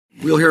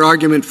We'll hear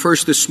argument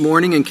first this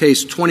morning in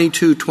Case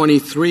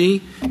 2223,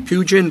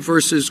 Pugin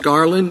versus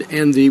Garland,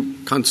 and the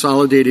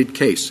consolidated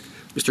case.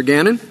 Mr.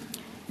 Gannon?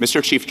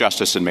 Mr. Chief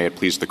Justice, and may it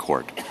please the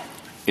Court.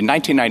 In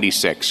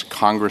 1996,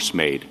 Congress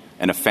made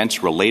an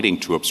offense relating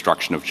to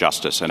obstruction of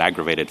justice an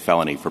aggravated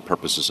felony for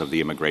purposes of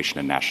the Immigration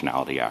and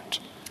Nationality Act.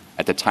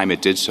 At the time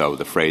it did so,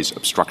 the phrase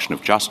obstruction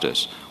of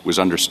justice was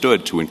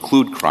understood to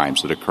include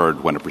crimes that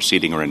occurred when a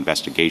proceeding or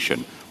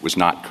investigation was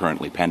not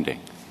currently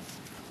pending.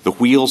 The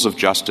wheels of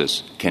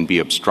justice can be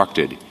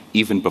obstructed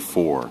even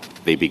before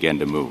they begin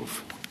to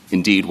move.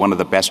 Indeed, one of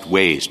the best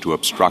ways to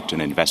obstruct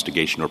an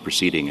investigation or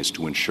proceeding is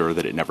to ensure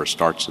that it never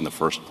starts in the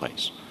first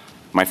place.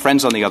 My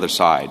friends on the other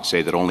side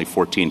say that only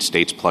 14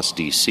 states plus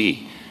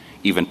D.C.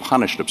 even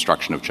punished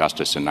obstruction of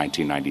justice in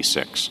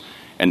 1996,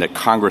 and that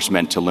Congress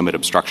meant to limit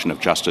obstruction of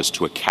justice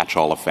to a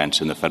catch-all offense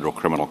in the Federal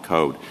Criminal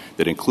Code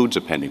that includes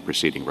a pending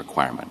proceeding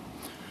requirement.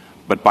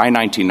 But by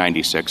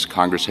 1996,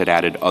 Congress had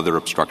added other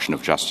obstruction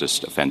of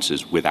justice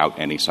offenses without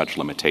any such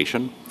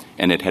limitation,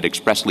 and it had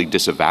expressly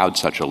disavowed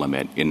such a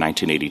limit in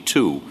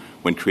 1982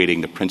 when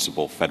creating the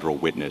principal federal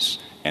witness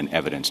and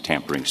evidence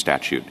tampering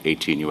statute,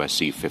 18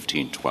 U.S.C.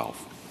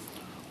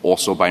 1512.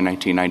 Also by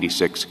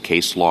 1996,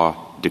 case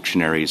law,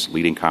 dictionaries,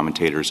 leading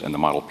commentators, and the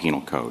Model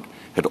Penal Code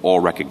had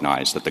all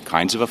recognized that the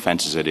kinds of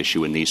offenses at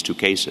issue in these two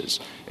cases,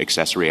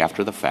 accessory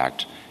after the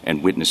fact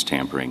and witness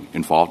tampering,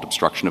 involved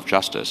obstruction of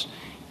justice,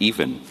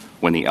 even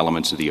when the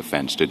elements of the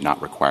offense did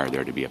not require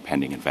there to be a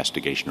pending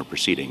investigation or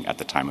proceeding at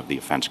the time of the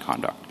offense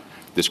conduct.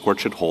 This Court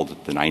should hold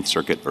that the Ninth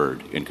Circuit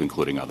erred in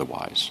concluding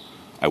otherwise.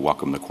 I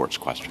welcome the Court's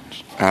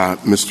questions.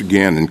 Mr.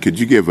 Gannon, could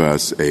you give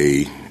us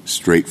a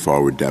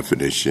straightforward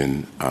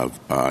definition of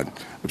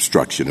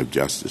obstruction of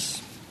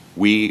justice?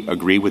 We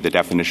agree with the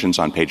definitions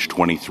on page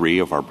 23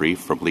 of our brief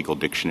from legal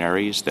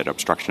dictionaries that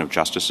obstruction of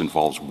justice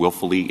involves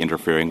willfully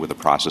interfering with the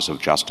process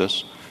of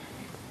justice.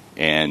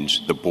 And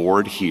the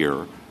Board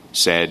here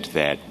said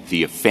that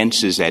the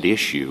offenses at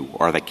issue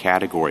are the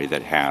category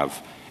that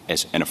have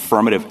as an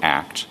affirmative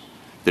act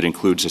that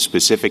includes a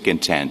specific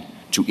intent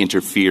to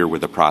interfere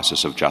with the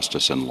process of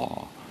justice and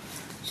law.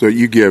 So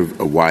you give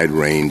a wide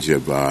range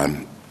of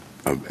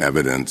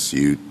evidence.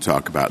 You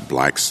talk about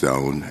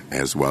Blackstone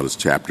as well as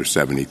Chapter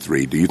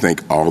 73. Do you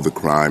think all the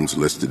crimes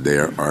listed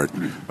there are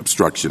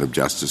obstruction of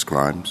justice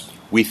crimes?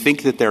 We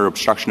think that they're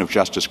obstruction of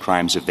justice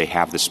crimes if they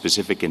have the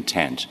specific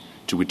intent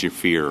to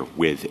interfere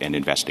with an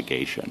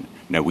investigation.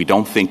 Now, we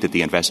don't think that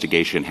the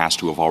investigation has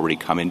to have already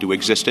come into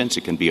existence.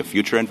 It can be a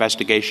future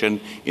investigation.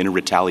 In a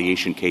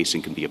retaliation case,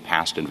 it can be a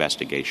past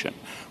investigation.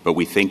 But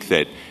we think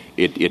that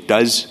it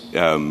does,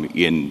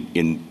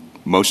 in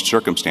most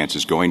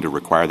circumstances, going to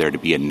require there to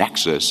be a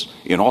nexus.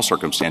 In all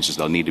circumstances,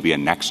 there'll need to be a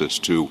nexus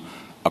to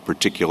a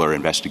particular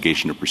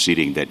investigation or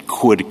proceeding that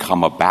could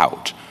come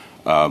about.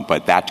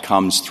 But that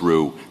comes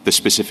through the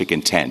specific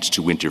intent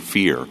to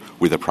interfere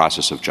with the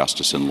process of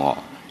justice and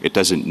law. It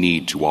doesn't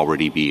need to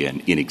already be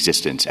in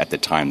existence at the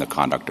time the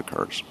conduct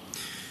occurs.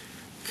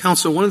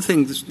 Counsel, one of the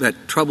things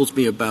that troubles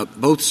me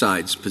about both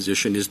sides'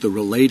 position is the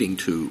relating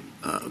to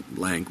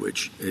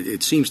language.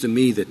 It seems to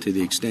me that to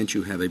the extent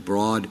you have a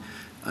broad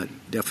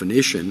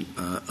definition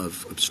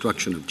of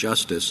obstruction of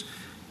justice,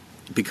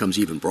 it becomes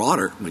even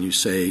broader when you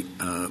say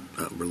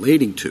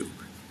relating to.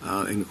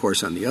 And, of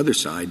course, on the other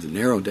side, the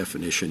narrow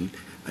definition,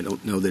 I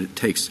don't know that it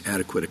takes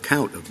adequate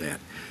account of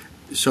that.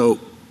 So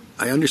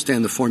I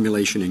understand the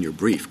formulation in your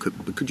brief.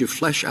 Could you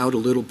flesh out a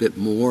little bit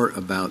more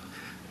about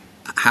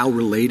how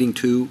relating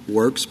to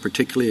works,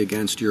 particularly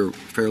against your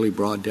fairly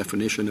broad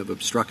definition of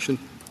obstruction?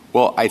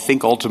 Well, I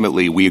think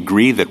ultimately we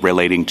agree that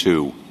relating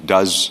to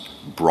does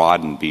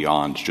broaden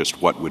beyond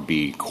just what would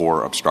be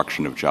core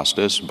obstruction of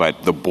justice,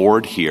 but the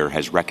Board here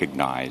has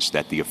recognized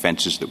that the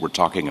offenses that we're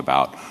talking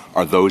about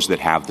are those that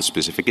have the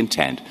specific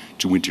intent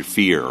to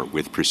interfere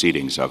with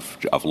proceedings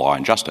of law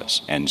and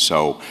justice. And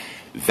so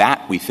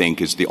that, we think,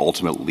 is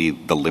ultimately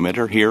the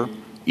limiter here.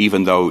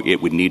 Even though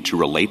it would need to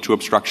relate to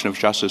obstruction of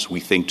justice, we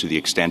think to the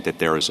extent that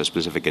there is a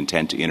specific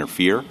intent to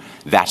interfere,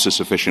 that's a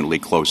sufficiently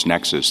close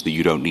nexus that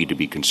you don't need to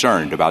be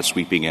concerned about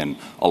sweeping in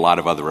a lot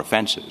of other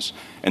offenses.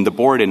 And the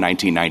Board in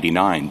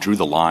 1999 drew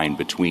the line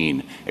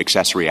between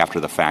accessory after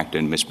the fact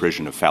and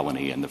misprision of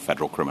felony in the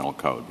Federal Criminal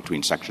Code,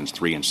 between Sections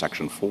 3 and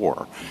Section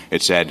 4.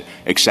 It said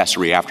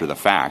accessory after the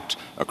fact,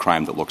 a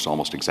crime that looks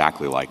almost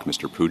exactly like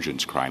Mr.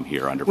 Pugin's crime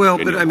here under Virginia law.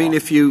 Well, but I mean,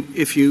 if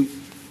you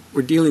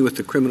we're dealing with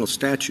the criminal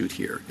statute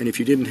here, and if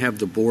you didn't have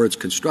the Board's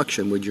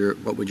construction,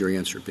 what would your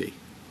answer be?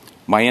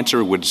 My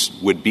answer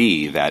would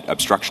be that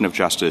obstruction of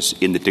justice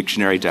in the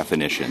dictionary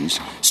definitions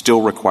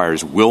still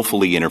requires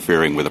willfully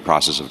interfering with the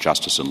process of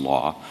justice and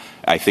law.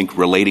 I think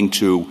relating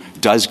to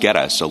does get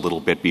us a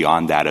little bit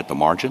beyond that at the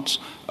margins.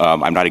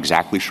 I'm not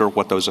exactly sure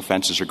what those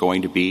offenses are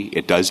going to be.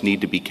 It does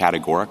need to be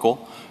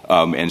categorical.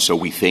 And so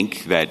we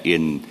think that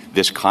in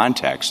this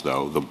context,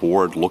 though, the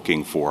board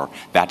looking for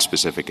that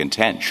specific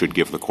intent should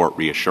give the court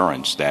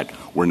reassurance that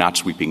we're not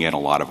sweeping in a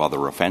lot of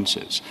other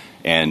offenses.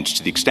 And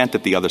to the extent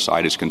that the other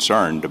side is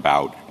concerned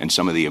about, and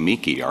some of the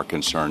amici are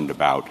concerned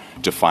about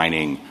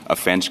defining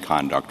offense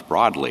conduct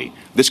broadly,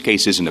 this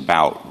case isn't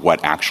about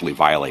what actually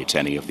violates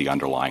any of the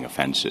underlying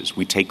offenses.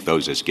 We take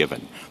those as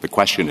given. The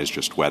question is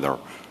just whether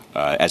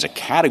as a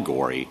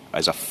category,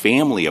 as a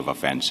family of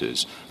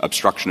offenses,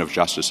 obstruction of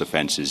justice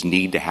offenses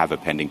need to have a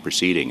pending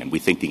proceeding, and we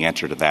think the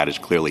answer to that is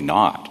clearly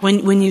not.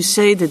 When you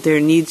say that there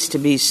needs to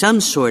be some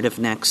sort of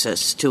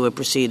nexus to a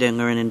proceeding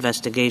or an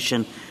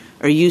investigation,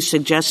 are you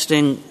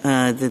suggesting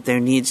that there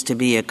needs to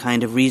be a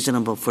kind of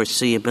reasonable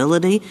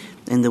foreseeability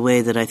in the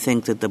way that I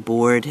think that the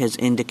board has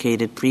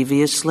indicated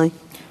previously?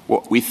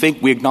 Well, we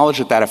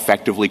acknowledge that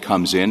effectively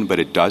comes in, but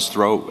it does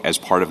throw as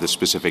part of the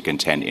specific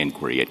intent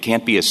inquiry. It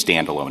can't be a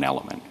standalone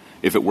element.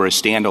 If it were a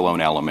standalone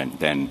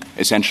element, then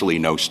essentially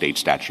no state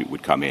statute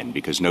would come in,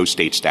 because no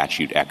state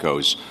statute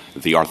echoes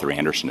the Arthur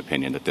Anderson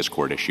opinion that this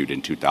court issued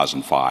in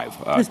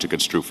 2005 to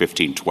construe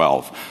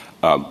 1512.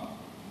 I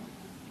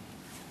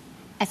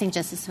think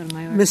Justice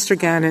Sotomayor. Mr.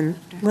 Gannon,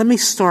 let me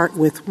start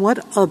with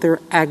what other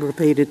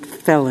aggravated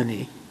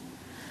felony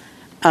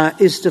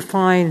is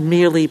defined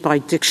merely by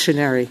the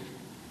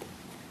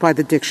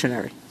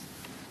dictionary,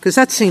 because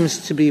that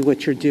seems to be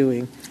what you're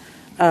doing.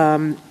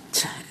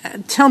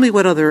 Tell me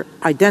what other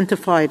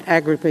identified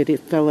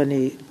aggravated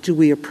felony do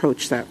we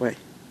approach that way?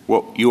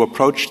 Well, you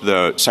approached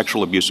the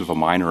sexual abuse of a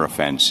minor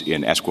offense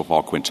in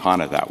Esquivel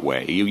Quintana that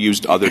way. You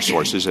used other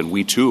sources, and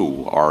we,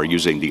 too, are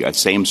using the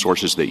same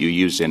sources that you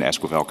used in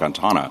Esquivel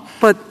Quintana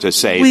to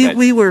say that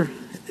we were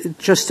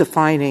just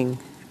defining,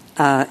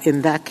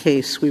 in that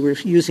case, we were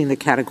using the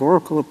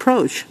categorical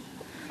approach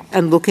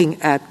and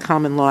looking at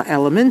common law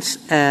elements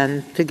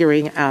and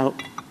figuring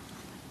out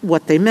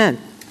what they meant.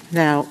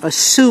 Now,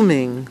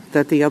 assuming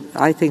that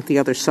I think the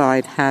other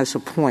side has a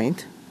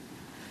point,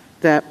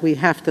 that we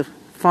have to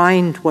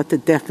find what the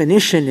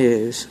definition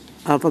is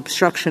of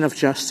obstruction of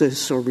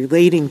justice or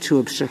relating to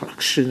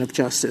obstruction of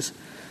justice.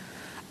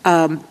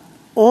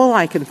 All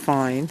I can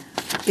find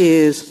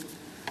is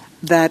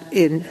that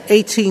in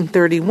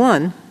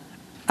 1831,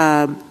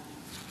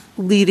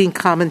 leading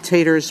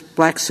commentators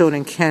Blackstone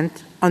and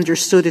Kent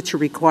understood it to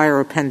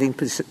require a pending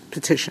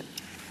petition.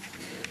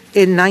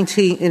 In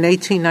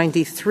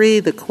 1893,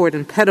 the court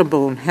in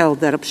Pettibone held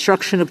that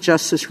obstruction of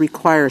justice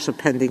requires a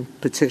pending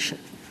petition.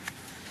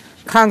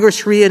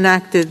 Congress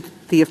reenacted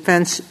the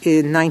offense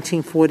in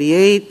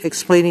 1948,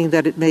 explaining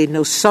that it made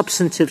no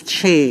substantive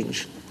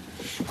change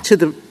to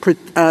the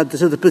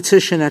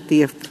petition at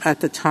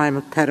the time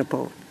of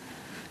Pettibone.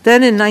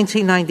 Then in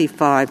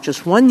 1995,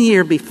 just 1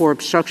 year before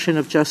obstruction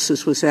of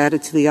justice was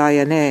added to the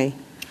INA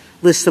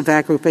list of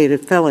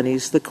aggravated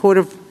felonies, the court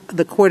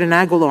in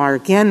Aguilar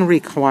again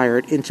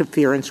required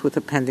interference with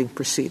a pending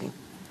proceeding.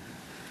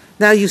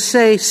 Now, you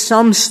say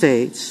some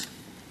states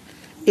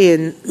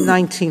in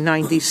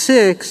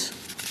 1996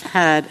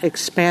 had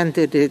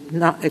expanded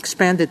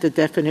the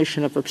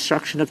definition of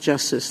obstruction of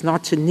justice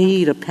not to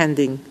need a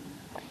pending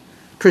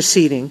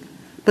proceeding,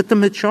 but the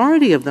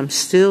majority of them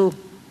still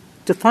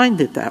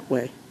defined it that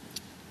way.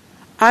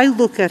 I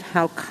look at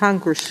how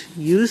Congress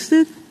used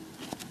it,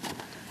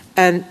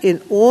 and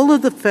in all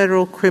of the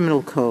federal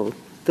criminal code,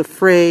 the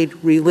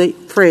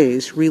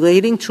phrase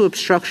relating to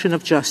obstruction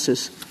of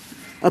justice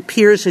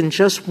appears in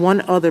just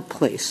one other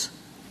place,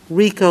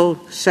 RICO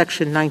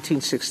Section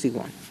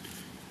 1961.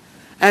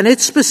 And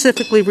it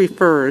specifically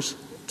refers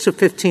to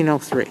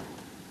 1503.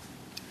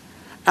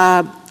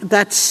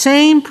 That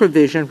same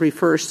provision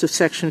refers to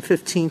Section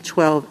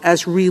 1512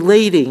 as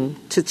relating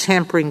to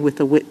tampering with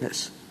a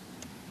witness.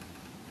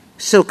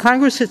 So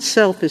Congress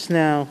itself is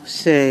now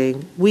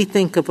saying we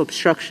think of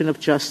obstruction of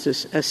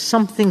justice as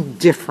something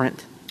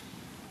different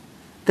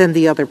than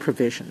the other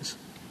provisions.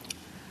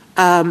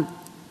 And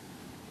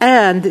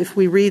if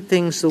we read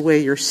things the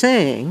way you're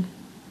saying,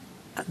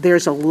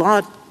 there's a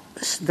lot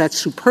that's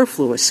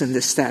superfluous in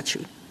this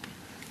statute.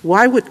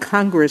 Why would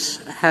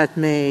Congress have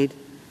made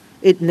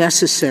it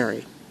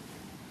necessary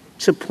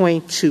to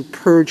point to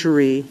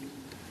perjury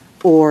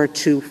or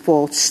to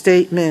false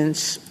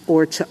statements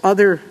or to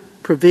other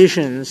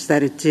provisions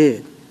that it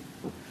did?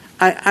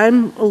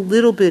 I'm a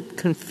little bit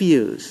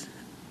confused.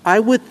 I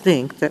would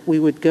think that we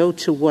would go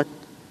to what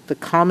the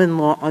common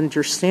law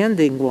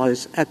understanding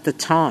was at the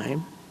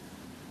time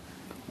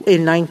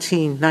in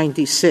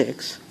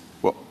 1996.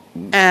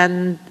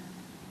 And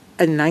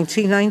in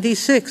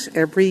 1996,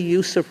 every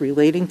use of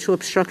relating to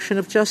obstruction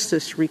of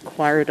justice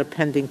required a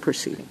pending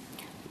proceeding.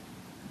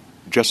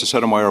 Justice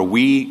Sotomayor,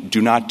 we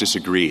do not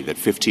disagree that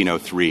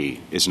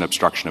 1503 is an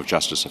obstruction of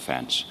justice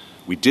offense.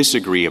 We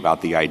disagree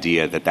about the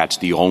idea that that's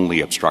the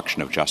only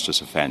obstruction of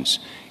justice offense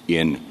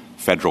in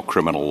federal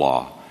criminal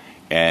law.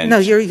 And no,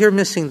 you're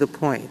missing the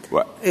point.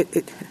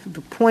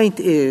 The point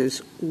is,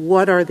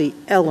 what are the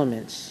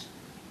elements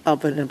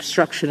of an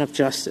obstruction of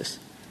justice?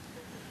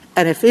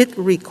 And if it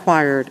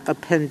required a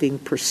pending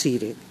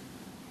proceeding,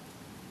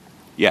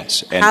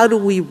 yes, how do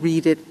we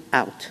read it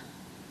out?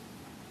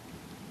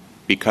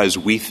 because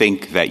we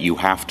think that you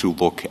have to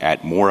look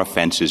at more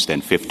offenses than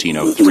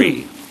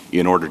 1503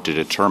 in order to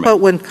determine.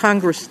 But when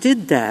Congress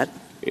did that,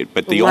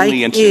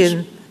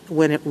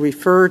 when it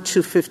referred to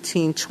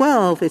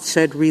 1512, it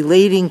said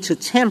relating to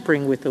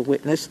tampering with a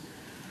witness,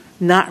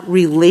 not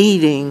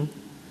relating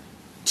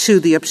to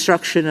the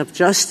obstruction of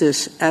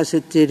justice as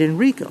it did in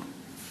RICO.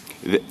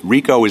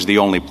 RICO is the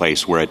only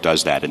place where it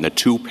does that, and the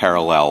two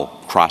parallel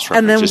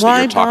cross-references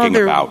that you're talking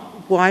about.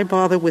 Why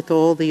bother with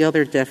all the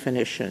other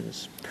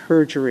definitions,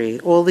 perjury,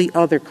 all the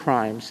other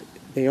crimes?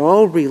 They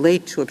all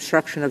relate to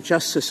obstruction of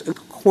justice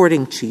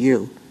according to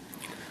you,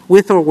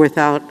 with or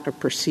without a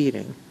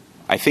proceeding.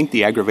 I think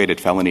the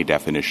aggravated felony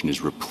definition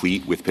is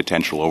replete with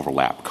potential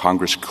overlap.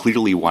 Congress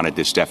clearly wanted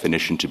this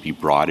definition to be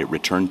broad. It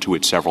returned to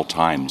it several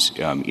times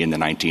in the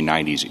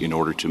 1990s in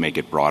order to make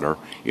it broader,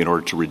 in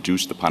order to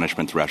reduce the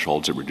punishment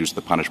thresholds. It reduced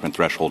the punishment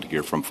threshold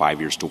here from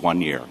 5 years to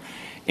 1 year.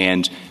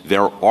 And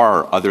there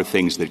are other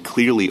things that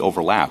clearly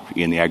overlap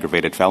in the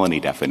aggravated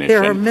felony definition.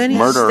 There are many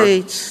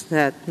states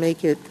that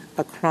make it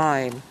a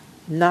crime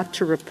not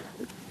to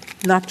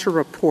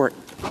report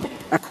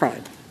a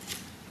crime.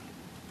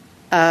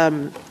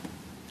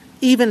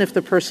 Even if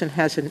the person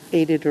hasn't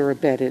aided or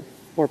abetted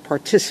or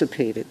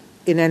participated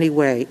in any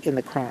way in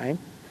the crime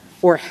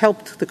or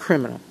helped the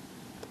criminal.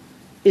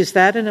 Is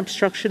that an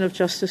obstruction of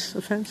justice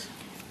offense?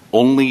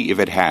 Only if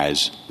it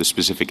has the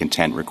specific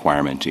intent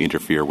requirement to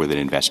interfere with an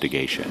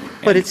investigation.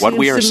 But it seems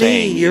to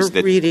me you're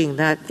reading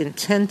that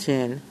intent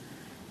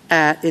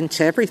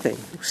into everything.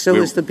 So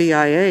is the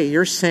BIA.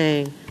 You're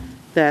saying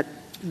that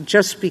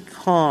just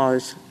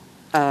because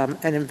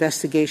an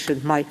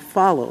investigation might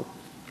follow,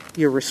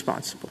 you're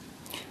responsible.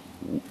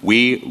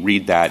 We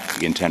read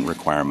that intent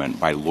requirement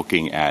by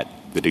looking at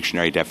the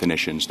dictionary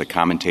definitions, the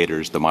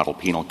commentators, the model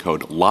penal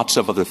code, lots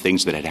of other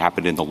things that had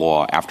happened in the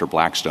law after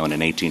Blackstone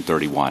in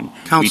 1831.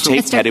 Counsel, we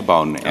take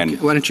Pettibone and...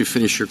 Okay, why don't you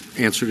finish your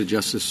answer to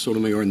Justice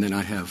Sotomayor, and then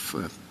I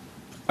have...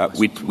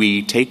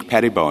 We take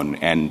Pettibone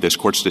and this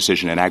Court's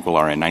decision in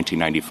Aguilar in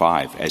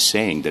 1995 as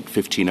saying that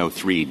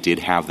 1503 did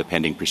have the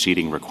pending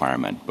proceeding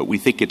requirement, but we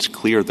think it's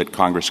clear that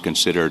Congress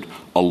considered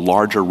a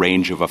larger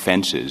range of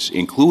offenses,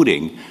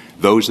 including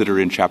those that are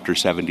in Chapter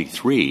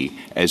 73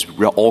 as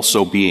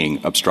also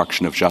being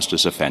obstruction of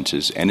justice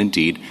offenses, and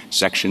indeed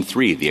Section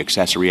 3, the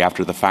accessory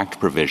after the fact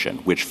provision,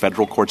 which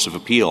federal courts of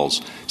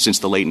appeals since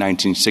the late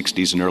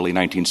 1960s and early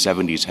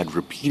 1970s had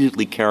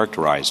repeatedly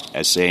characterized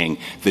as saying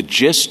the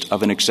gist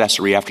of an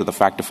accessory after the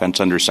fact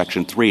offense under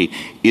Section 3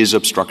 is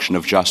obstruction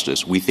of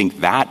justice. We think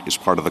that is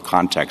part of the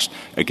context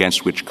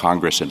against which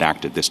Congress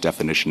enacted this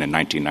definition in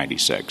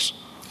 1996.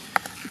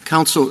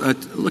 Counsel,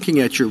 looking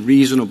at your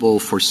reasonable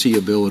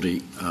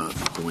foreseeability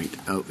point,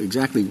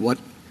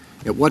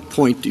 at what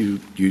point do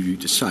you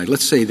decide?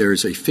 Let's say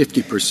there's a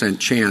 50%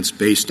 chance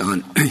based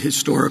on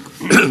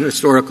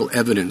historical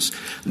evidence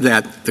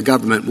that the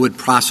government would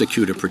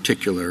prosecute a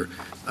particular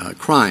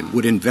crime,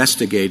 would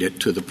investigate it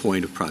to the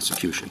point of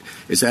prosecution.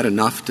 Is that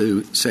enough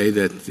to say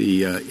that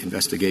the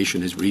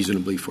investigation is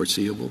reasonably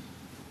foreseeable?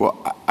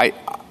 Well,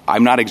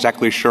 I'm not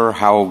exactly sure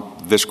how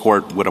this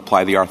Court would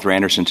apply the Arthur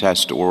Anderson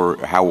test or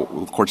how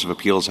courts of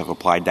appeals have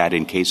applied that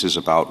in cases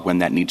about when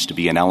that needs to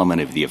be an element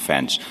of the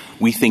offense.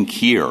 We think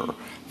here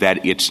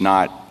that it's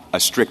not a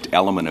strict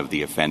element of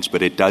the offense,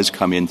 but it does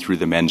come in through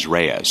the mens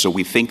rea. So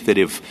we think that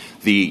if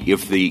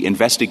the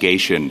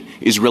investigation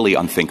is really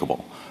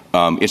unthinkable,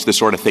 it's the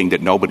sort of thing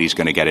that nobody's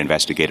going to get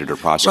investigated or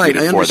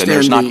prosecuted for, then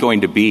there's not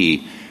going to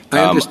be...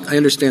 I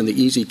understand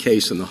the easy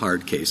case and the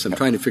hard case. I'm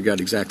trying to figure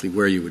out exactly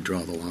where you would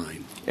draw the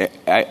line.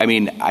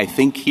 I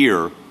think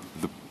here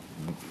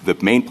the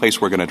main place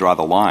we're going to draw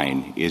the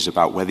line is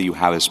about whether you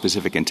have a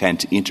specific intent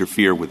to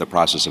interfere with the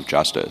process of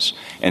justice.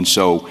 And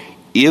so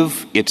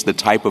if it's the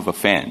type of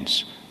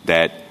offense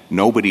that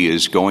nobody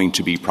is going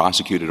to be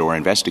prosecuted or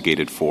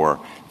investigated for,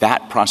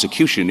 that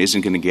prosecution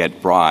isn't going to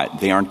get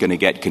brought. They aren't going to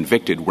get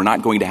convicted. We're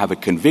not going to have a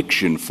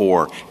conviction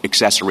for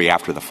accessory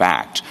after the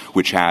fact,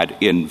 which had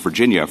in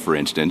Virginia, for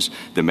instance,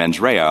 the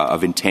mens rea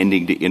of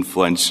intending to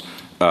influence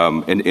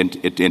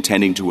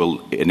intending to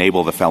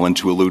enable the felon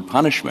to elude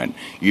punishment.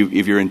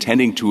 If you're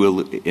intending to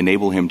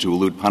enable him to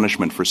elude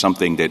punishment for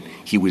something that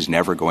he was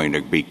never going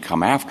to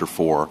come after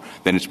for,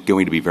 then it's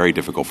going to be very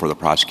difficult for the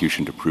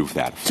prosecution to prove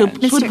that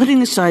offense. So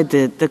putting aside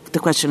the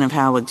question of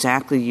how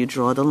exactly you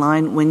draw the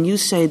line, when you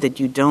say that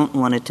you don't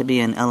want it to be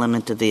an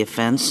element of the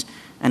offense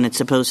and it's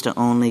supposed to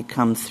only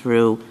come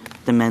through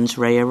the mens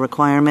rea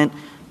requirement,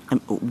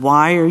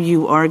 why are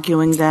you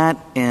arguing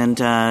that, and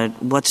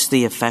what's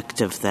the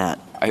effect of that?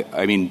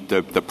 I mean,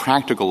 the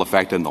practical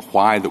effect and the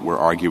why that we're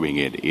arguing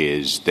it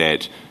is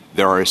that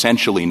there are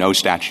essentially no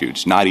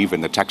statutes, not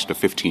even the text of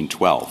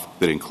 1512,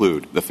 that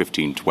include the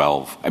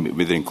 1512,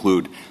 that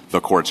include the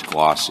Court's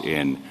gloss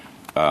in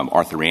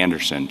Arthur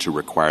Anderson to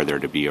require there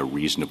to be a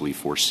reasonably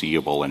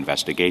foreseeable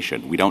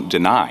investigation. We don't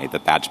deny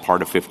that that's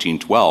part of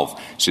 1512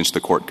 since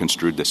the Court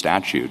construed the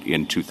statute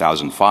in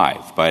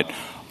 2005. But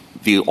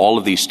all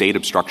of these state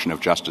obstruction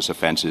of justice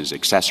offenses,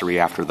 accessory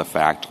after the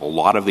fact, a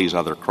lot of these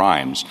other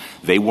crimes,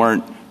 they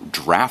weren't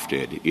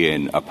drafted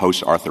in a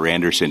post-Arthur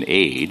Anderson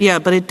age. Yeah,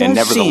 but it does seem,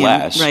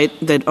 nevertheless, right,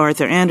 that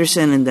Arthur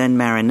Anderson and then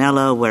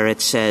Marinello, where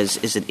it says,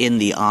 is it in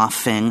the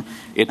offing?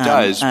 It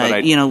does,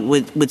 but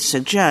would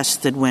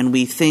suggest that when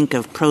we think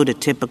of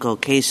prototypical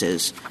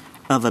cases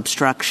of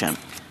obstruction,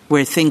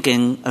 we're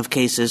thinking of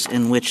cases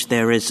in which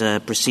there is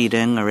a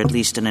proceeding or at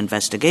least an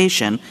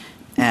investigation,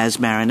 as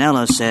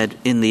Marinello said,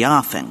 in the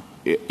offing.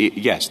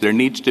 Yes, there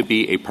needs to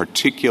be a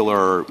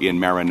particular, in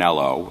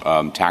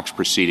Marinello, tax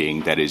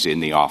proceeding that is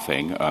in the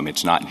offing.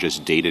 It's not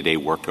just day-to-day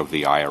work of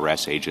the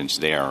IRS agents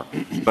there.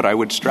 But I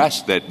would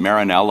stress that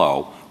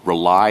Marinello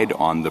relied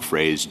on the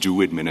phrase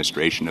due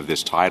administration of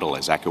this title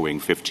as echoing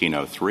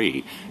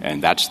 1503,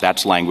 and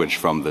that's language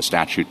from the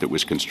statute that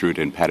was construed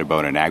in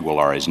Pettibone and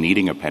Aguilar as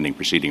needing a pending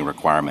proceeding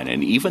requirement.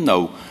 And even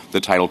though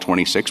the Title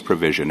 26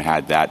 provision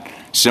had that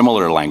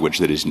similar language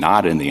that is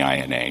not in the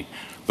INA,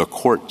 the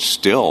court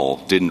still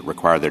didn't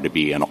require there to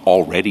be an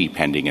already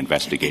pending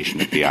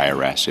investigation at the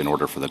IRS in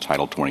order for the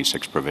Title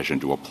 26 provision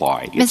to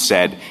apply. It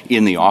said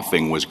in the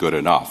offing was good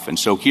enough. And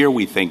so here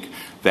we think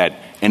that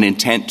an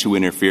intent to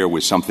interfere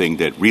with something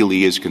that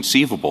really is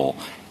conceivable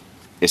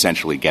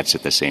essentially gets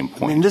at the same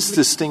point. I mean, this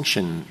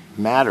distinction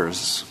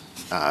matters,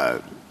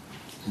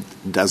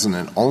 doesn't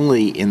it,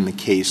 only in the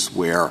case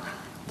where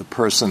the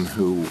person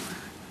who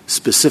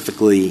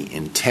specifically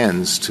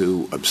intends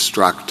to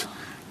obstruct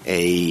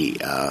a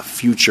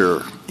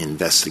future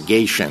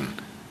investigation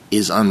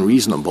is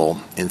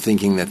unreasonable in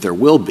thinking that there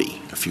will be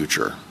a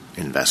future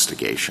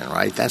investigation,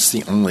 right? That's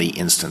the only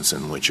instance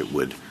in which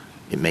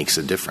it makes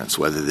a difference,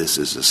 whether this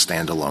is a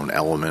standalone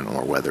element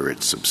or whether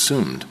it's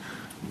subsumed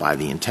by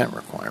the intent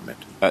requirement.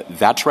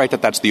 That's right,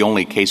 that's the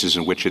only cases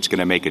in which it's going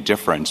to make a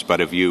difference. But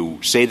if you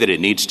say that it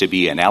needs to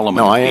be an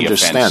element of the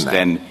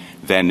offense,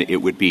 then it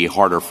would be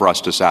harder for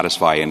us to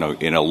satisfy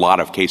in a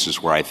lot of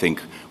cases where I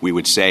think we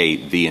would say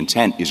the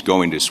intent is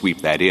going to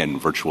sweep that in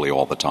virtually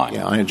all the time.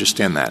 Yeah, I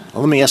understand that.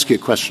 Well, let me ask you a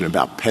question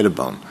about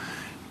Pettibone.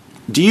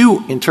 Do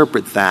you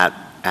interpret that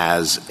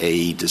as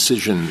a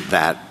decision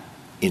that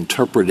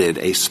interpreted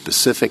a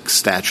specific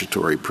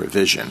statutory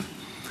provision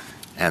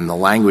and the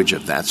language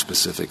of that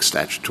specific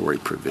statutory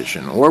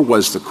provision, or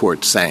was the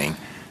court saying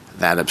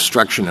that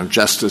obstruction of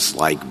justice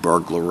like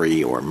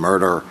burglary or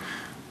murder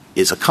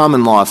is a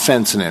common law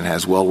offense and it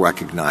has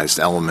well-recognized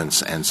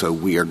elements, and so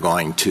we are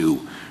going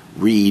to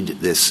read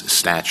this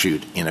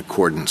statute in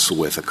accordance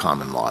with a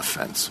common law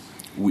offense?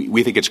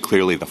 We think it's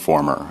clearly the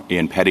former.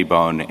 In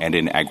Pettibone and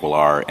in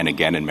Aguilar and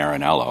again in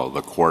Marinello,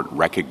 the court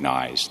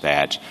recognized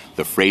that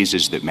the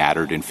phrases that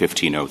mattered in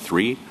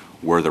 1503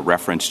 were the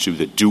reference to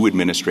the due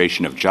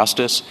administration of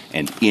justice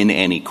and in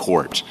any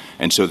court.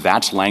 And so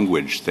that's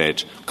language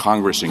that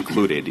Congress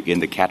included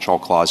in the catch-all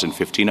clause in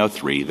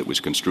 1503 that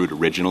was construed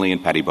originally in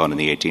Pettibone in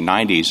the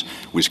 1890s,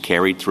 was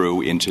carried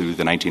through into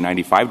the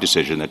 1995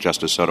 decision that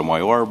Justice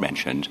Sotomayor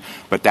mentioned.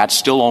 But that's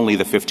still only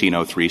the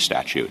 1503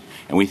 statute.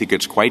 And we think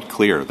it's quite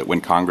clear that when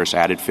Congress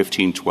added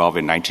 1512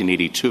 in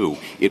 1982,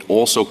 it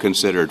also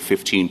considered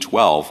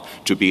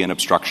 1512 to be an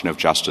obstruction of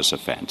justice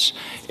offense.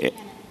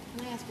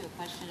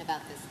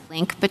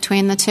 Link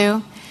between the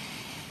two?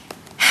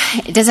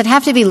 Does it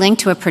have to be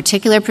linked to a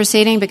particular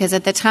proceeding? Because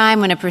at the time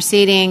when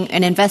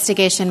an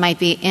investigation might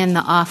be in the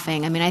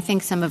offing, I mean, I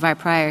think some of our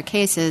prior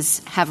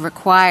cases have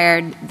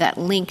required that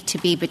link to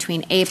be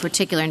between a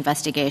particular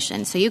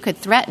investigation. So you could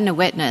threaten a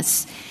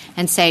witness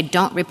and say,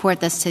 don't report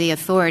this to the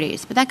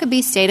authorities. But that could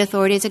be state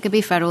authorities, it could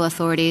be federal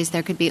authorities,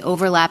 there could be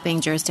overlapping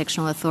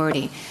jurisdictional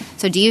authority.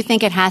 So do you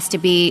think it has to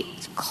be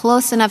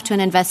close enough to an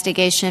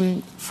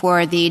investigation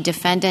for the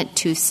defendant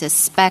to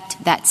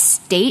suspect that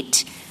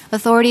state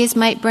authorities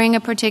might bring a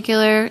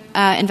particular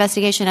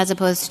investigation as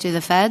opposed to the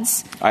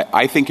feds?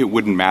 I think it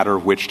wouldn't matter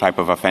which type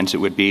of offense it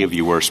would be if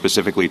you were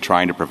specifically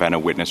trying to prevent a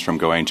witness from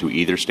going to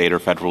either state or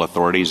federal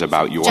authorities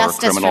about your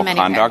criminal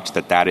conduct,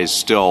 that is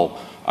still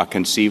a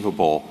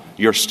conceivable.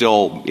 You're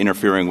still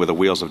interfering with the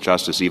wheels of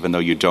justice even though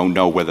you don't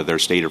know whether they're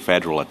state or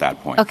federal at that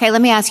point. Okay,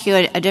 let me ask you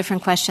a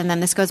different question then.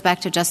 This goes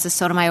back to Justice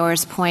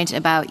Sotomayor's point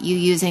about you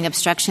using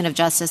obstruction of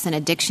justice in a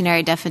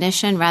dictionary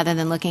definition rather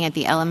than looking at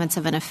the elements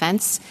of an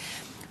offense.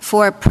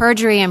 For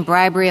perjury and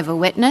bribery of a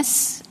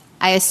witness,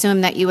 I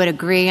assume that you would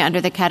agree under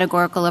the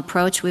categorical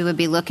approach we would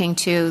be looking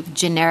to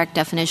generic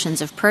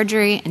definitions of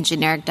perjury and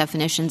generic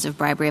definitions of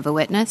bribery of a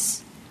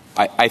witness?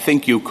 I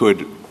think you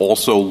could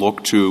also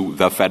look to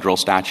the federal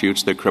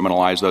statutes that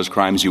criminalize those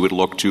crimes. You would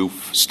look to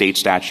state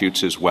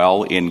statutes as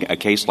well. In a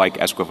case like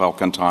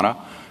Esquivel-Quintana,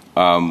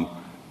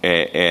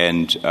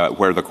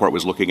 where the court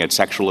was looking at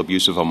sexual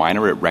abuse of a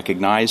minor, it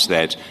recognized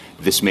that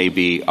this may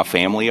be a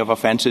family of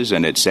offenses,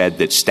 and it said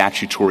that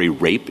statutory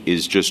rape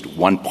is just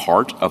one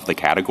part of the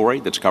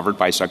category that's covered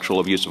by sexual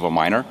abuse of a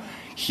minor.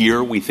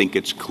 Here, we think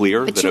it's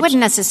clear but that... But you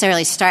wouldn't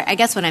necessarily start... I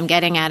guess what I'm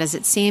getting at is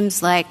it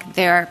seems like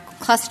there are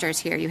clusters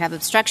here. You have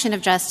obstruction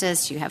of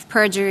justice, you have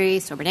perjury,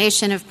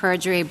 subordination of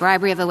perjury,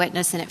 bribery of a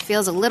witness, and it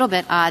feels a little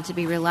bit odd to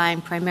be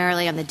relying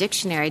primarily on the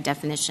dictionary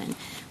definition,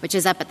 which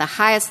is up at the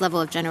highest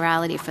level of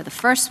generality for the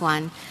first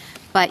one,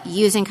 but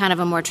using kind of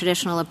a more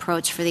traditional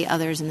approach for the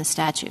others in the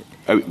statute?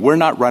 We're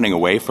not running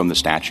away from the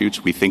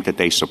statutes. We think that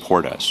they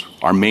support us.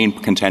 Our main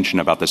contention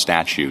about the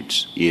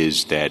statutes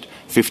is that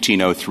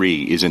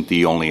 1503 isn't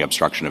the only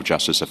obstruction of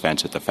justice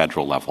offense at the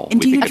federal level.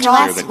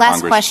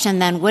 Last question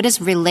then. What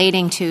does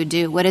relating to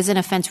do? What is an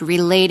offense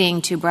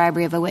relating to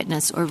bribery of a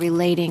witness or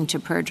relating to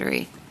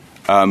perjury?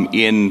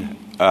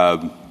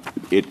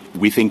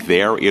 We think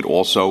it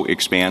also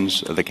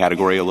expands the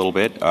category a little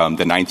bit.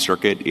 The Ninth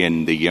Circuit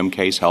in the Yim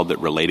case held that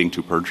relating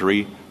to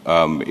perjury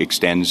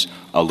extends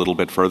a little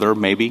bit further,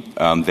 maybe,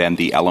 than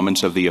the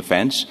elements of the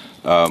offense.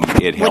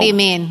 What do you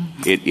mean?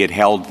 It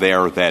held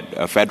there that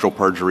a federal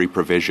perjury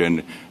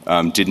provision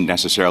didn't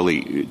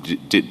necessarily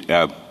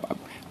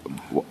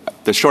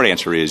the short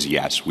answer is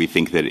yes. We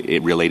think that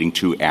relating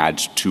to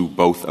adds to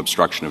both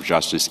obstruction of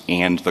justice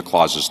and the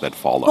clauses that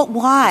follow. But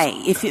why?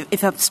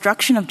 If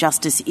obstruction of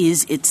justice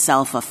is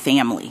itself a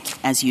family,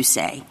 as you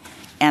say,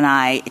 and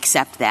I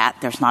accept that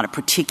there's not a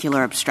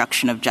particular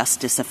obstruction of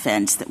justice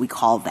offense that we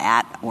call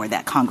that or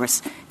that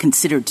Congress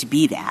considered to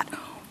be that,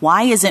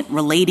 why isn't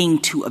relating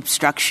to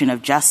obstruction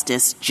of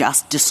justice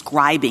just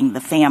describing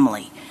the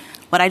family?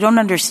 What I don't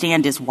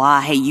understand is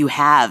why you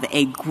have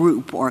a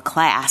group or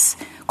class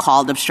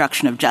called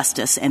obstruction of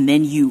justice, and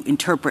then you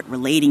interpret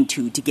relating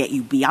to get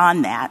you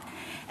beyond that,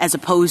 as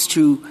opposed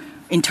to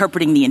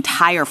interpreting the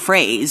entire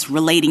phrase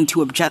relating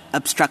to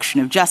obstruction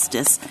of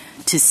justice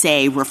to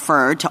say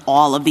refer to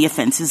all of the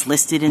offenses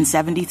listed in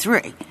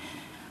 73.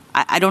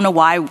 I don't know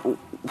why.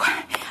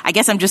 I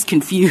guess I'm just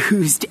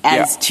confused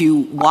as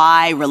to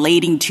why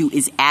relating to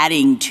is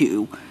adding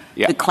to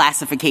the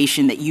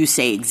classification that you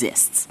say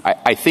exists.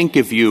 I think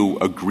if you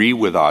agree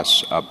with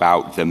us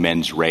about the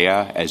mens rea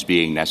as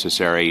being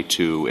necessary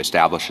to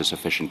establish a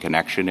sufficient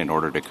connection in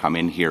order to come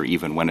in here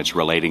even when it's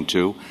relating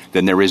to,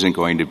 then there isn't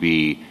going to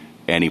be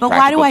any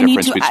practical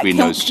difference between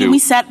those two. Can we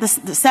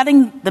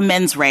setting the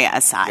mens rea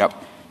aside,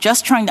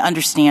 just trying to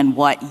understand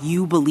what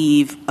you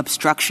believe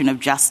obstruction of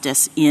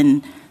justice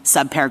in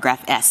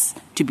subparagraph S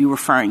to be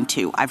referring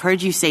to. I've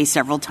heard you say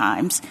several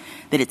times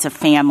that it's a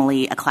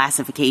family, a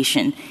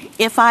classification.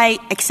 If I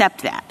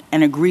accept that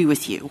and agree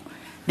with you,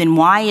 then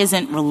why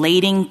isn't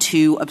relating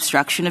to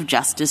obstruction of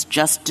justice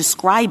just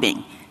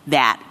describing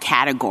that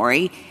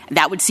category?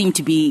 That would seem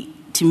to be,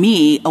 to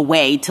me, a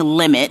way to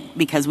limit,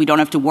 because we don't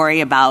have to worry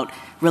about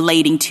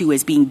relating to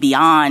as being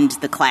beyond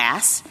the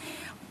class.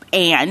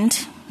 And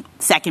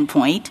second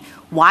point,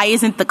 why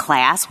isn't the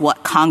class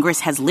what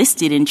Congress has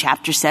listed in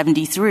Chapter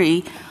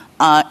 73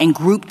 and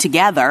grouped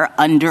together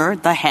under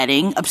the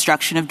heading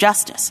obstruction of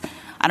justice?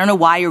 I don't know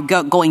why you're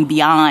going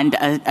beyond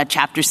a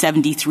Chapter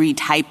 73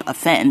 type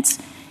offense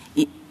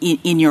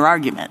in your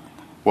argument.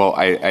 Well,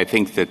 I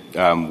think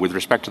that with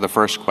respect to the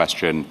first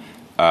question,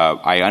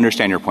 I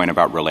understand your point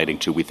about relating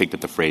to. We think that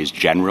the phrase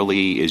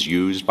generally is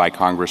used by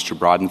Congress to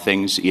broaden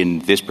things. In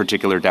this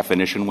particular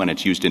definition, when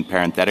it's used in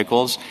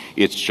parentheticals,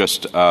 it's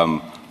just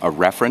a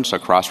reference, a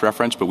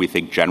cross-reference, but we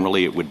think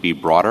generally it would be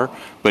broader.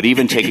 But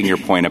even taking your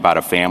point about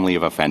a family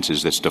of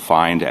offenses that's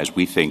defined, as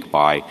we think,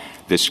 by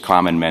this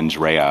common mens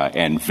rea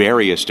and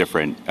various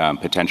different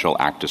potential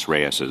actus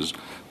reases.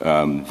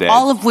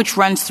 All of which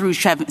runs through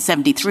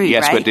 73,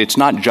 yes, right? But it's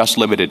not just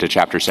limited to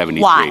Chapter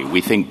 73. Why?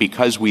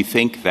 We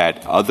think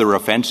that other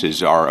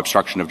offenses are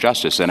obstruction of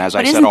justice. And as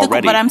I said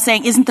already... But I'm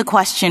saying, isn't the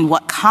question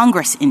what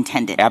Congress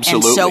intended?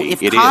 Absolutely, and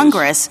so if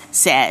Congress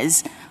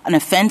says an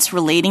offense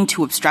relating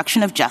to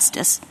obstruction of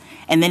justice,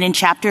 and then in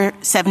Chapter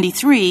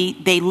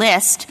 73, they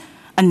list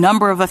a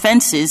number of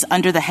offenses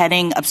under the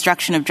heading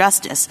obstruction of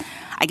justice,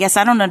 I guess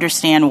I don't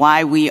understand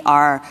why we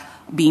are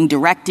being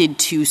directed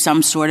to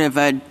some sort of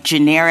a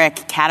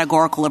generic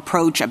categorical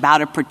approach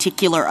about a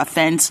particular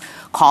offense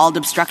called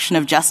obstruction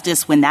of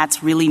justice when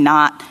that's really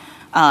not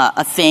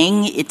a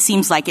thing. It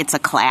seems like it's a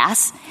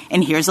class,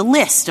 and here's a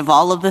list of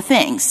all of the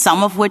things,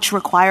 some of which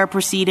require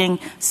proceeding,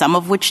 some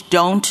of which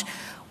don't.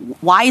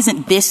 Why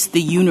isn't this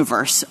the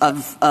universe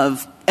of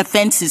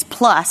offenses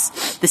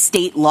plus the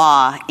state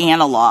law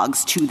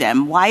analogs to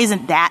them? Why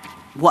isn't that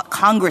what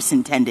Congress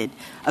intended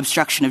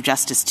obstruction of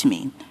justice to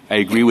mean? I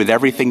agree with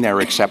everything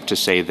there except to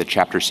say that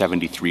Chapter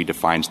 73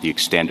 defines the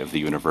extent of the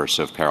universe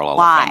of parallel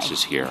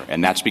offenses here.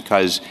 And that's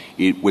because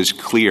it was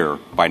clear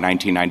by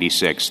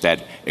 1996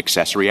 that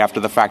accessory after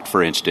the fact,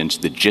 for instance,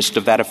 the gist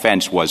of that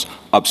offense was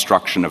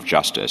obstruction of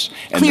justice.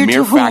 And clear the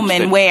mere to whom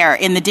and where?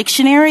 In the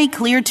dictionary?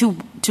 Clear to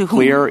whom?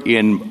 Clear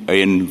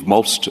in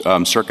most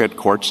circuit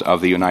courts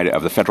of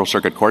the federal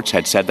circuit courts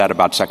had said that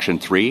about Section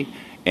 3,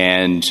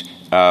 and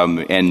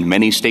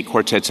many state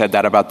courts had said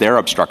that about their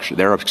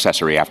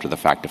accessory after the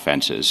fact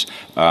offenses.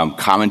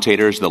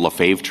 Commentators, the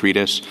Lefebvre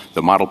Treatise,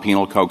 the Model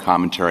Penal Code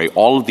commentary,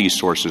 all of these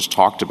sources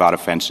talked about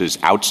offenses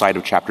outside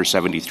of Chapter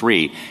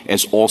 73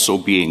 as also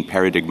being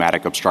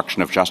paradigmatic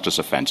obstruction of justice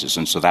offenses.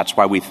 And so that's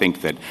why we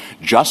think that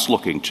just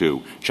looking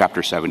to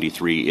Chapter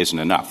 73 isn't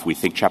enough. We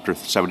think Chapter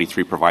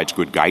 73 provides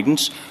good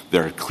guidance.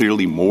 There are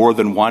clearly more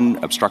than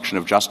one obstruction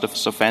of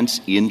justice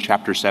offense in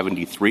Chapter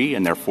 73,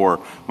 and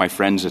therefore my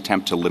friend's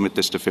attempt to limit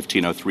this to 15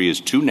 1303 is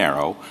too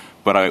narrow,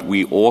 but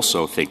we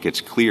also think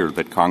it's clear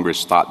that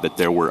Congress thought that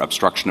there were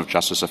obstruction of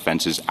justice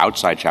offenses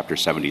outside Chapter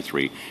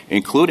 73,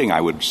 including,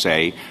 I would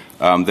say,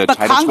 the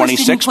Title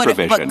 26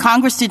 provision. But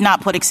Congress did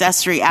not put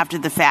accessory after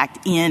the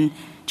fact in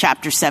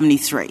Chapter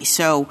 73.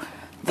 So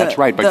that's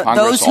right, but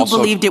Congress those who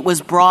believed it was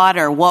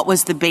broader, what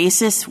was the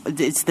basis?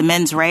 It's the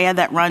mens rea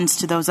that runs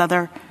to those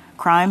other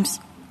crimes?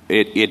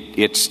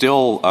 It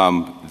still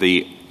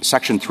the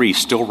Section 3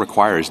 still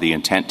requires the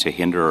intent to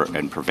hinder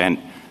and prevent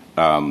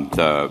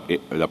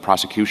the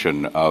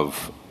prosecution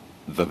of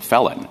the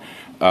felon.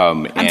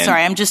 I'm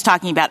sorry, I'm just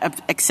talking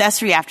about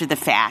accessory after the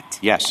fact.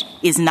 Yes.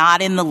 Is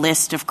not in the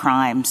list of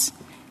crimes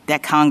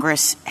that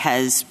Congress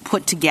has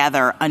put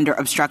together under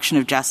obstruction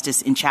of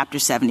justice in Chapter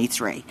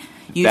 73.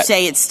 You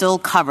say it's still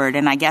covered,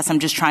 and I guess I'm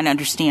just trying to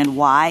understand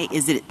why.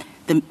 Is it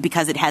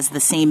because it has the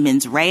same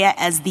mens rea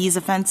as these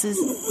offenses?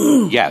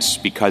 Yes,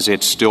 because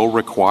it still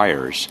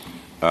requires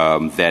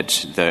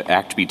that the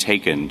act be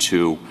taken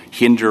to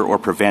hinder or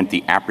prevent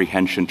the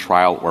apprehension,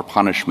 trial, or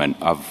punishment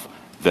of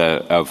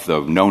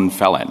the known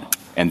felon.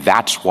 And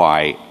that's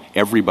why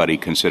everybody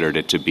considered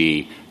it to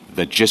be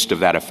the gist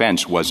of that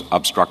offense was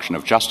obstruction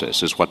of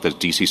justice, is what the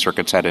D.C.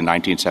 Circuit said in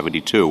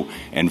 1972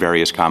 and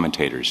various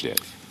commentators did.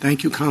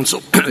 Thank you,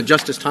 counsel.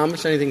 Justice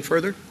Thomas, anything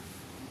further?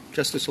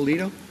 Justice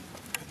Alito?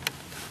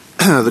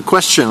 The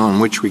question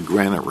on which we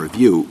grant a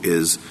review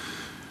is,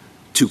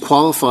 to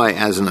qualify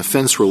as an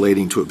offense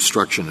relating to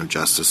obstruction of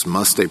justice,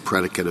 must a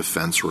predicate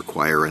offense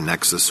require a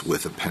nexus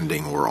with a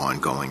pending or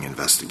ongoing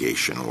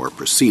investigation or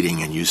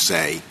proceeding? And you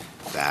say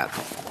that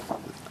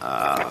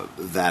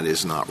that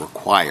is not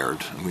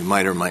required. We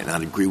might or might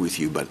not agree with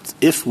you, but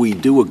if we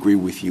do agree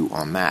with you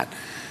on that,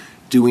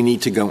 do we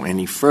need to go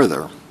any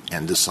further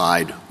and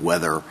decide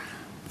whether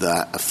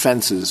the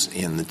offenses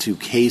in the two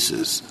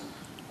cases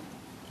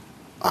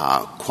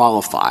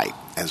qualify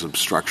as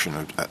obstruction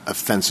of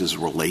offenses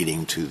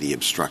relating to the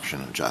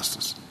obstruction of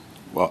justice?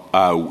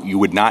 Well, you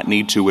would not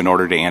need to in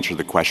order to answer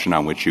the question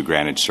on which you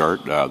granted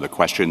cert. The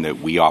question that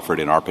we offered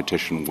in our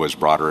petition was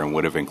broader and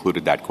would have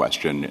included that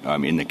question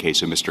in the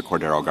case of Mr.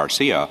 Cordero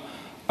Garcia.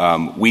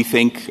 We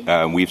think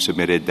we've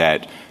submitted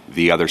that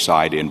the other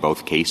side in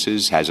both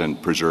cases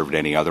hasn't preserved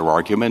any other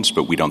arguments,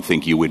 but we don't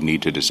think you would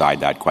need to decide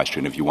that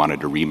question if you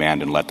wanted to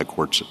remand and let the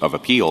courts of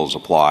appeals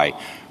apply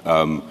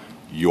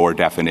your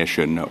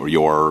definition or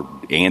your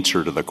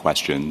answer to the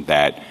question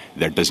that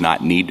there does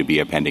not need to be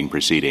a pending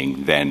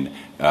proceeding. Then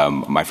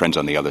my friends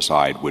on the other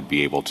side would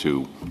be able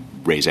to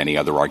raise any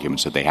other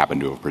arguments that they happen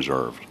to have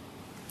preserved.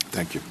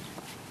 Thank you.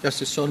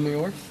 Justice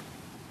Sotomayor?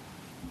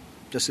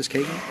 Justice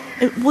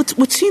Kagan?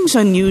 What seems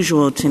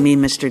unusual to me,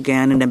 Mr.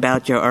 Gannon,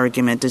 about your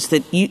argument is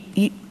that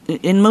you,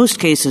 in most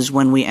cases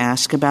when we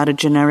ask about a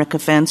generic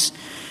offense,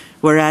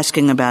 we're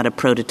asking about a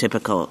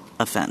prototypical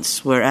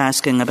offense. We're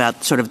asking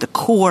about sort of the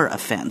core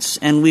offense.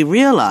 And we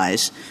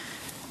realize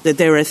that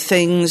there are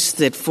things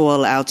that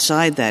fall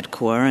outside that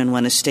core, and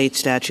when a state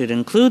statute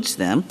includes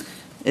them,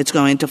 it's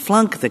going to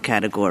flunk the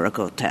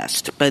categorical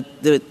test. But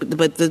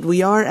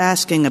we are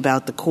asking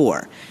about the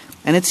core.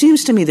 And it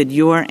seems to me that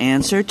your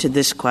answer to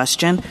this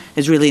question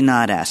is really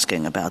not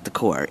asking about the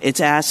core. It's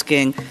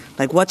asking,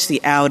 like, what's the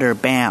outer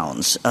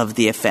bounds of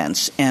the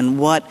offense, and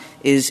what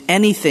is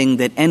anything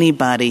that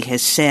anybody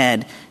has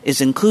said is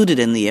included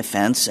in the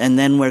offense, and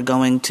then we're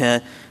going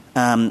to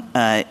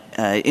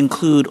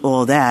include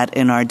all that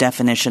in our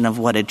definition of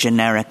what a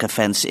generic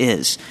offense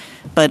is.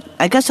 But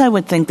I guess I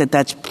would think that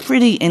that's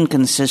pretty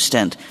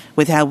inconsistent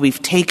with how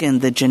we've taken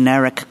the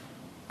generic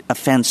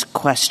offense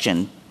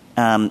question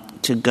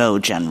to go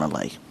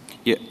generally.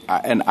 Yeah,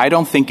 and I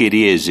don't think it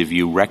is if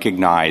you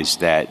recognize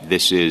that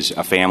this is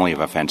a family of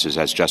offenses,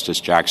 as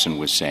Justice Jackson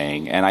was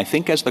saying. And I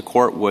think as the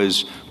court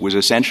was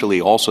essentially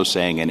also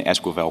saying in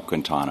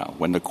Esquivel-Quintana,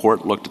 when the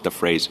court looked at the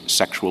phrase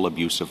sexual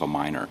abuse of a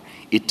minor,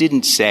 it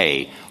didn't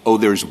say, oh,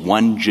 there's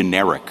one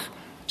generic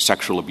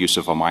sexual abuse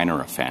of a minor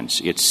offense.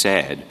 It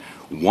said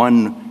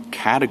one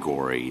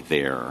category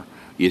there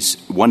is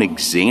one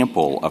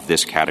example of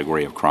this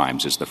category of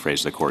crimes, is the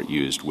phrase the court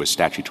used, was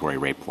statutory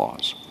rape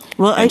laws.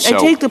 Well, I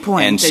take the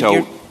point. And that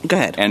so, go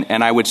ahead.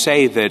 And I would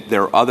say that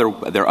there are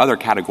other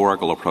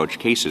categorical approach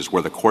cases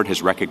where the court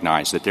has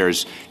recognized that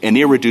there's an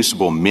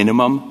irreducible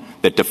minimum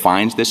that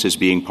defines this as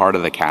being part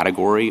of the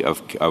category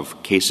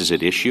of cases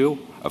at issue,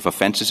 of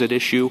offenses at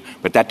issue,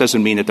 but that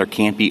doesn't mean that there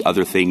can't be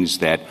other things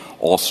that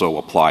also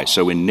apply.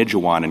 So in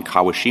Nijuan and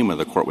Kawashima,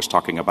 the court was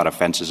talking about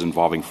offenses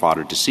involving fraud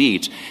or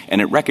deceit, and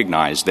it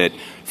recognized that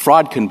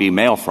fraud can be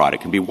mail fraud,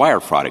 it can be wire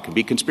fraud, it can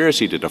be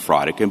conspiracy to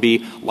defraud, it can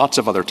be lots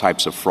of other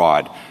types of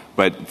fraud.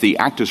 But the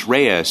actus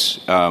reus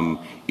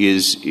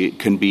it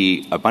can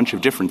be a bunch of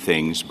different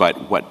things,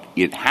 but what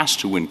it has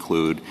to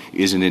include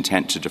is an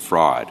intent to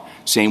defraud.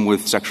 Same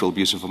with sexual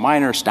abuse of a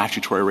minor.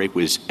 Statutory rape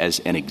was as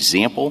an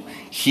example.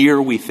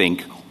 Here we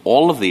think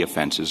all of the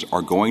offenses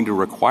are going to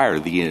require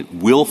the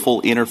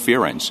willful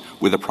interference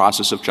with the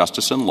process of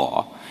justice and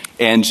law.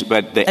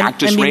 But the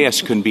actus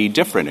reus can be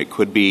different. It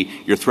could be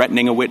you're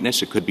threatening a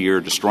witness. It could be you're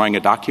destroying a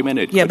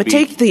document.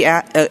 Take the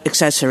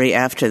accessory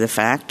after the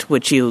fact,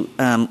 which you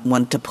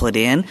want to put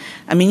in.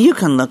 I mean, you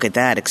can look at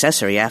that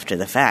accessory after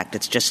the fact.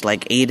 It's just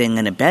like aiding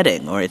and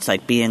abetting, or it's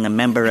like being a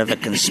member of a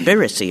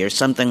conspiracy or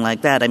something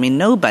like that. I mean,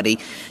 nobody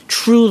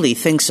truly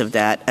thinks of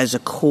that as a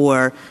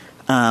core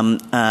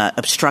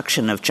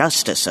obstruction of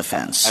justice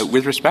offense.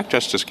 With respect,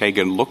 Justice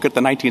Kagan, look at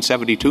the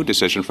 1972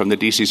 decision from the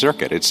D.C.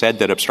 Circuit. It said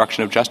that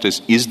obstruction of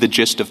justice is the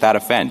gist of that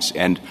offense.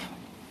 And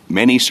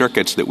many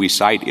circuits that we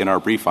cite in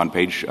our brief on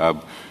page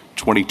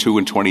 22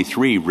 and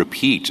 23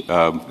 repeat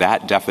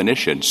that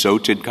definition. So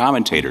did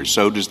commentators.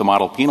 So does the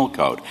Model Penal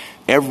Code.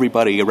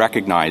 Everybody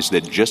recognized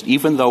that just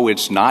even though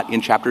it's not in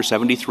Chapter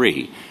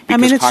 73,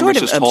 because it's Congress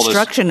sort of has told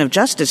obstruction of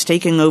justice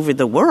taking over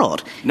the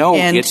world. No,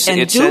 and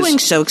doing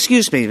so,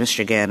 excuse me,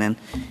 Mr. Gannon,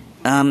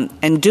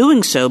 and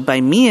doing so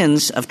by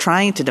means of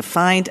trying to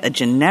define a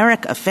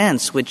generic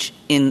offense, which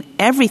in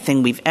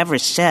everything we've ever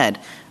said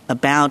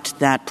about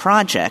that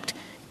project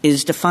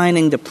is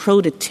defining the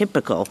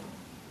prototypical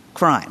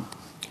crime.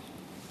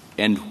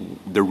 And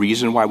the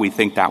reason why we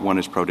think that one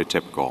is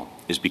prototypical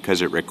is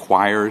because it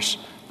requires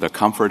the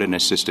comfort and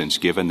assistance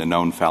given the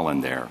known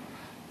felon there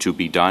to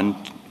be done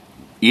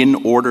in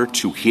order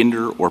to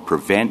hinder or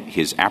prevent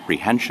his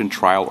apprehension,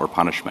 trial, or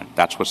punishment.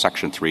 That's what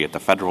Section 3 at the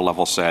federal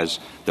level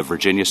says. The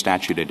Virginia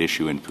statute at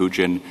issue in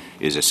Pugin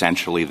is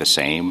essentially the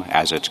same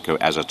as it's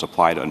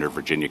applied under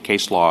Virginia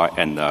case law,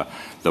 and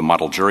the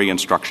model jury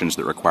instructions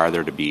that require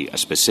there to be a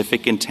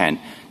specific intent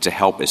to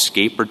help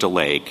escape or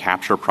delay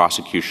capture,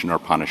 prosecution, or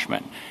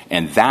punishment.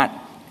 And that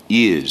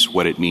is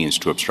what it means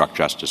to obstruct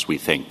justice, we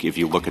think, if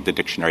you look at the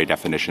dictionary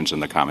definitions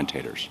and the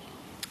commentators.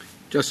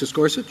 Justice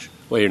Gorsuch?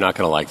 Well, you're not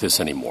going to like this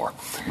anymore.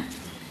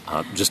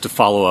 Just to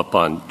follow up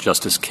on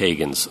Justice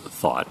Kagan's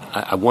thought,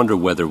 I wonder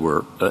whether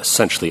we're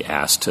essentially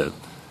asked to,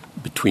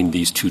 between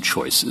these two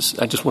choices,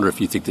 I just wonder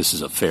if you think this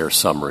is a fair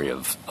summary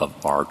of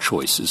our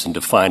choices in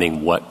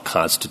defining what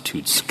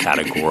constitutes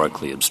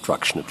categorically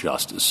obstruction of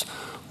justice.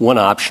 One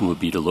option would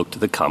be to look to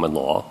the common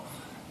law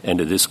and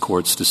to this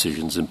Court's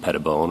decisions in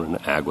Pettibone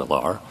and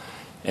Aguilar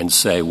and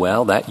say,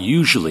 well, that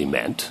usually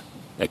meant,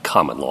 at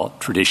common law,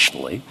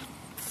 traditionally,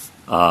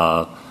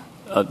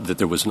 that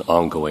there was an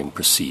ongoing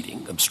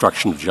proceeding.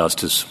 Obstruction of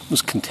justice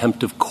was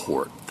contempt of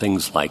court,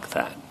 things like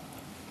that.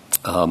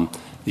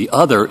 The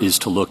other is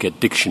to look at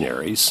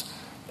dictionaries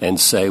and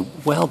say,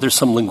 well, there's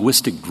some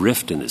linguistic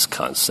drift in this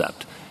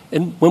concept.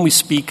 And when we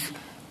speak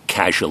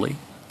casually,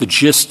 the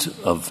gist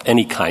of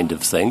any kind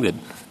of thing that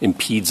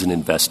impedes an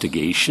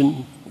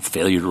investigation,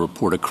 failure to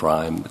report a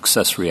crime,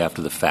 accessory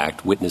after the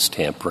fact, witness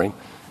tampering,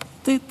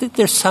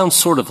 they sound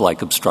sort of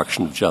like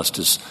obstruction of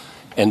justice,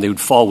 and they would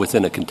fall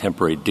within a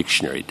contemporary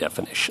dictionary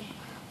definition.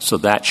 So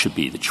that should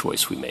be the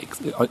choice we make.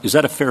 Is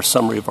that a fair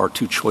summary of our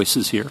two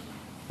choices here?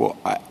 Well,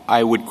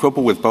 I would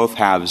quibble with both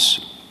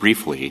halves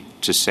briefly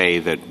to say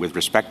that with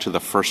respect to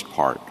the first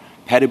part,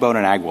 Pettibone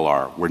and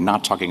Aguilar were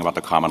not talking about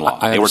the common law.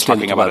 They were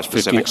talking about a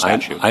specific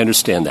statute. I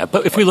understand that.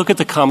 But if we look at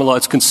the common law,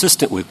 it's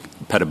consistent with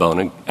Pettibone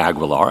and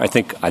Aguilar. I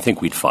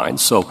think we'd find.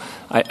 So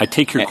I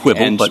take your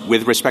quibble. And but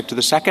with respect to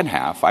the second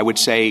half, I would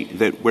say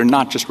that we're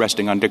not just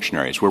resting on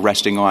dictionaries. We're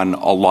resting on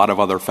a lot of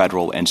other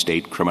federal and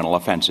state criminal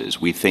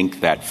offenses. We think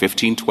that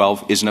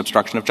 1512 is an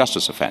obstruction of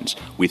justice offense.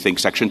 We think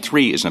Section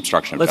 3 is an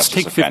obstruction of justice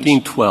offense. Let's take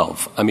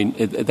 1512. I mean,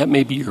 that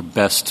may be your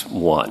best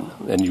one,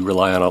 and you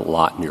rely on it a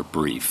lot in your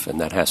brief, and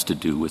that has to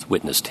do with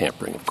witness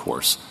tampering, of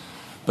course.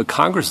 But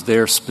Congress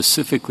there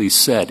specifically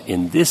said,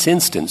 in this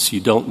instance, you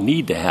don't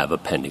need to have a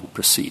pending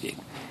proceeding.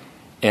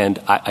 And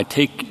I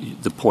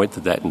take the point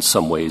that in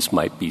some ways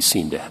might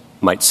seem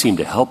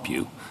to help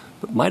you,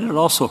 but might it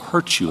also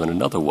hurt you in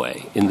another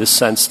way, in the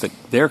sense that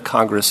their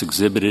Congress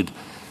exhibited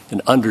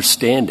an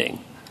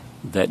understanding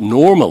that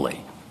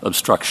normally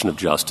obstruction of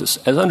justice,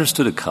 as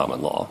understood in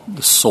common law,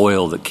 the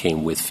soil that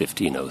came with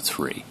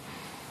 1503,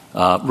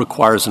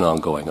 requires an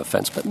ongoing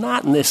offense, but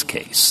not in this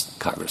case,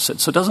 Congress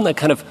said. So isn't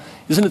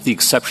it the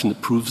exception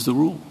that proves the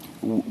rule?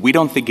 We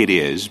don't think it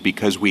is,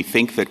 because we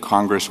think that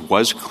Congress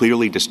was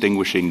clearly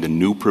distinguishing the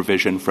new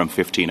provision from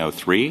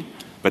 1503,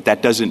 but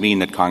that doesn't mean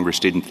that Congress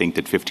didn't think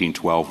that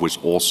 1512 was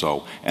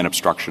also an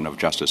obstruction of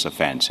justice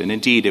offense. And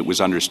indeed, it was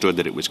understood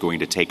that it was going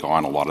to take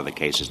on a lot of the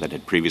cases that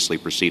had previously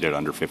proceeded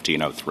under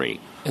 1503.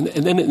 And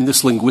then in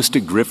this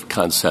linguistic drift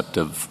concept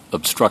of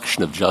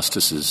obstruction of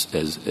justice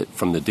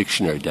from the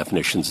dictionary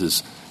definitions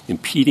is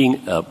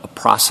impeding a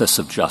process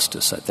of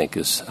justice, I think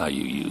is how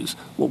you use.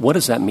 Well, what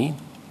does that mean?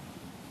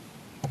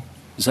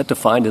 Is that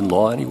defined in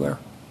law anywhere?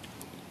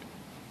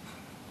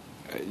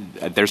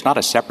 There's not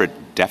a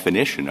separate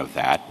definition of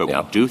that, but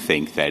we do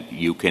think that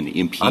you can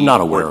impede. I'm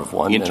not aware of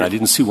one, and I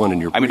didn't see one in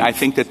your brief. I mean, I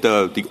think that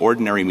the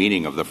ordinary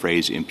meaning of the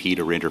phrase impede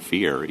or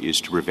interfere is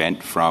to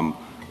prevent from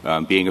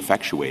being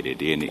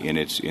effectuated in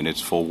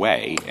its full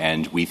way,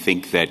 and we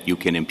think that you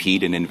can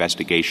impede an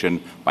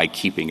investigation by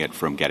keeping it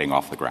from getting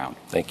off the ground.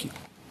 Thank you.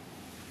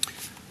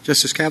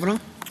 Justice Kavanaugh?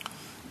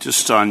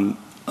 Just on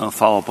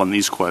follow-up on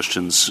these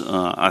questions,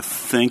 I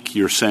think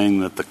you're saying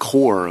that the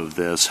core of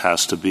this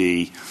has to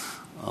be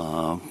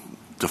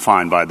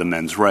defined by the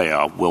mens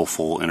rea,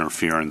 willful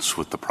interference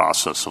with the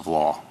process of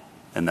law,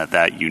 and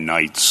that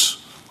unites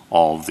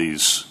all of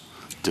these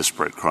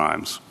disparate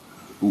crimes.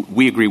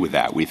 We agree with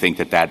that. We think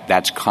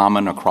that's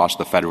common across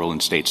the federal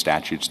and state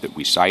statutes that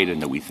we cite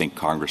and that we think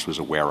Congress was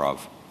aware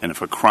of. And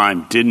if a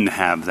crime didn't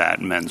have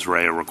that mens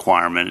rea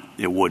requirement,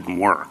 it wouldn't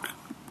work.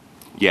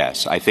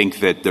 Yes, I think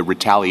that the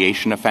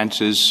retaliation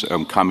offenses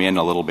come in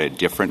a little bit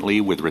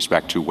differently with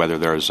respect to whether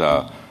there's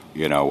a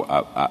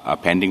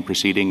pending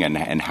proceeding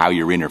and how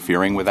you're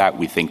interfering with that.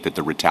 We think that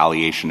the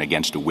retaliation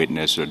against a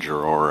witness, a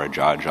juror, a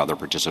judge, other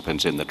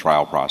participants in the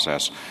trial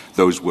process,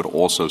 those would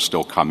also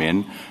still come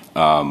in,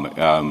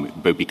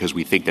 but because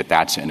we think that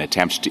that's an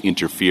attempt to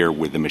interfere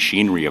with the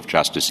machinery of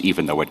justice,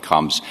 even though it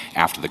comes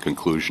after the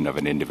conclusion of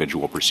an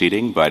individual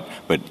proceeding. But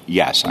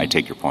yes, I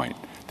take your point.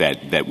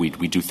 That we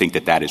do think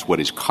that is what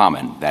is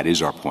common. That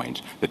is our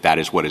point, that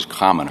is what is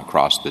common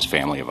across this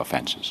family of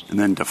offenses. And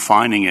then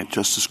defining it,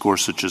 Justice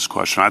Gorsuch's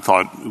question, I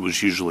thought it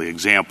was usually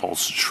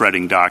examples,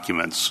 shredding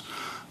documents,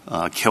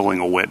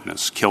 killing a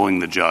witness, killing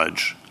the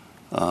judge,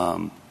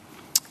 paying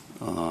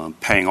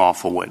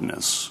off a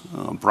witness,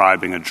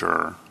 bribing a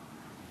juror.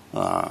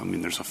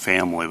 There's a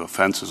family of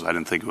offenses. I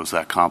didn't think it was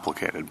that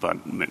complicated, but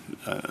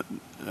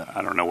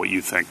I don't know what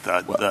you think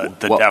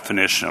the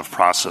definition of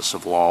process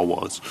of law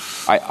was.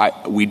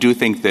 We do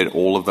think that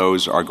all of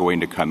those are going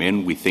to come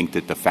in. We think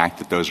that the fact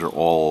that those are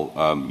all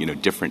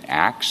different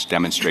acts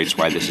demonstrates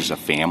why this is a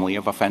family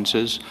of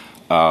offenses,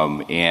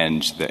 but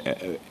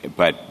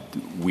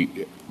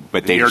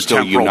they're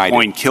still united.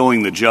 Point,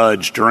 killing the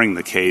judge during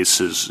the case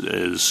is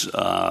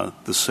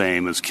the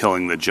same as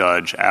killing the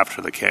judge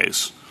after the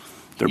case.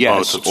 They're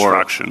both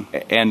obstruction.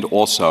 And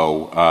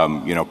also,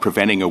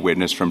 preventing a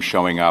witness from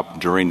showing up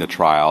during the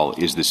trial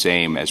is the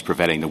same as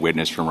preventing the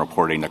witness from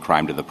reporting the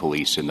crime to the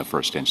police in the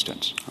first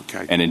instance.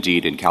 Okay. And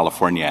indeed, in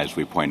California, as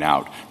we point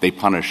out, they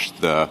punish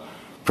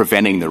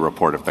preventing the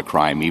report of the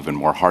crime even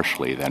more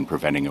harshly than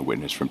preventing a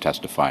witness from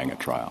testifying at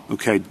trial.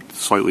 Okay,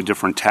 slightly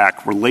different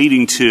tack.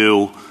 Relating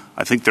to,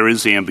 I think there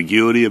is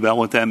ambiguity about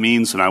what that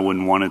means, and I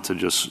wouldn't want it to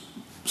just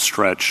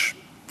stretch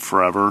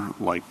forever,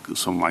 like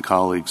some of my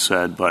colleagues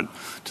said, but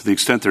to the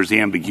extent there's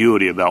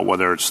ambiguity about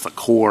whether it's the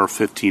core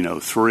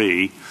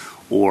 1503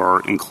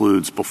 or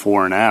includes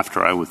before and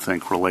after, I would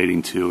think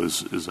relating to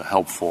is a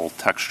helpful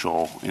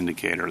textual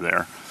indicator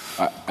there.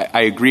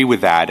 I agree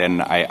with that,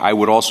 and I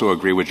would also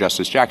agree with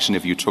Justice Jackson.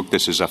 If you took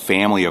this as a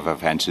family of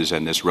offenses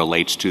and this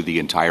relates to the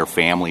entire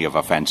family of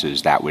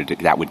offenses, that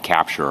would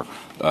capture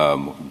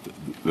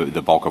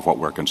the bulk of what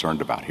we're concerned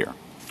about here.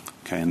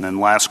 Okay, and then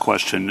last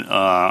question,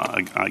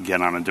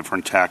 again on a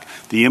different tack.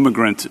 The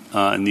immigrant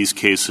in these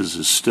cases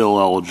is still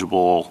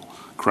eligible,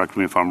 correct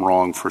me if I'm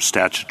wrong, for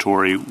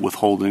statutory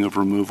withholding of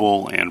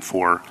removal and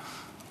for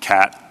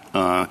CAT,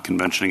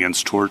 Convention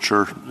Against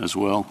Torture, as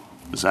well.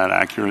 Is that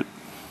accurate?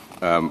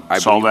 I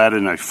saw that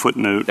in a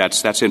footnote.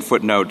 That's in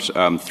footnote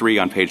 3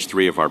 on page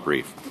 3 of our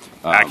brief.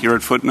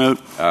 Accurate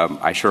footnote?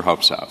 I sure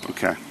hope so.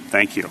 Okay,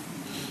 thank you.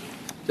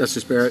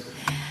 Justice Barrett?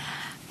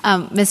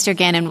 Mr.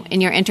 Gannon,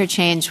 in your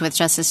interchange with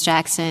Justice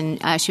Jackson,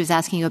 she was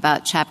asking you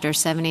about Chapter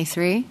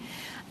 73.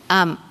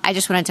 I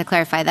just wanted to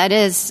clarify, that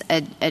is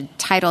a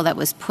title that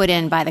was put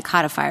in by the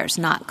codifiers,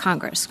 not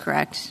Congress,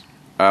 correct?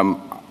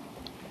 To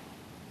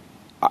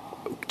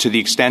the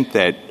extent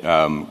that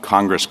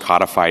Congress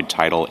codified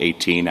Title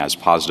 18 as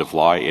positive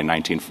law in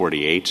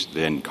 1948,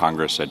 then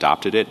Congress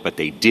adopted it, but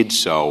they did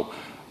so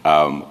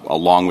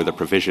along with a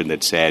provision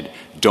that said,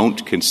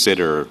 don't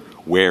consider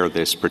where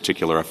this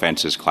particular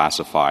offense is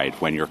classified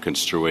when you're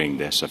construing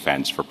this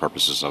offense for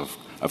purposes of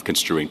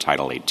construing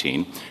Title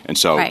 18. And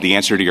so The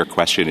answer to your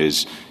question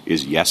is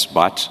yes,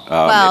 but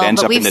it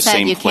ends up in the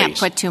same place. But we've said you can't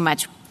put too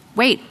much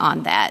weight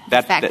on that.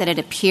 The fact that it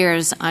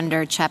appears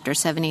under Chapter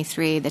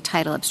 73, the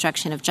title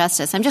obstruction of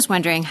justice. I'm just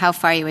wondering how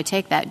far you would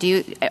take that.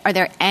 Are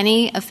there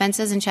any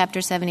offenses in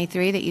Chapter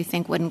 73 that you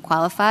think wouldn't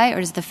qualify, or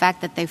is the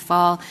fact that they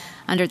fall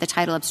under the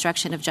title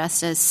obstruction of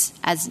justice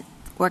as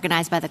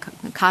organized by the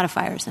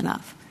codifiers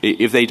enough?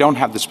 If they don't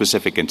have the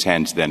specific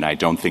intent, then I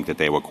don't think that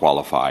they would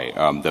qualify.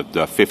 The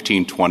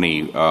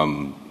 1520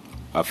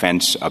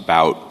 offense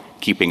about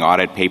keeping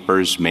audit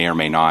papers may or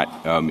may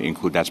not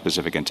include that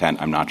specific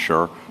intent. I'm not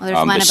sure. Well, there's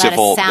one about a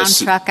sound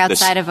truck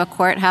outside of a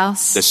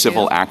courthouse. The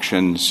civil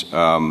actions in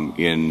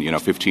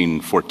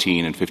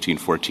 1514 and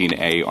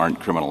 1514A aren't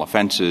criminal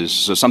offenses,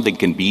 so something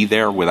can be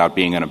there without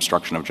being an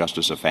obstruction of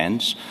justice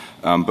offense.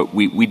 But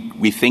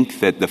we think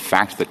that the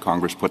fact that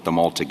Congress put them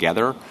all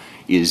together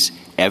is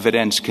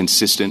evidence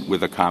consistent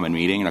with a common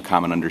meaning and a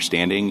common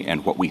understanding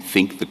and what we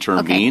think the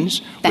term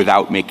means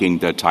without making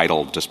the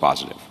title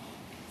dispositive.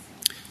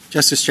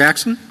 Justice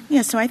Jackson?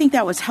 Yeah, so I think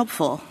that was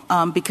helpful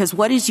because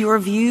what is your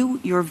view?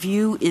 Your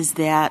view is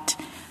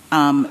that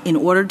in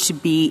order to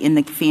be in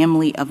the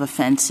family of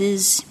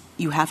offenses,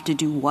 you have to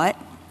do what?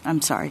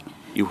 I'm sorry.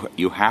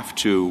 You have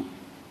to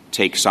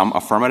take some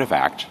affirmative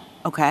act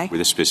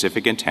with a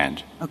specific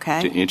intent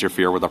to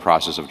interfere with the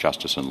process of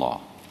justice and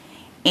law.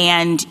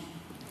 And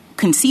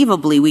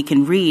conceivably, we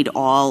can read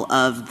all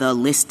of the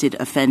listed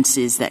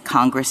offenses that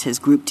Congress has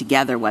grouped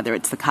together, whether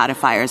it's the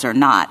codifiers or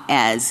not,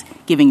 as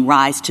giving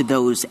rise to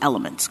those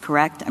elements,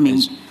 correct? I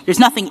mean, there's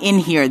nothing in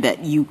here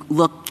that you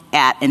look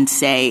at and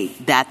say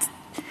that's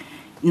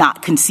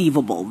not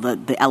conceivable,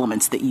 the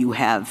elements that you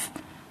have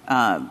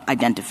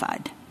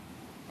identified.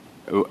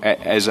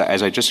 As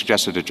I just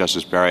suggested to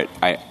Justice Barrett,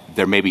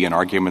 there may be an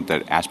argument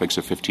that aspects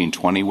of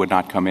 1520 would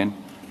not come in.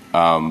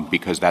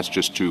 Because that's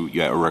just a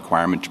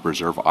requirement to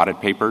preserve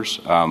audit papers.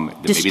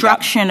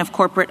 Destruction of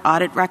corporate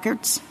audit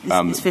records is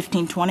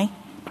 1520?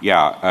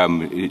 Yeah,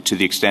 to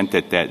the extent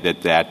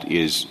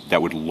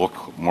that would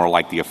look more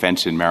like the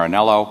offense in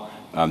Marinello,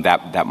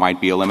 that might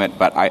be a limit.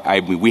 But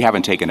we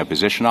haven't taken a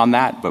position on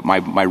that. But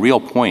my real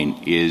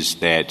point is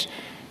that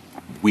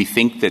we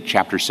think that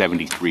Chapter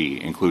 73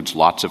 includes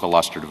lots of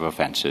illustrative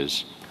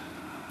offenses,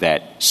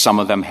 that some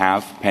of them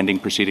have pending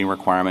proceeding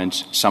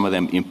requirements, some of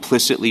them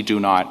implicitly do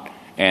not,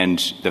 and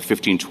the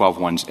 1512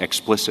 ones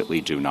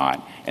explicitly do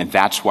not. And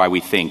that's why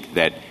we think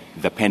that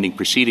the pending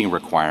proceeding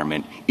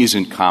requirement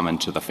isn't common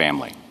to the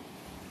family.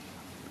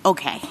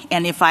 Okay.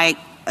 And if I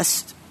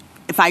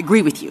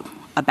agree with you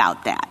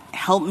about that,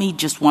 help me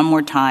just one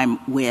more time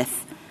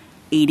with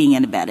aiding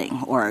and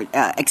abetting or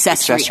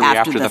accessory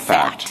after the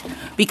fact.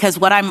 Because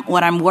what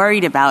I'm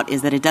worried about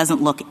is that it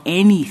doesn't look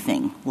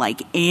anything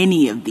like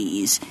any of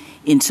these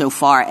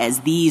insofar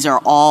as these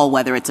are all,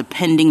 whether it's a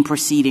pending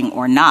proceeding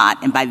or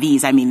not, and by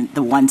these I mean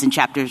the ones in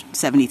Chapter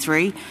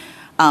 73,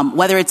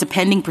 whether it's a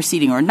pending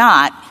proceeding or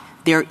not,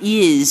 there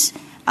is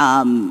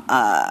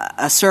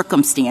a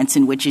circumstance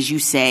in which, as you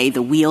say,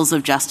 the wheels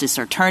of justice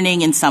are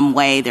turning in some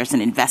way. There's an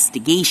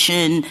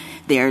investigation.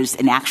 There's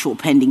an actual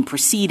pending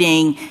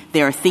proceeding.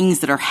 There are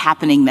things that are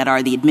happening that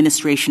are the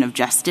administration of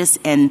justice,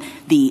 and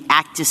the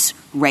actus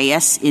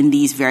reus in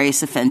these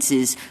various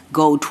offenses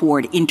go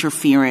toward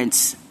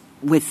interference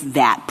with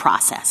that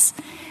process.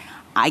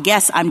 I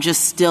guess I'm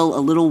just still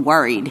a little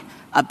worried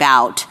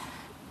about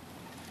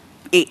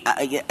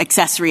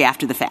accessory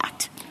after the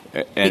fact.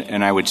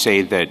 And I would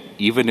say that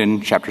even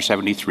in Chapter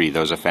 73,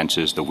 those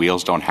offenses, the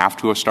wheels don't have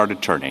to have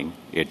started turning.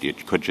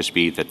 It could just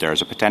be that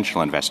there's a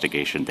potential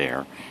investigation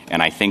there.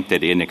 And I think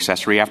that in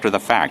accessory after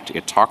the fact,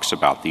 it talks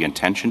about the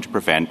intention to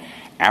prevent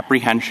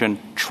apprehension,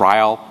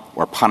 trial,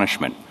 or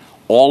punishment.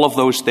 All of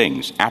those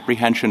things,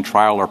 apprehension,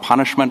 trial, or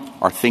punishment,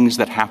 are things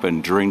that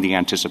happen during the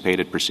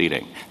anticipated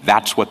proceeding.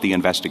 That's what the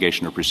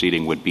investigation or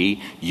proceeding would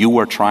be. You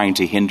are trying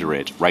to hinder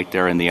it right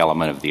there in the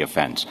element of the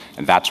offense.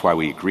 And that's why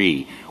we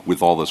agree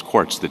with all those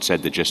courts that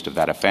said the gist of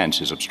that offense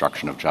is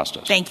obstruction of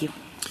justice. Thank you.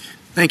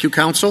 Thank you,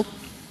 counsel.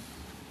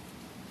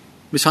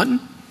 Ms.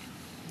 Hutton?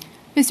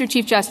 Mr.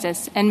 Chief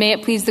Justice, and may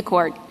it please the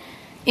Court,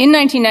 in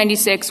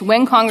 1996,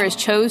 when Congress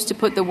chose to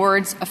put the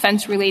words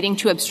offense relating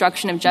to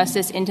obstruction of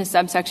justice into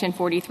subsection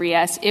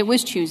 43S, it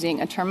was choosing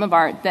a term of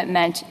art that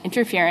meant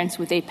interference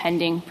with a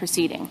pending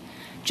proceeding.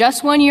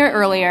 Just 1 year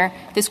earlier,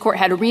 this Court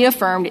had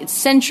reaffirmed its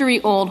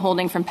century-old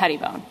holding from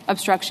Pettibone.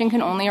 Obstruction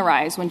can only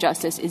arise when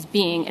justice is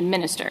being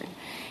administered.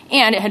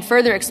 And it had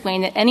further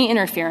explained that any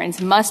interference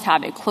must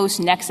have a close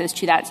nexus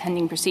to that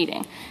pending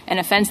proceeding. An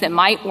offense that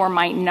might or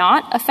might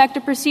not affect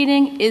a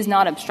proceeding is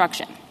not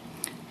obstruction.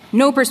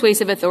 No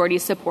persuasive authority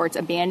supports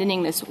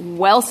abandoning this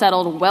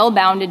well-settled,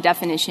 well-bounded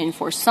definition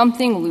for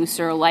something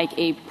looser like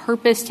a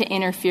purpose to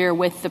interfere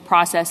with the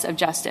process of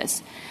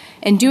justice.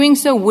 And doing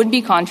so would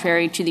be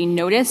contrary to the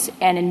notice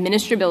and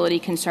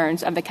administrability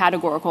concerns of the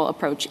categorical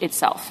approach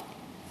itself.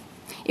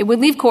 It would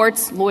leave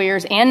courts,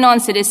 lawyers, and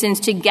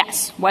non-citizens to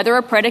guess whether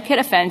a predicate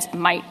offense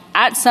might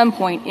at some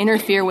point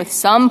interfere with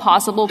some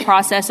possible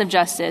process of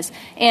justice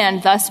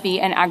and thus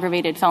be an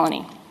aggravated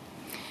felony.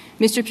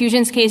 Mr.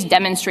 Pugin's case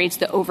demonstrates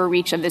the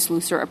overreach of this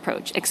looser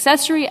approach.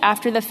 Accessory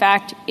after the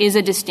fact is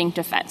a distinct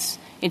offense.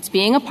 It's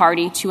being a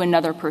party to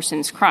another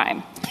person's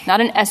crime, not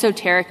an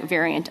esoteric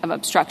variant of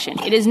obstruction.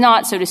 It is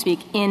not, so to speak,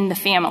 in the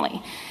family.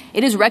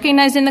 It is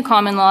recognized in the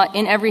common law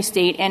in every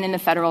state and in the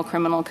federal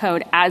criminal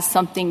code as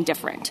something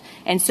different.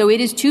 And so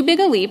it is too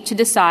big a leap to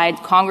decide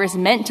Congress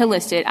meant to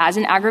list it as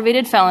an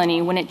aggravated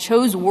felony when it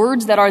chose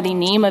words that are the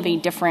name of a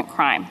different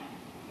crime.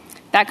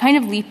 That kind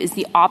of leap is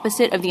the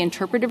opposite of the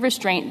interpretive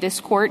restraint this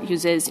Court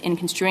uses in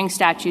construing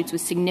statutes with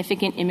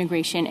significant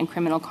immigration and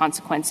criminal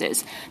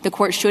consequences. The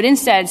Court should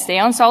instead stay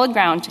on solid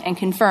ground and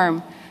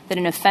confirm that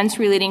an offense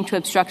relating to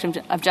obstruction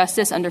of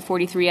justice under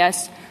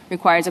 43S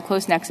requires a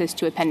close nexus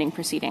to a pending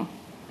proceeding.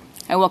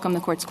 I welcome the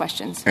Court's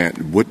questions.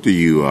 And what do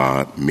you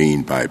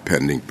mean by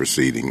pending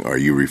proceeding? Are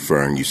you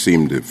referring, you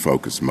seem to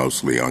focus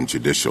mostly on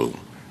judicial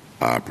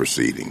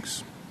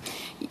proceedings.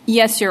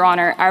 Yes, Your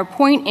Honor. Our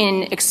point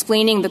in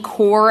explaining the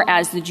core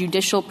as the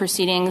judicial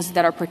proceedings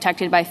that are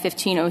protected by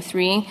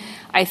 1503,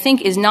 I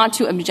think, is not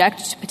to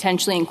object to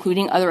potentially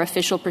including other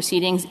official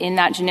proceedings in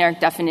that generic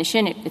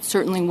definition. It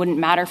certainly wouldn't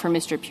matter for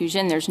Mr.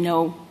 Pugin. There's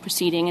no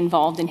proceeding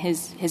involved in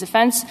his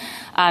offense.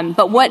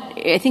 But what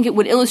I think it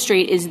would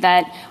illustrate is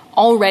that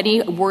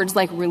already words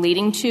like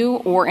relating to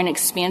or an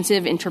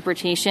expansive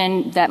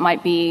interpretation that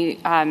might be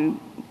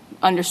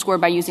underscore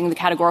by using the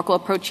categorical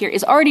approach here,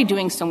 is already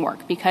doing some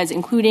work, because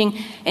including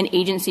an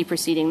agency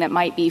proceeding that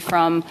might be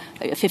from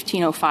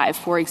 1505,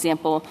 for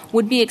example,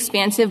 would be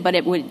expansive, but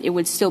it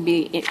would still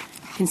be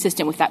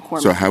consistent with that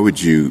core. So how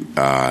would you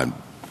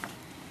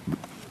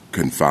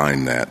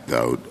confine that,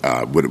 though?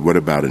 What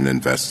about an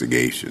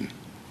investigation?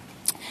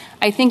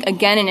 I think,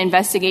 again, an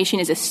investigation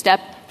is a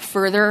step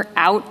further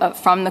out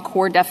from the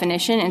core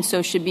definition, and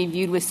so should be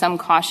viewed with some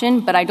caution,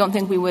 but I don't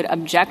think we would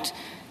object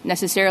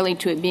necessarily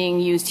to it being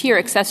used here.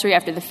 Accessory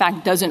after the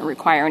fact doesn't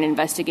require an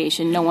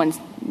investigation. No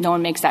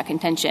one makes that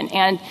contention.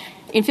 And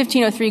in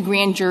 1503,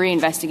 grand jury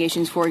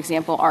investigations, for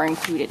example, are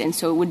included, and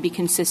so it would be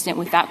consistent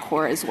with that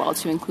core as well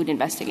to include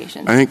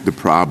investigations. I think the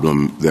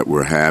problem that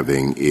we're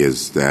having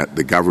is that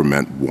the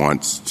government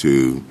wants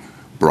to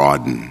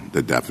broaden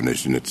the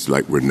definition. It's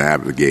like we're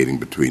navigating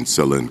between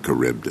Scylla and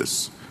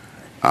Charybdis,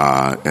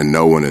 and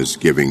no one is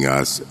giving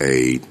us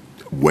a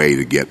way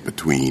to get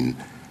between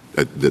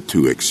the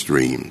two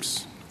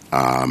extremes.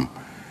 And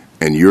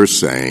you're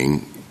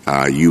saying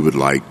you would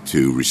like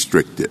to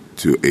restrict it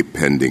to a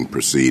pending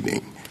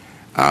proceeding.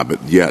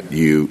 But yet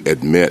you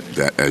admit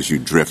that as you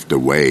drift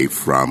away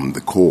from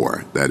the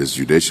core, that is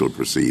judicial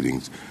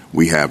proceedings,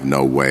 we have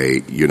no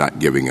way, you're not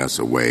giving us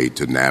a way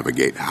to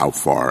navigate how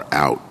far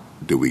out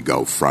do we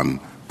go from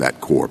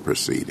that core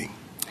proceeding.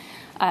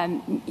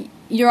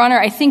 Your Honor,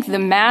 I think the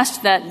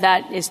mast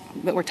that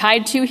we're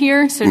tied to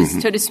here, so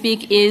to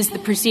speak, is the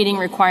proceeding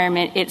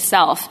requirement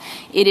itself.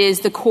 It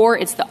is the core,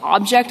 it's the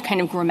object, kind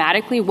of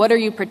grammatically. What are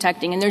you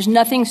protecting? And there's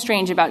nothing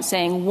strange about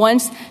saying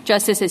once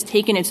justice has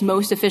taken its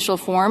most official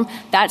form,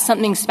 that's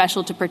something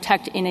special to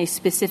protect in a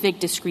specific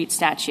discrete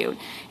statute.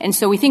 And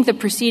so we think the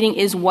proceeding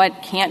is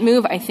what can't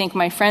move. I think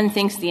my friend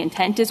thinks the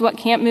intent is what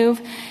can't move.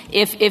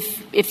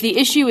 If the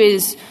issue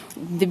is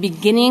the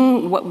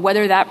beginning,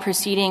 whether that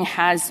proceeding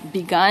has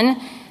begun,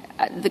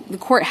 the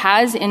court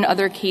has, in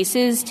other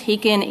cases,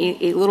 taken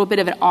a little bit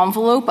of an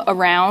envelope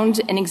around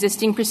an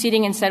existing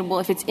proceeding and said, well,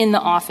 if it's in the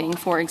offing,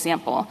 for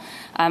example.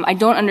 I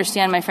don't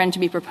understand my friend to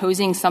be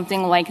proposing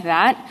something like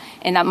that,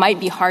 and that might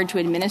be hard to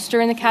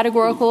administer in the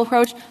categorical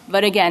approach.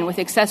 But again, with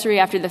accessory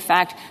after the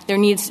fact,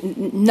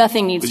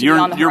 nothing needs to be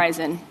on the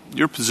horizon.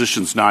 Your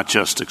position's not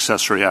just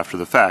accessory after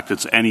the fact.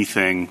 It's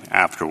anything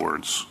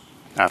afterwards,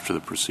 after the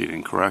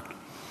proceeding, correct?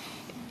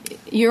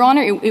 Your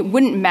Honor, it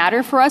wouldn't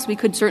matter for us. We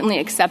could certainly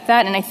accept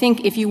that. And I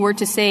think if you were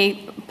to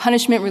say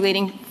punishment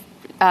relating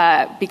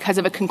because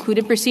of a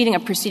concluded proceeding, a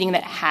proceeding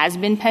that has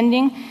been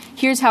pending,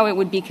 here's how it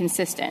would be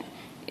consistent,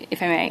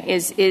 if I may,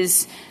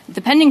 is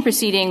the pending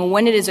proceeding,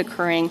 when it is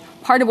occurring,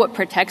 part of what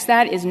protects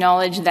that is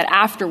knowledge that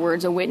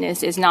afterwards a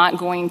witness is not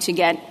going to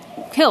get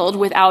killed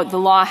without the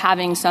law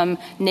having some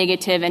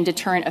negative and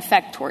deterrent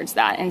effect towards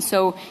that. And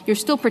so you're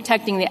still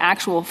protecting the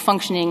actual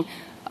functioning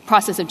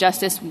process of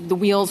justice, the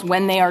wheels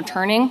when they are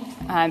turning,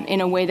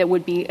 in a way that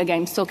would be,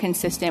 again, still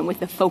consistent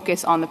with the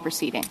focus on the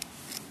proceeding.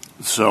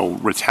 So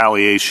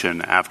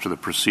retaliation after the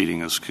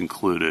proceeding is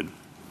concluded,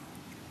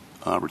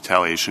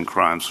 retaliation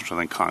crimes, which I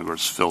think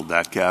Congress filled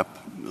that gap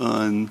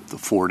in the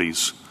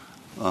 40s,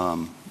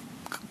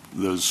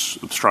 those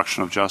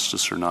obstruction of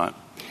justice or not?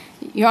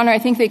 Your Honor, I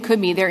think they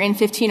could be. They're in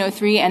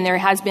 1503, and there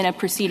has been a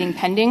proceeding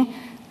pending,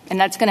 and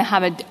that's going to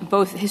have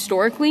both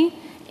historically,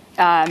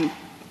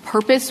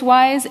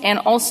 purpose-wise, and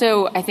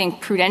also, I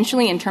think,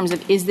 prudentially in terms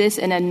of is this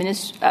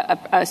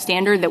a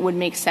standard that would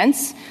make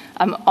sense?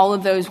 All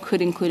of those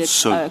could include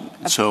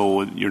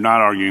So you're not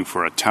arguing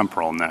for a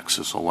temporal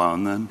nexus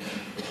alone, then?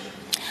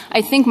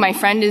 I think my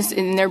friend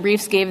in their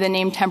briefs gave the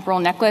name temporal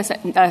nexus.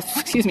 It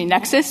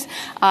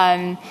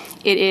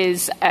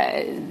is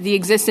the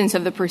existence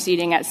of the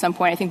proceeding at some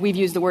point. I think we've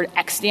used the word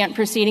extant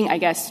proceeding. I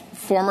guess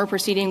former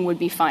proceeding would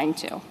be fine,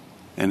 too.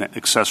 And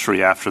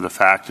accessory after the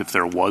fact, if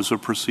there was a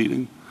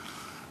proceeding?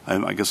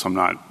 I guess I'm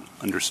not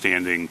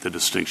understanding the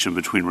distinction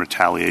between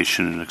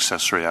retaliation and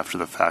accessory after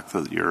the fact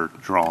that you're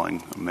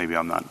drawing. Maybe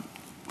I'm not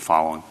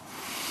following.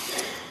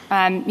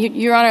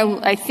 Your Honor,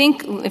 I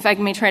think, if I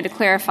may try to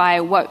clarify,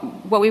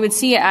 what we would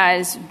see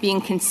as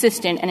being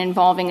consistent and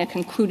involving a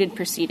concluded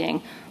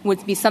proceeding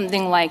would be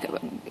something like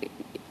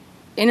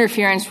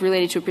interference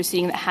related to a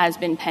proceeding that has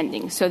been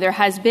pending. So there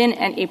has been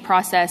a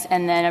process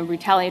and then a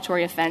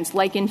retaliatory offense,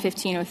 like in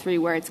 1503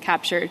 where it's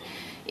captured,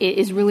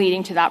 is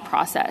relating to that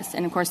process.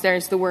 And, of course,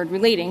 there's the word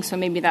relating, so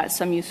maybe that's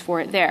some use for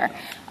it there.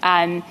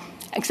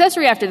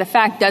 Accessory after the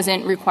fact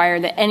doesn't require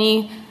that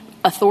any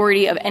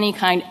authority of any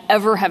kind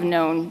ever have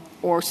known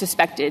or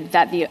suspected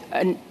that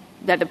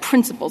the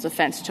principal's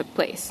offense took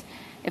place.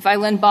 If I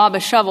lend Bob a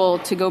shovel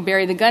to go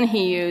bury the gun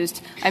he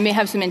used, I may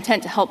have some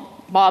intent to help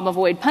Bob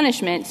avoid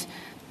punishment,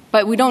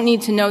 but we don't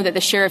need to know that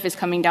the sheriff is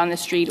coming down the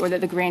street or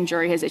that the grand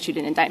jury has issued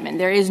an indictment.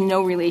 There is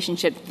no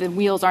relationship. The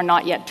wheels are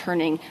not yet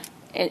turning.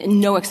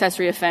 No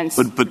accessory offense.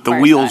 But the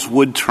wheels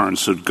would turn.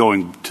 So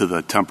going to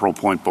the temporal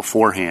point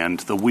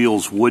beforehand, the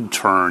wheels would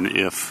turn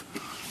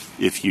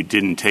if you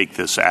didn't take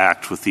this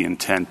act with the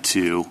intent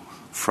to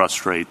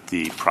frustrate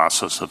the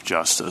process of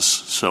justice.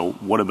 So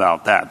what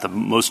about that? The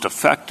most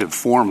effective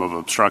form of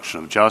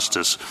obstruction of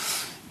justice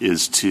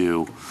is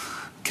to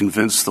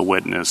convince the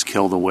witness,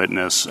 kill the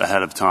witness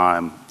ahead of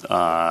time,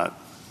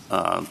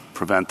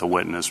 prevent the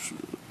witness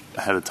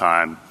ahead of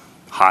time,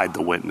 hide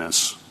the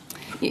witness.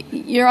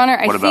 Your Honor,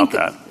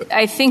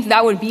 I think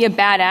that would be a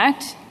bad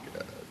act.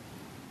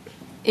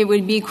 It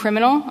would be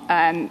criminal.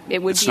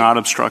 It's not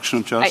obstruction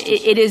of justice?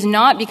 It is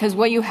not, because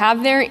what you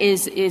have there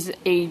is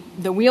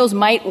the wheels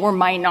might or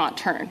might not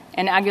turn.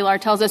 And Aguilar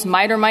tells us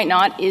might or might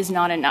not is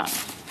not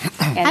enough.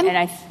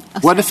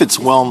 What if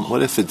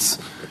it's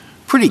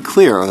pretty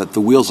clear that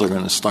the wheels are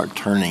going to start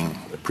turning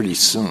pretty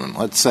soon?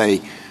 Let's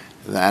say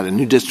that a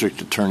new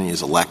district attorney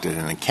is elected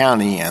in a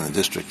county and the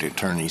district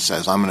attorney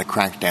says, I'm going to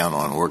crack down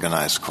on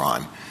organized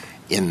crime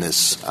in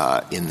this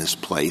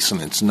place.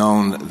 And it's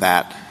known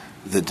that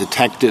the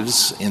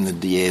detectives in the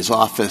DA's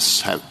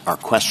office are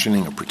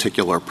questioning a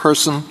particular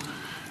person.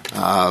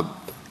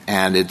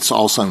 And it's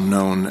also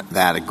known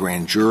that a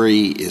grand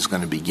jury is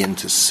going to begin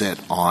to sit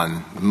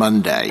on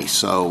Monday.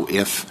 So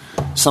if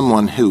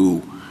someone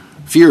who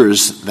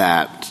fears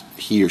that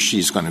he or she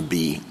is going to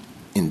be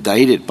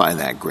indicted by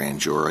that grand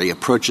jury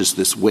approaches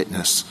this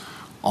witness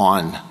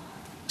on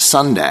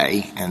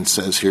Sunday and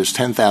says, here's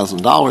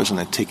 $10,000 and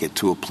a ticket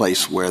to a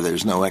place where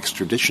there's no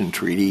extradition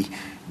treaty,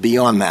 be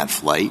on that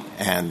flight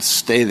and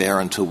stay there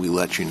until we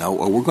let you know,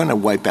 or we're going to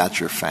wipe out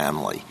your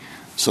family.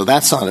 So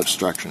that's not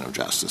obstruction of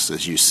justice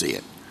as you see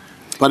it.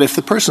 But if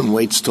the person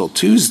waits till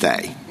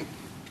Tuesday,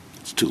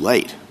 it's too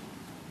late,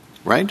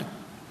 right?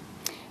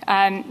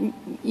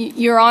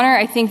 Your Honor,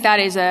 I think that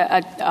is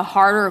a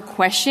harder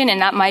question, and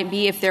that might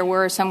be if there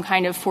were some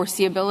kind of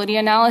foreseeability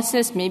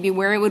analysis, maybe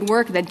where it would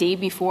work the day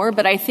before.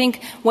 But I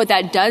think what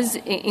that does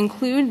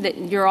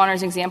include, Your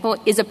Honor's example,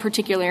 is a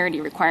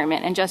particularity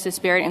requirement. And Justice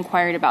Barrett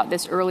inquired about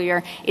this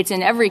earlier. It's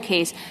in every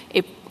case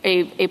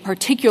a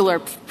particular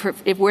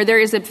 – where there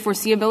is a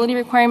foreseeability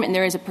requirement,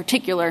 there is a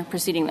particular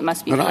proceeding that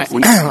must be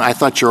foreseen. I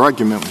thought your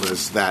argument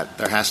was that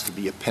there has to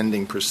be a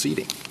pending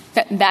proceeding.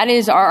 That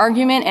is our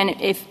argument,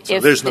 and if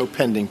there's no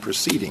pending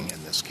proceeding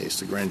in this case,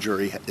 the grand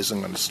jury isn't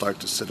going to start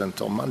to sit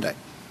until Monday.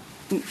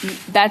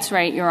 That's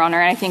right, Your Honor.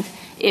 And I think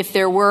if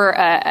there were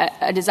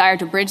a desire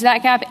to bridge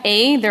that gap,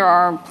 A, there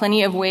are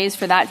plenty of ways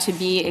for that to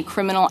be a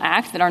criminal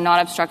act that are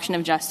not obstruction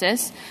of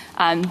justice.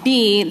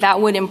 B, that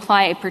would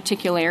imply a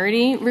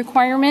particularity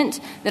requirement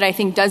that I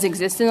think does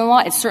exist in the law.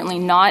 It's certainly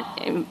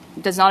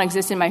does not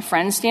exist in my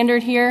friend's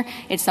standard here.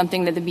 It's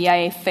something that the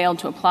BIA failed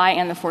to apply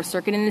and the Fourth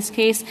Circuit in this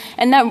case.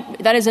 And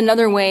that is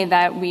another way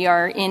that we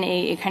are in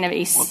a kind of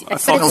a – But it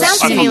sounds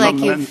to me like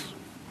you've –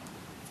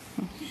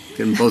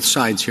 Getting both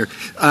sides here.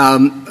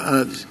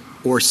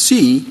 Or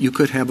C, you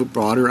could have a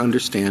broader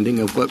understanding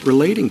of what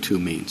relating to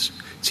means.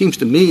 It seems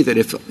to me that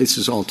if this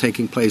is all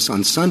taking place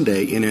on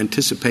Sunday in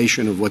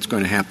anticipation of what's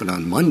going to happen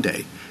on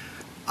Monday,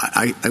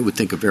 I would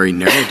think a very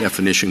narrow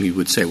definition, you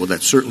would say, well,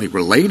 that's certainly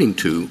relating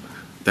to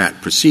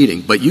that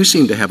proceeding. But you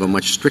seem to have a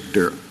much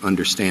stricter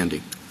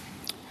understanding.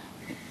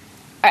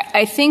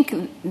 I think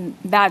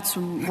that's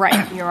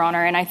right, Your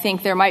Honor, and I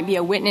think there might be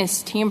a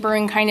witness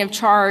tampering kind of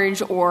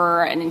charge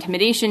or an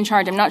intimidation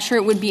charge. I'm not sure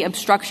it would be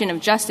obstruction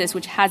of justice,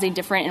 which has a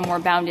different and more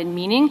bounded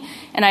meaning.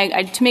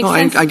 And to make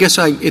sense, I guess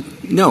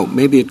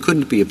maybe it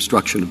couldn't be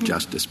obstruction of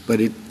justice, but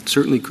it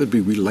certainly could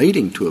be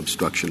relating to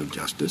obstruction of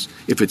justice.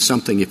 If it's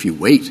something, if you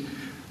wait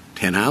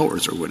 10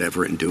 hours or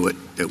whatever and do it,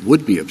 that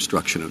would be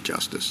obstruction of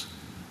justice.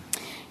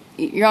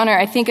 Your Honor,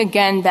 I think,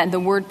 again, that the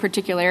word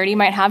particularity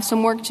might have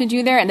some work to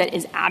do there, and that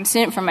is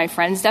absent from my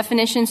friend's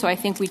definition. So I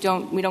think we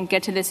don't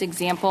get to this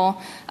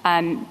example.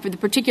 For the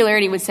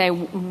particularity would say,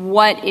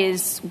 what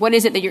is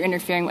it that you're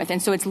interfering with?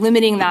 And so it's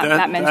limiting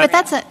that mention. But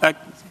that's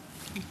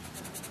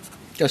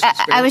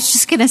I was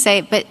just going to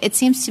say, but it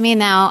seems to me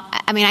now,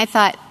 I mean, I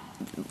thought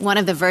one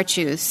of the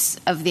virtues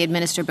of the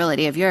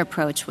administrability of your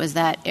approach was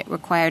that it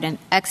required an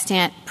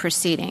extant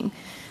proceeding,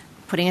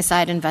 putting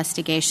aside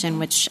investigation,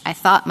 which I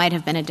thought might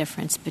have been a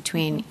difference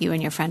between you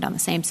and your friend on the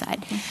same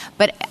side.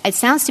 But it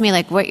sounds to me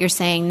like what you're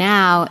saying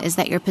now is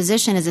that your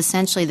position is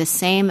essentially the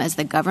same as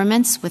the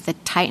government's with a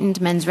tightened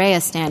mens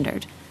rea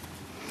standard.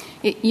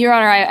 Your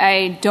Honor,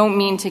 I don't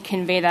mean to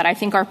convey that. I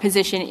think our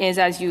position is,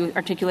 as you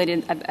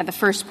articulated at the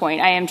first point,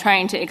 I am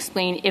trying to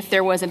explain if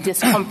there was a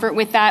discomfort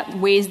with that,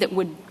 ways that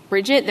would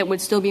bridge it that would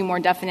still be more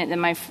definite than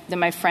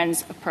my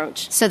friend's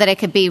approach. So that it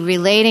could be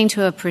relating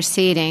to a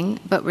proceeding,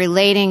 but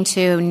relating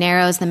to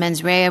narrows the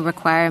mens rea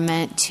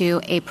requirement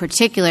to a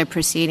particular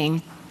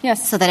proceeding.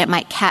 Yes. So that it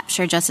might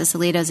capture Justice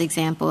Alito's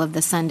example of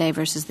the Sunday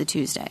versus the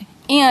Tuesday.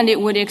 And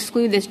it would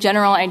exclude this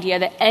general idea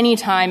that any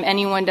time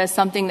anyone does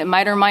something that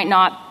might or might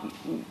not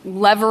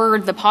lever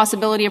the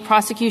possibility of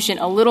prosecution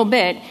a little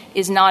bit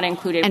is not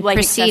included. And like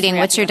proceeding,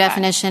 what's your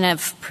definition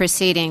of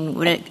proceeding?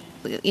 Would it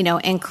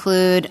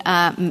include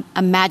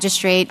a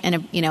magistrate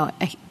and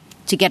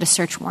to get a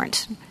search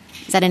warrant?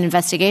 Is that an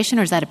investigation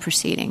or is that a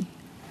proceeding?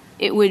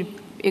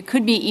 It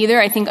could be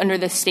either. I think under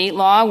the state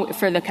law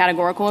for the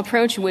categorical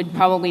approach would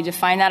probably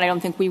define that. I don't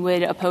think we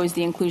would oppose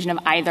the inclusion of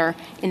either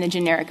in the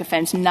generic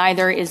offense.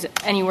 Neither is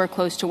anywhere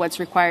close to what's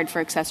required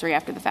for accessory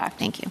after the fact.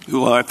 Thank you.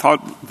 Well, I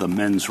thought the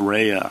mens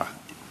rea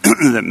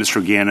that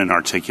Mr. Gannon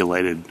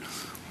articulated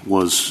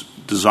was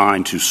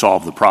designed to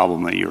solve the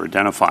problem that you're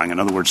identifying. In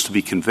other words, to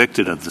be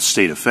convicted of the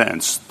state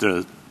offense,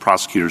 the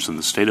prosecutors in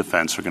the state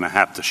offense are going to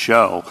have to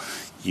show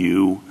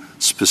you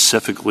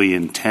specifically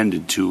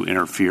intended to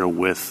interfere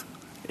with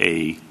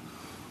the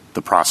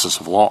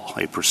process of law,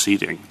 a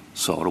proceeding.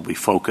 So it'll be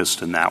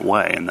focused in that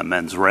way, and the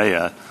mens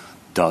rea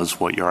does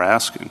what you're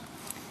asking.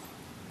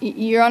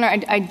 Your Honor,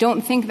 I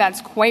don't think that's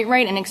quite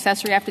right. An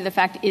accessory after the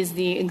fact is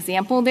the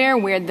example there,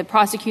 where the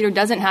prosecutor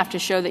doesn't have to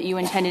show that you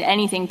intended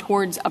anything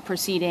towards a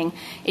proceeding.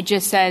 It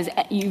just says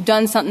you've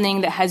done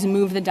something that has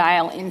moved the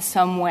dial in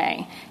some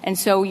way. And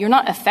so you're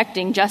not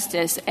affecting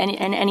justice in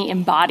any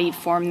embodied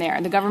form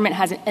there. The government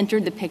hasn't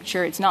entered the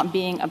picture. It's not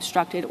being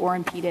obstructed or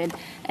impeded,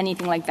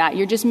 anything like that.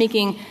 You're just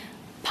making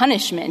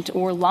punishment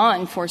or law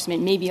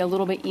enforcement maybe a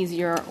little bit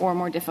easier or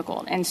more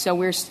difficult. And so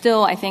we're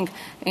still, I think,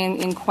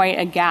 in quite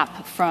a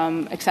gap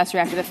from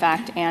accessory after the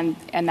fact and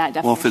that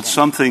definition. Well, if it's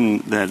something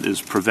that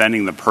is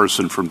preventing the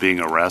person from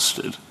being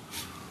arrested,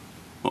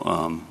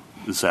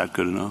 is that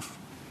good enough?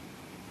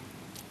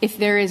 If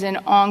there is an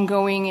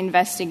ongoing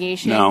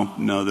investigation?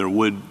 No, there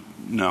would,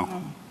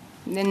 no.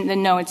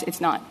 Then no,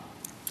 it's not.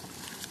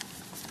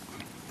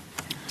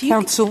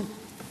 Counsel,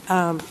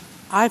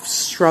 I've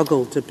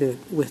struggled a bit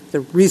with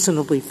the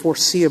reasonably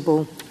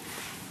foreseeable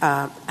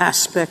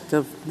aspect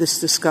of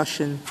this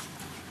discussion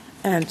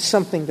and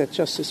something that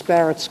Justice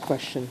Barrett's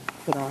question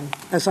put on.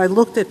 As I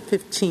looked at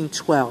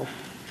 1512,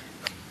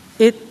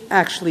 it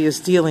actually is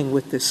dealing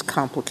with this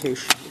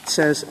complication. It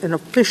says an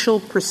official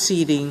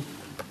proceeding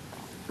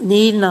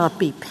need not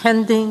be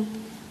pending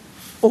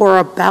or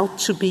about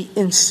to be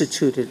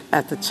instituted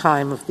at the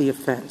time of the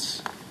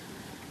offense.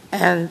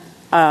 And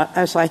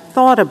as I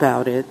thought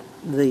about it,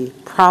 the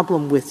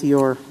problem with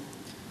your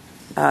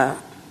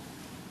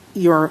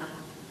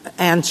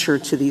answer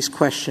to these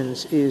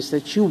questions is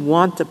that you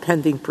want a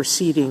pending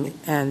proceeding,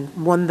 and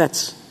one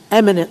that's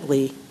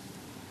eminently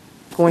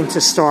going to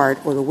start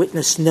or the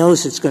witness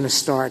knows it's going to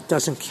start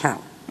doesn't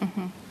count.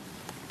 Mm-hmm.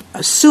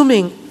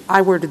 Assuming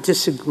I were to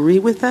disagree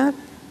with that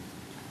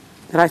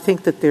I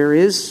think that there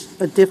is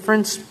a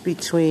difference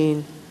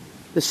between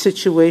the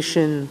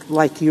situation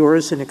like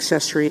yours, an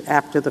accessory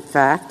after the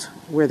fact,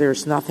 where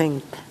there's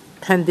nothing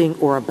pending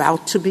or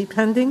about to be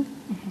pending.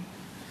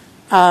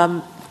 Mm-hmm.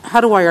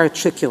 How do I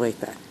articulate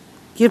that?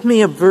 Give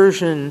me a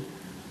version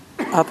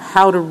of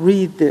how to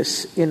read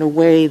this in a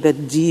way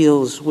that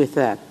deals with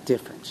that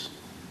difference.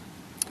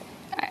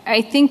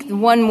 I think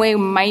one way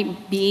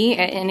might be,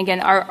 and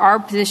again, our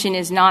position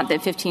is not that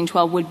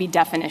 1512 would be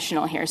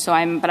definitional here. So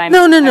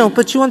No.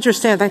 But you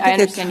understand. I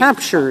think it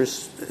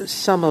captures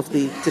some of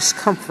the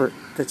discomfort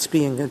that's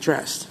being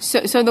addressed.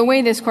 So the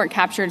way this court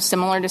captured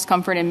similar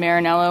discomfort in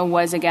Marinello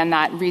was, again,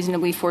 that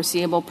reasonably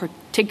foreseeable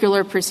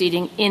particular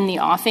proceeding in the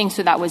offing.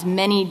 So that was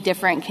many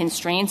different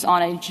constraints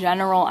on a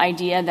general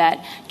idea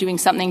that doing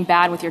something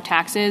bad with your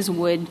taxes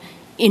would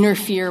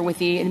interfere with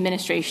the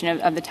administration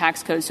of the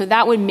tax code. So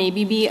that would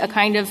maybe be a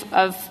kind of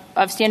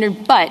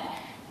standard. But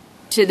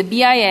to the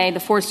BIA, the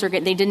Fourth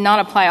Circuit, they did not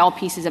apply all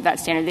pieces of that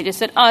standard. They just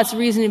said, it's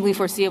reasonably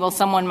foreseeable,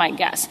 someone might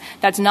guess.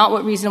 That's not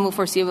what reasonable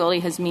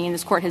foreseeability has mean.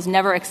 This court has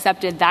never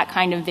accepted that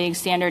kind of vague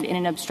standard in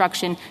an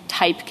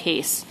obstruction-type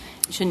case.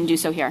 It shouldn't do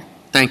so here.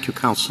 Thank you,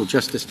 counsel.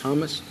 Justice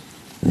Thomas?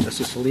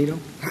 Justice Alito?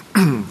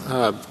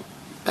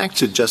 Back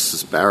to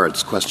Justice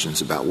Barrett's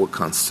questions about what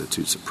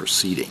constitutes a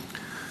proceeding.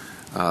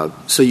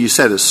 So you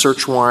said a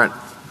search warrant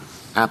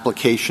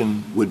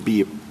application would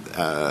be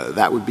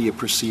that would be a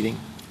proceeding?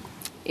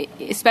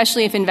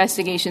 Especially if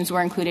investigations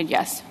were included,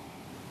 yes.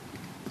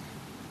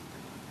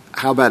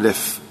 How about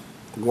if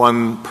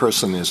one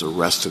person is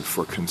arrested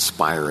for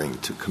conspiring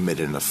to commit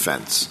an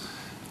offense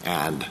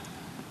and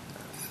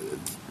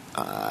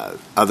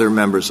other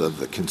members of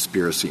the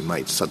conspiracy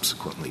might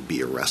subsequently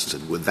be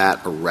arrested? Would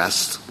that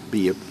arrest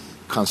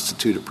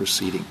constitute a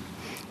proceeding?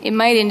 It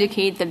might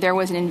indicate that there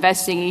was an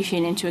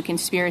investigation into a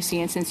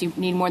conspiracy, and since you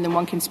need more than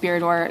one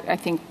conspirator, I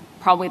think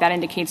probably that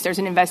indicates there's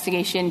an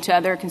investigation to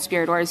other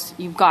conspirators.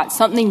 You've got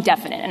something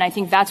definite, and I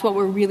think that's what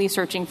we're really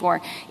searching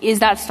for. Is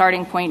that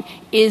starting point?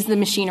 Is the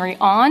machinery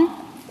on,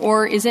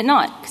 or is it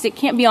not? Because it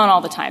can't be on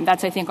all the time.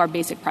 That's, I think, our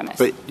basic premise.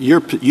 But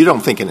you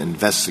don't think an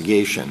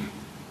investigation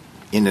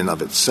in and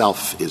of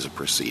itself is a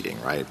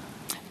proceeding, right?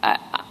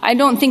 I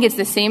don't think it's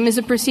the same as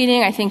a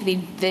proceeding. I think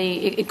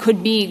it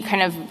could be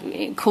kind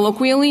of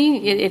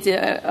colloquially. It's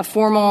a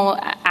formal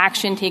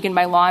action taken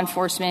by law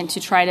enforcement to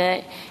try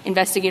to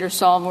investigate or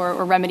solve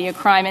or remedy a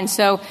crime. And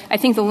so I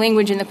think the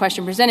language in the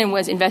question presented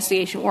was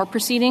investigation or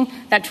proceeding.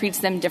 That treats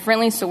them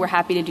differently, so we're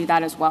happy to do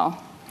that as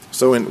well.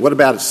 So what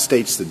about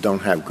states that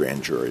don't have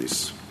grand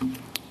juries?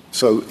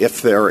 So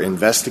if they're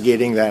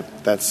investigating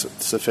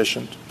that's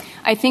sufficient?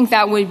 I think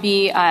that would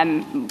be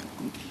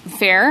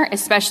fair,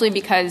 especially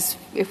because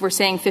if we're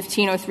saying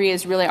 1503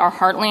 is really our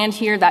heartland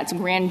here, that's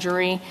grand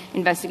jury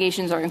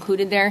investigations are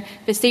included there.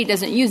 If the state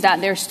doesn't use that,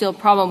 they're still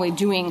probably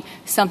doing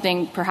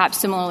something perhaps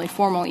similarly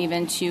formal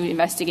even to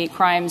investigate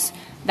crimes.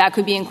 That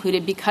could be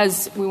included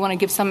because we want to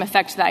give some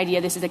effect to the idea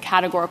this is a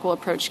categorical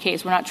approach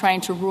case. We're not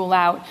trying to rule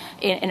out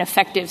an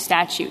effective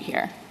statute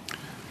here.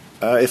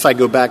 If I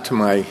go back to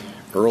my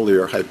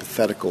earlier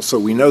hypothetical. So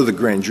we know the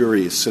grand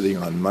jury is sitting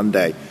on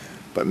Monday,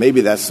 but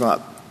maybe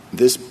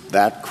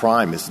that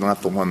crime is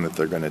not the one that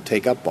they're going to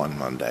take up on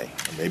Monday.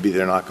 Maybe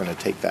they're not going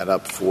to take that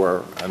up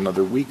for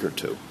another week or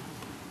two.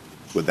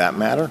 Would that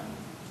matter?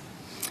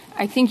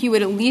 I think you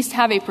would at least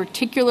have a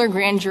particular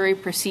grand jury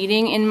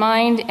proceeding in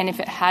mind, and if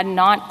it had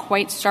not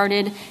quite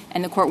started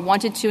and the court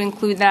wanted to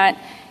include that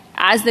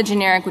as the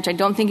generic, which I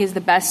don't think is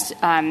the best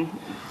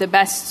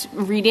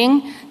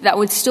reading, that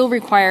would still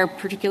require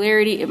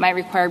particularity. It might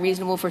require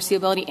reasonable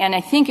foreseeability, and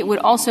I think it would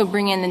also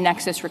bring in the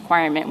nexus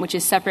requirement, which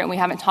is separate and we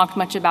haven't talked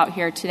much about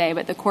here today,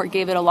 but the court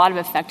gave it a lot of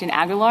effect in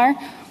Aguilar,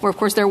 where, of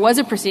course, there was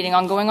a proceeding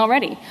ongoing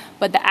already,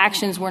 but the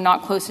actions were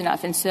not close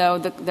enough. And so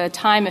the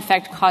time,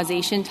 effect,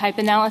 causation type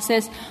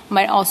analysis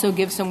might also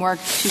give some work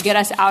to get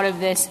us out of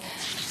this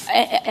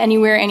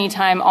anywhere,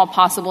 anytime, all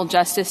possible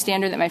justice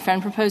standard that my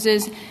friend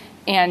proposes,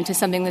 and to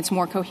something that's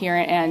more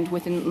coherent and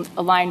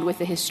aligned with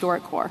the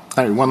historic core.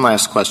 All right, one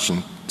last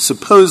question.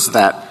 Suppose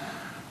that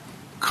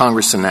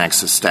Congress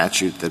enacts a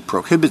statute that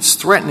prohibits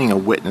threatening a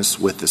witness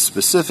with the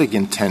specific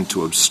intent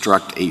to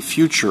obstruct a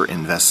future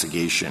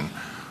investigation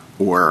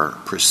or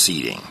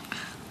proceeding.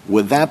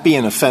 Would that be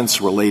an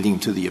offense relating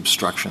to the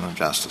obstruction of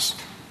justice?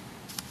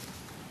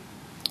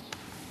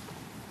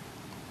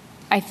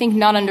 I think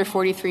not under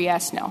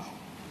 43S, no.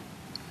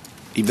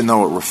 Even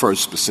though it refers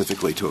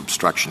specifically to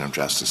obstruction of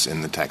justice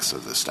in the text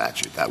of the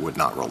statute, that would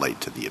not relate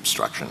to the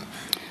obstruction of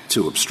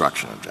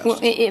justice. Well,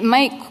 it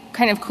might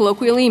kind of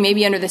colloquially,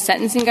 maybe under the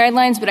sentencing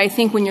guidelines, but I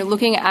think when you're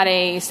looking at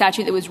a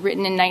statute that was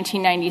written in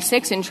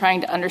 1996 and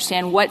trying to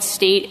understand what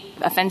state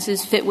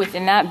offenses fit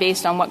within that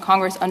based on what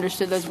Congress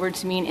understood those words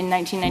to mean in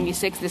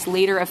 1996, this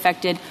later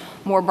affected,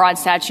 more broad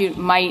statute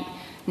might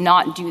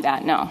not do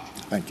that, no.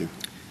 Thank you.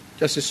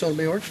 Justice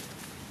Sotomayor?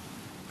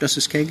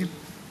 Justice Kagan?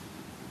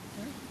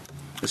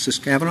 Justice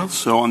Kavanaugh?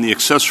 So on the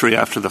accessory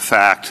after the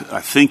fact,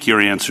 I think your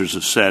answers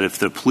have said if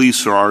the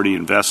police are already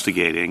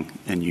investigating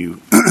and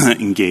you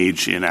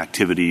engage in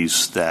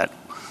activities that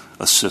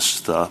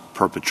assist the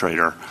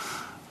perpetrator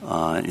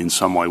in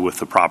some way with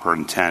the proper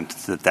intent,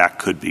 that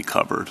could be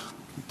covered.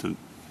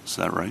 Is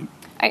that right?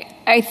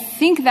 I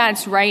think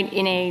that's right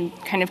in a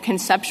kind of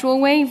conceptual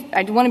way.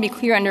 I want to be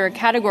clear, under a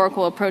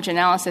categorical approach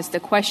analysis,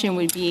 the question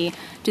would be,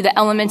 do the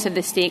elements of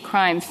the state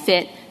crime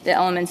fit the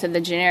elements of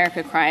the generic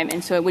crime?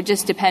 And so it would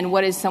just depend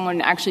what is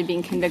someone actually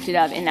being convicted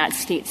of in that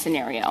state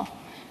scenario.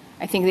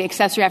 I think the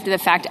accessory after the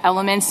fact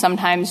elements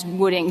sometimes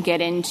wouldn't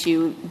get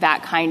into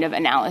that kind of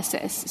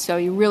analysis. So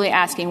you're really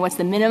asking what's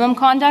the minimum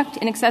conduct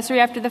in accessory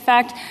after the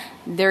fact?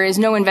 There is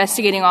no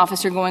investigating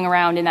officer going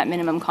around in that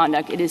minimum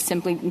conduct. It is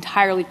simply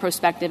entirely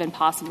prospective and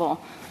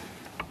possible.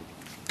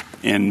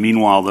 And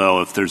meanwhile,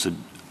 though, if there's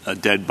a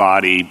dead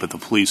body but the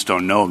police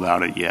don't know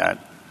about it yet,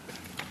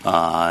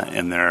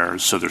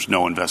 so there's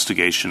no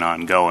investigation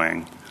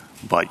ongoing,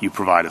 but you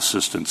provide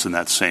assistance in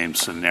that same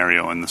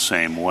scenario in the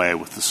same way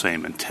with the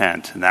same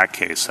intent, in that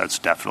case, that's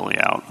definitely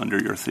out under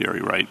your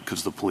theory, right?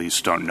 Because the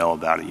police don't know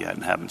about it yet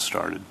and haven't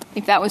started.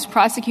 If that was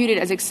prosecuted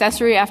as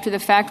accessory after the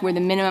fact where the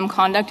minimum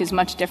conduct is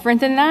much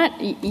different than that,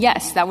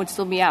 yes, that would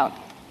still be out.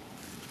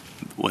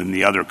 When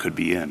the other could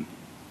be in.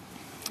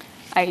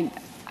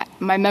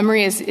 My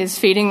memory is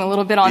fading a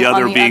little bit on the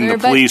other. The being other,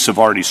 the police have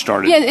already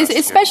started. Yeah,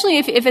 especially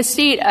if a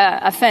state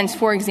offense,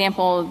 for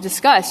example,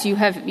 discussed, you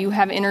have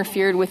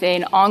interfered with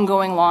an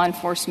ongoing law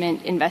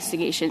enforcement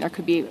investigation. There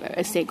could be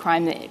a state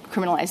crime that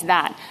criminalized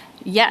that.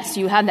 Yes,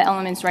 you have the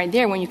elements right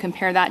there. When you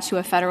compare that to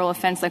a federal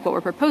offense like what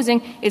we're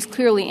proposing, it's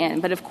clearly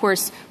in. But, of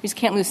course, we just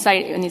can't lose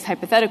sight in these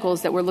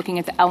hypotheticals that we're looking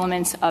at the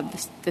elements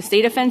of the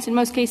state offense in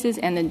most cases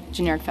and the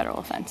generic federal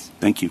offense.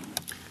 Thank you.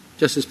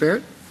 Justice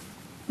Barrett?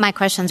 My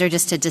questions are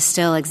just to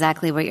distill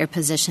exactly what your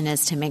position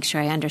is to make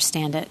sure I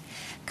understand it.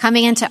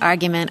 Coming into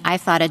argument, I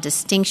thought a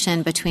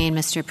distinction between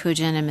Mr.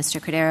 Pugin and Mr.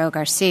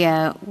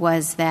 Cordero-Garcia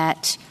was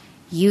that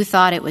you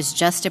thought it was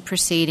just a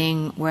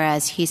proceeding,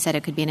 whereas he said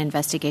it could be an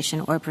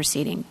investigation or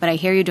proceeding. But I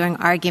hear you during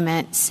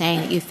argument saying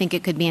that you think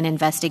it could be an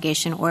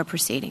investigation or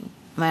proceeding.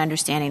 Am I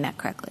understanding that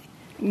correctly?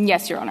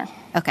 Yes, Your Honor.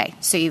 Okay,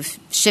 so you've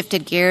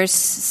shifted gears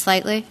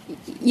slightly?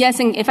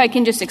 Yes, and if I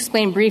can just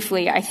explain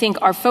briefly, I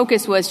think our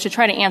focus was to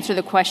try to answer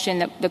the question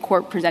that the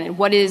court presented.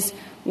 What is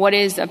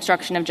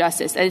obstruction of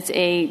justice? It's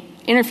a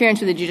interference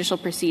with a judicial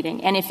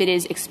proceeding. And if it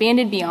is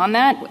expanded beyond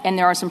that, and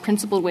there are some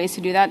principled ways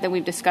to do that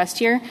we've discussed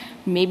here,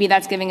 maybe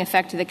that's giving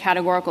effect to the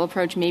categorical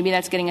approach, maybe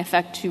that's getting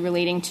effect to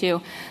relating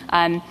to,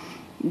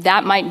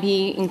 that might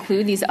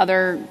include these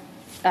other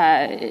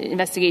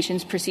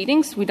investigations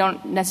proceedings. We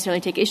don't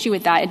necessarily take issue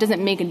with that. It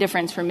doesn't make a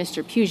difference for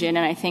Mr. Pugin, and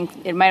I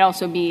think it might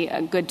also be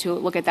good to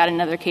look at that in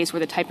another case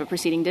where the type of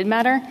proceeding did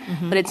matter,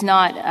 but it's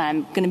not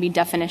going to be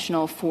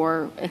definitional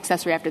for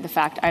accessory after the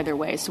fact either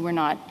way, so we're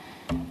not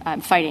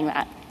fighting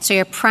that. So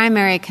your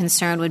primary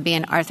concern would be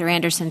an Arthur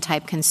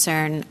Anderson-type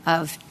concern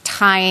of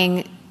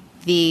tying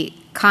the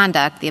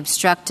conduct, the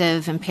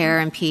obstructive, impair,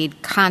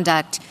 impede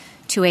conduct,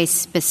 to a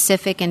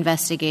specific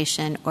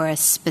investigation or a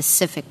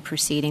specific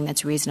proceeding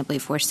that's reasonably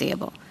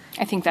foreseeable.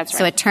 I think that's right.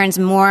 So it turns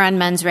more on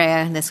mens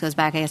rea. This goes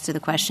back, I guess, to the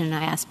question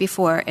I asked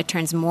before. It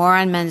turns more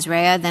on mens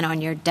rea than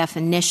on your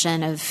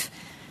definition of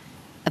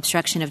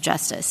obstruction of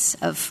justice,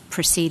 of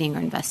proceeding or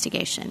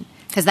investigation.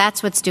 Because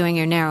that's what's doing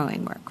your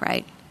narrowing work,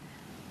 right?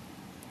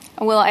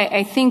 Well,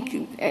 I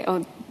think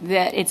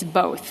that it's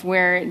both,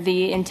 where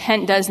the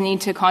intent does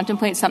need to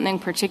contemplate something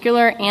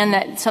particular and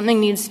that something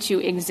needs to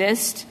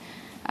exist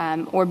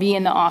or be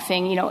in the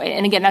offing,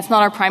 and again, that's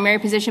not our primary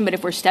position, but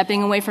if we're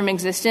stepping away from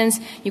existence,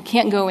 you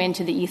can't go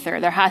into the ether.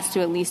 There has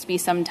to at least be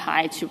some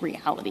tie to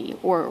reality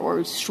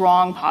or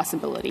strong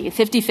possibility.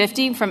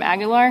 50-50 from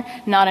Aguilar,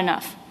 not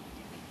enough.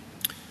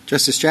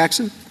 Justice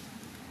Jackson?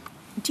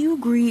 Do you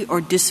agree or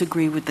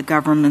disagree with the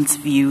government's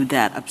view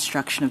that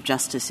obstruction of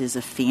justice is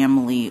a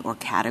family or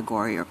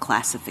category or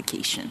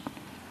classification?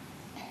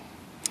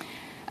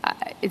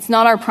 It's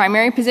not our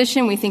primary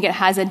position. We think it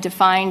has a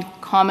defined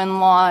common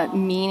law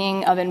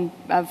meaning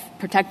of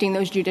protecting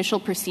those judicial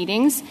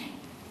proceedings.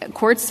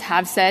 Courts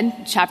have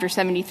said Chapter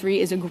 73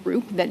 is a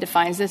group that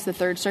defines this, the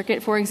Third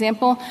Circuit, for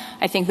example.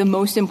 I think the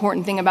most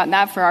important thing about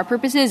that for our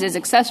purposes is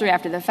accessory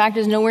after the fact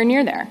is nowhere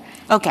near there.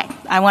 Okay,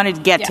 I wanted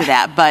to get to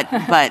that, but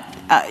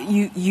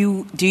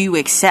do you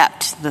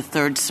accept the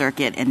Third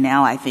Circuit and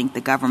now I think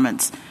the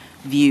government's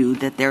view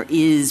that there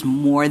is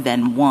more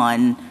than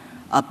one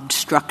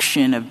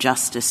obstruction of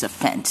justice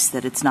offense,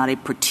 that it's not a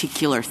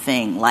particular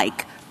thing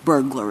like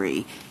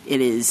burglary,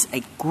 it is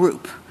a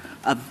group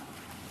of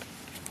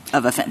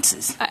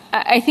offenses?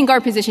 I think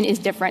our position is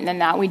different than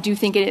that. We do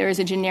think there is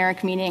a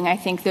generic meaning. I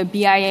think the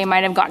BIA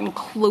might have gotten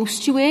close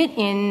to it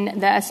in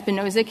the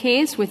Espinoza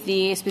case with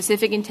the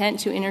specific intent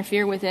to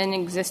interfere with an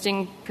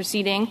existing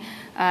proceeding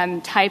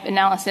type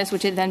analysis,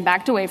 which it then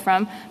backed away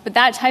from. But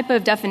that type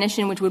of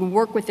definition, which would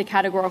work with the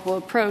categorical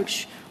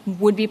approach,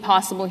 would be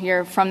possible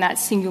here from that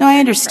singular. No, I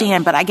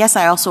understand, but I guess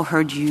I also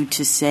heard you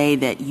to say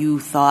that you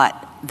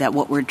thought that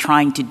what we're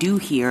trying to do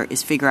here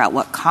is figure out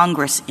what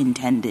Congress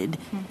intended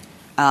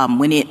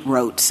when it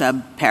wrote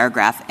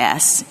subparagraph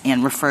S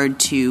and referred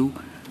to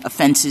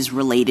offenses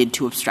related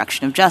to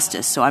obstruction of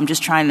justice. So I'm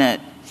just trying to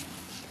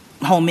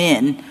home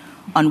in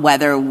on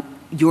whether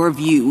your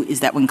view is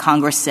that when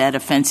Congress said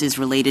offenses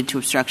related to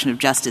obstruction of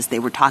justice, they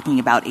were talking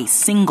about a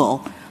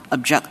single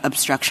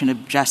obstruction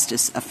of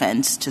justice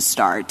offense to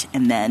start,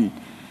 and then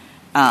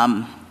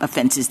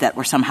offenses that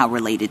were somehow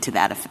related to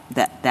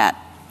that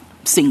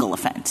single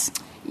offense.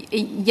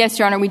 Yes,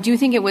 Your Honor. We do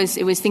think it was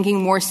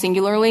thinking more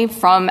singularly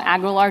from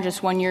Aguilar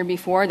just 1 year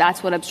before.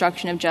 That's what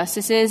obstruction of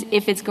justice is.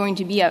 If it's going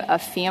to be a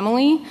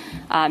family,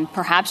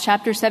 perhaps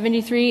Chapter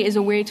 73 is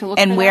a way to look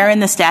at that. And where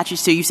in the statute?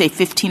 So you say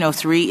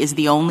 1503 is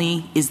the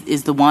only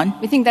is the one?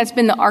 We think that's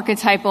been the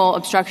archetypal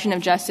obstruction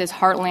of justice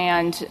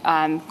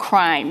heartland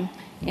crime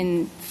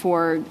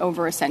for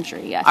over a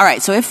century, yes. All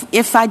right, so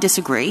if I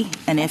disagree,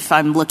 and if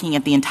I'm looking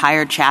at the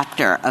entire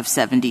chapter of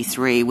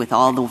 73 with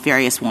all the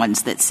various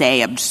ones that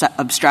say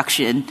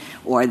obstruction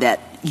or that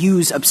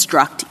use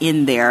obstruct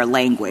in their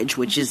language,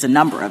 which is a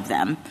number of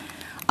them,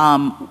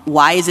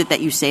 why is it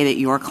that you say that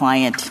your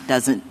client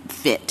doesn't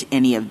fit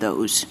any of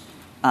those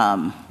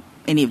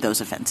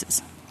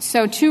offenses?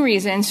 So 2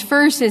 reasons.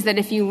 First is that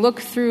if you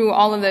look through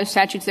all of those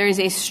statutes, there is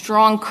a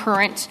strong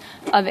current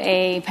of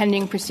a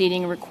pending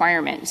proceeding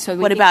requirement. So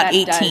what about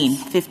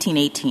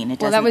 1518?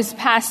 Well, that was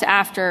passed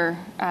after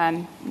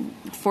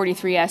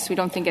 43S. We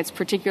don't think it's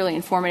particularly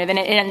informative.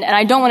 And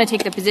I don't want to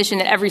take the position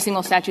that every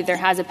single statute there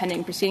has a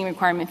pending proceeding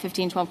requirement.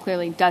 1512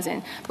 clearly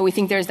doesn't. But we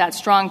think there's that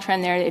strong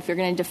trend there that if you're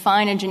going to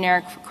define a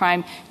generic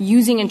crime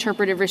using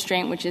interpretive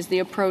restraint, which is the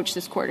approach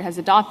this Court has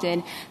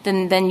adopted,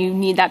 then you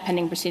need that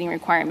pending proceeding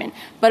requirement.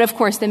 But, of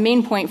course, the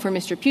main point for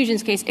Mr.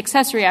 Pugin's case,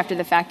 accessory after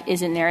the fact,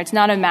 isn't there. It's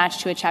not a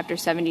match to a Chapter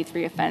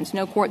 73 offense.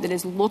 No court that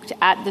has looked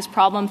at this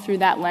problem through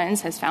that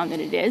lens has found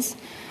that it is.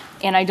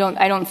 And I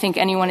don't think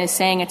anyone is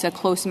saying it's a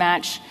close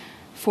match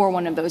for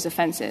one of those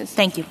offenses.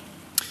 Thank you.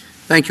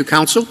 Thank you,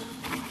 counsel.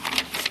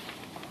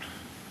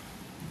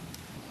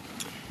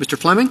 Mr.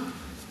 Fleming?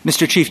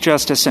 Mr. Chief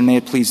Justice, and may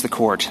it please the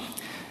Court.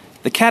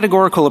 The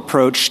categorical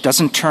approach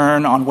doesn't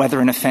turn on whether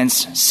an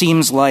offense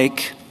seems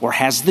like or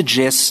has the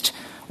gist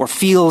or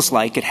feels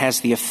like it has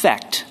the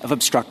effect of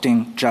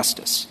obstructing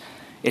justice.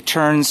 It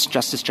turns,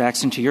 Justice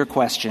Jackson, to your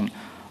question,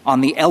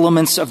 on the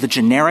elements of the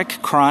generic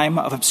crime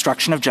of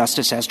obstruction of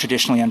justice as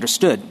traditionally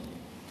understood.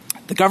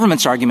 The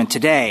government's argument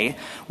today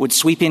would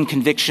sweep in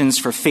convictions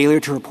for failure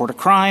to report a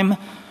crime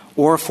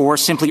or for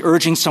simply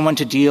urging someone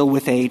to deal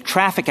with a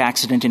traffic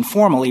accident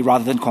informally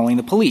rather than calling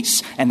the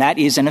police, and that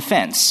is an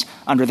offense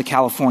under the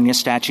California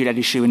statute at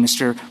issue in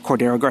Mr.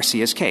 Cordero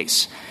Garcia's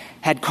case.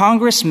 Had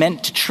Congress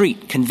meant to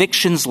treat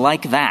convictions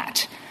like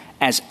that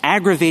as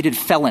aggravated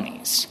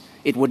felonies,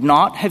 it would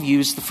not have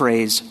used the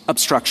phrase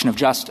obstruction of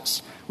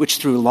justice, which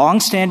through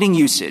long-standing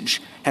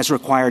usage has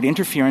required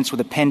interference with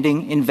a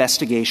pending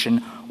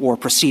investigation or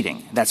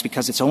proceeding. That's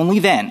because it's only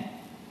then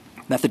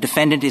that the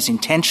defendant is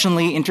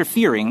intentionally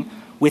interfering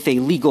with a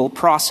legal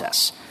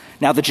process.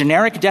 Now, the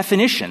generic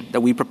definition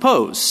that we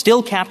propose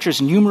still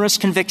captures numerous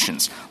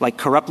convictions, like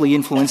corruptly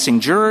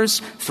influencing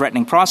jurors,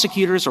 threatening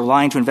prosecutors, or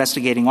lying to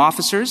investigating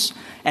officers,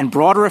 and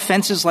broader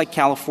offenses like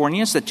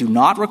California's that do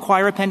not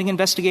require a pending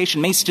investigation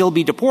may still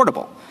be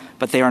deportable,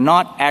 but they are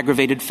not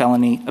aggravated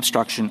felony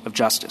obstruction of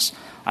justice.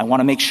 I want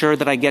to make sure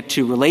that I get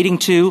to relating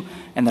to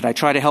and that I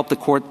try to help the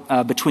Court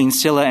between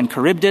Scylla and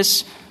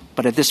Charybdis,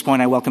 but at this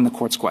point I welcome the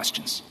Court's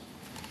questions.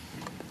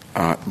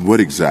 What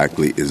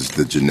exactly is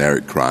the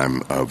generic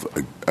crime of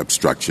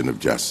obstruction of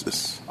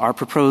justice? Our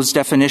proposed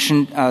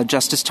definition,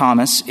 Justice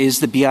Thomas, is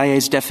the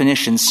BIA's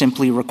definition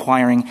simply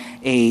requiring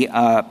a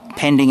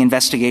pending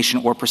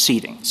investigation or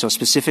proceeding. So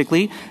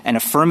specifically, an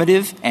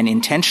affirmative and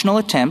intentional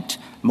attempt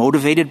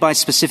motivated by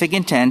specific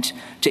intent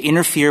to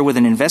interfere with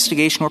an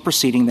investigation or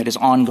proceeding that is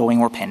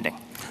ongoing or pending.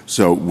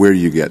 So where do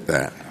you get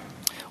that?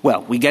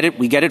 Well, we get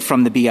it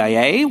from the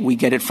BIA, we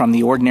get it from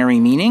the ordinary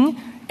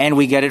meaning, and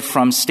we get it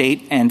from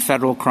state and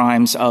federal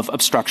crimes of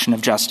obstruction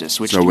of justice.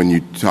 So when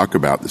you talk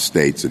about the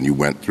states, and you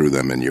went through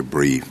them in your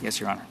brief, yes,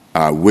 Your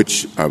Honor.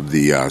 Which of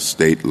the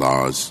state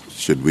laws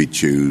should we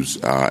choose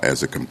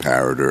as a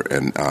comparator?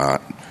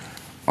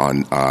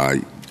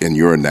 And in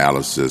your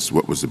analysis,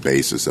 what was the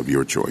basis of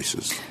your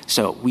choices?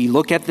 So we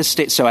look at the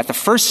state. So at the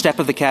first step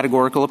of the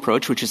categorical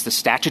approach, which is the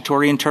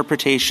statutory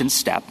interpretation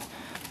step,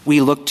 we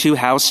look to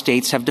how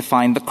states have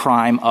defined the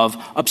crime of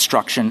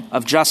obstruction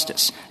of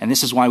justice. And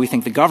this is why we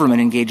think the government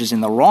engages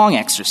in the wrong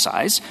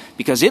exercise,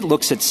 because it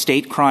looks at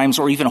state crimes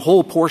or even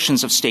whole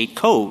portions of state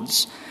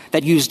codes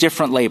that use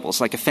different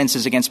labels, like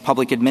offenses against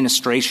public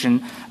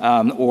administration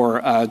or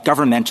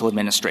governmental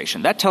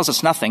administration. That tells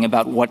us nothing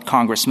about what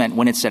Congress meant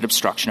when it said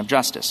obstruction of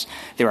justice.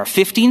 There are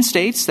 15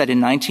 states that in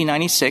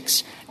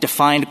 1996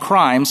 defined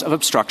crimes of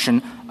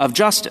obstruction of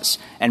justice,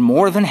 and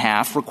more than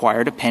half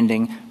required a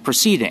pending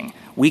proceeding.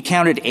 We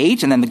counted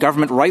 8, and then the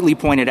government rightly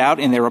pointed out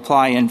in their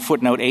reply in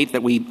footnote 8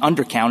 that we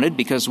undercounted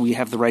because we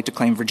have the right to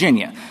claim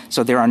Virginia.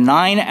 So there are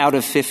 9 out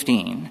of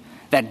 15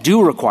 that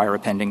do require a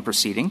pending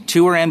proceeding.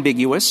 2 are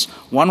ambiguous.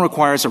 1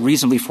 requires a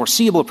reasonably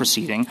foreseeable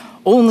proceeding.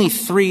 Only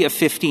 3 of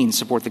 15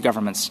 support the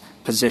government's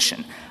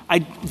position. I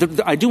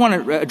do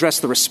want to address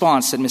the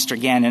response that Mr.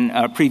 Gannon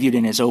previewed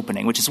in his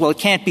opening, which is, well, it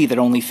can't be that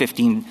only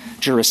 15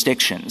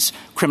 jurisdictions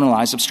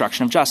criminalize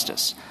obstruction of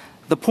justice.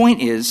 The point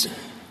is,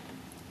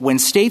 when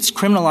states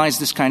criminalize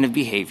this kind of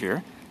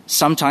behavior,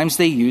 sometimes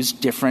they use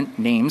different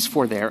names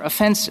for their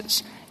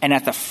offenses. And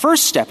at the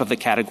first step of the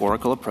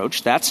categorical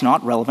approach, that's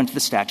not relevant to the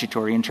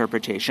statutory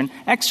interpretation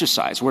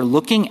exercise. We're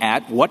looking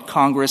at what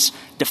Congress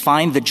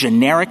defined the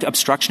generic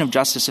obstruction of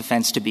justice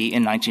offense to be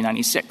in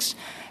 1996.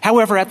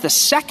 However, at the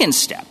second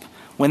step,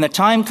 when the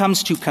time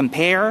comes to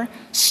compare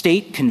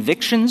state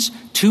convictions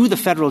to the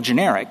federal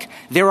generic,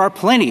 there are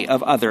plenty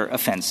of other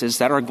offenses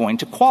that are going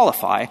to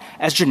qualify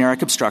as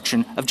generic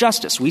obstruction of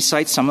justice. We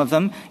cite some of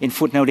them in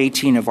footnote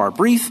 18 of our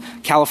brief.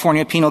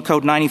 California Penal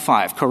Code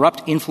 95,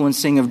 corrupt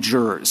influencing of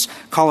jurors.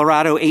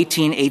 Colorado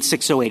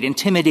 18-8608,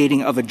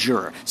 intimidating of a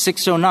juror.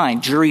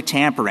 609, jury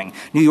tampering.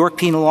 New York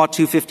Penal Law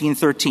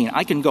 215-13.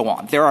 I can go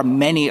on. There are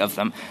many of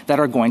them that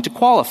are going to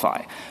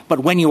qualify. But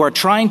when you are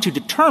trying to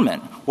determine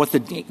what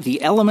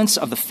the elements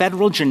of the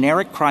federal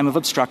generic crime of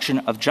obstruction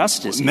of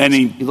justice is,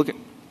 you look at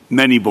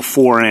many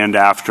before and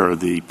after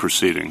the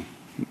proceeding.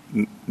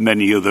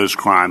 Many of those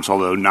crimes,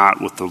 although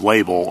not with the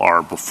label,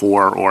 are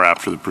before or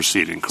after the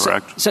proceeding,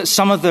 correct? So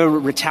some of the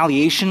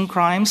retaliation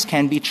crimes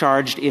can be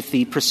charged if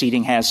the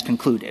proceeding has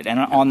concluded. And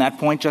on that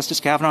point, Justice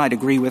Kavanaugh, I'd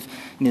agree with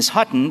Ms.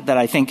 Hutton that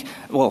I think,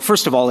 well,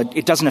 first of all,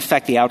 it doesn't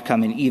affect the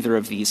outcome in either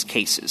of these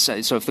cases.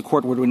 So if the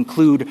court were to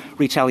include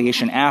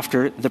retaliation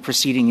after the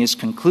proceeding is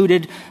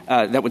concluded,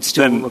 that would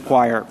still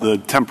require the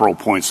temporal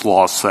points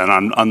lost. Then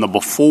on the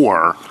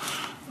before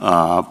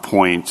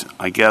point,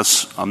 I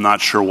guess I'm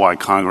not sure why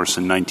Congress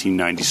in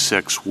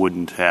 1996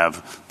 wouldn't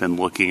have been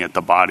looking at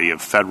the body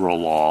of federal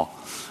law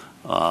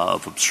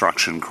of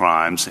obstruction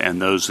crimes, and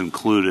those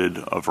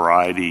included a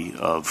variety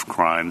of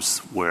crimes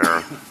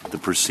where the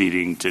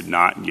proceeding did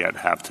not yet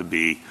have to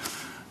be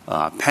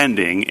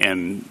pending.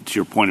 And to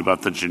your point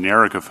about the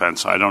generic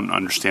offense, I don't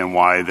understand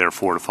why,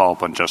 therefore, to follow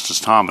up on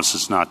Justice Thomas,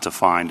 is not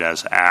defined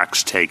as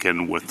acts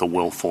taken with the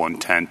willful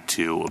intent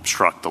to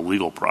obstruct the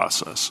legal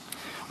process.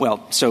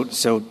 Well, so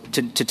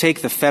to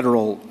take the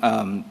federal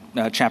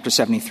Chapter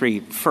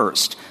 73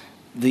 first,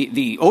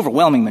 the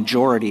overwhelming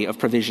majority of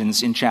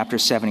provisions in Chapter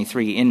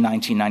 73 in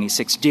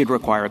 1996 did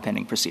require a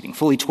pending proceeding,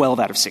 fully 12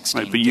 out of 16.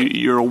 Right, but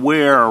you're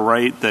aware,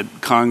 right, that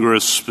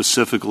Congress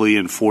specifically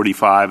in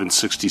 45 and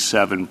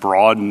 67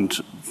 broadened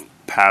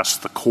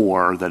past the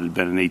core that had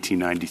been in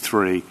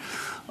 1893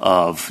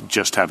 of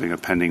just having a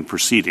pending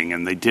proceeding,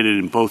 and they did it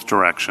in both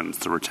directions,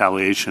 the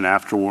retaliation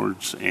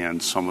afterwards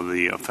and some of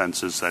the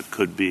offenses that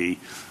could be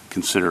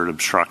considered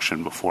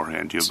obstruction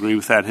beforehand. Do you agree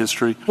with that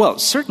history? Well,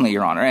 certainly,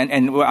 Your Honor,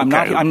 and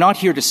I'm not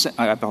here to say,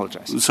 I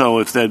apologize. So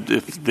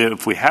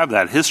if we have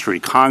that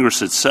history,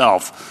 Congress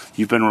itself,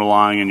 you've been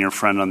relying, and your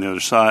friend on the other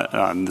side,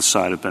 on this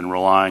side, have been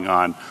relying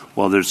on,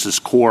 well, there's this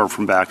core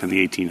from back in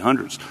the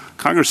 1800s.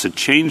 Congress had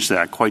changed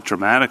that quite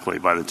dramatically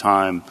by the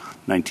time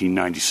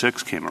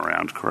 1996 came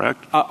around,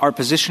 correct? Our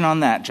position on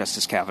that,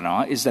 Justice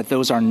Kavanaugh, is that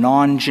those are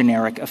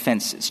non-generic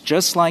offenses,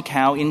 just like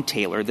how in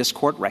Taylor this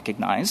Court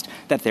recognized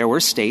that there were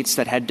states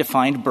that had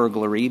defined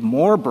burglary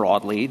more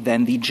broadly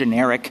than the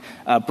generic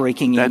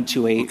breaking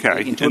into a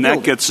building.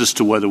 That gets us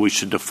to whether we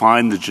should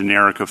define the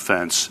generic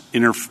offense,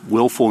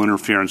 willful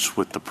interference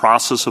with the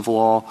process of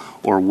law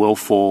or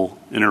willful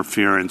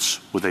interference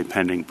with a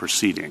pending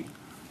proceeding,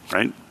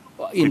 right?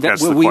 We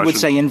would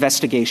say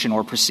investigation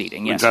or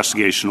proceeding, yes.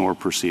 Investigation or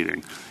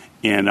proceeding.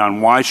 And on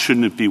why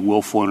shouldn't it be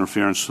willful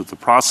interference with the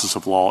process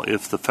of law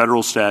if the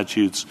federal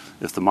statutes,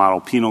 if the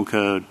model penal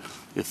code,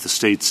 if the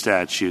state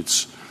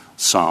statutes,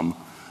 some,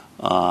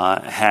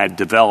 had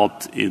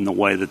developed in the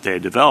way that they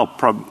had developed,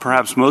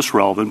 perhaps most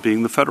relevant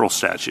being the federal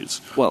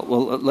statutes? Well,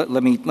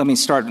 let me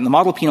start. The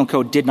model penal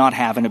code did not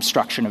have an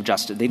obstruction of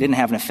justice. They didn't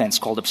have an offense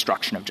called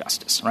obstruction of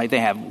justice, right? They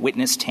have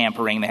witness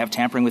tampering. They have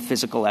tampering with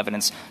physical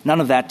evidence.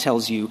 None of that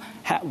tells you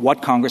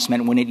what Congress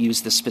meant when it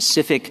used the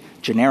specific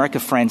generic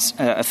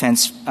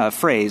offense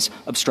phrase,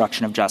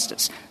 obstruction of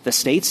justice. The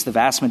states, the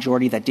vast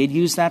majority that did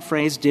use that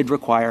phrase, did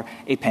require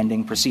a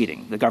pending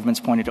proceeding. The government's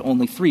pointed to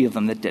only 3 of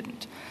them that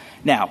didn't.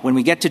 Now, when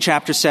we get to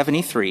Chapter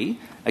 73,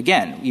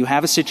 again, you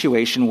have a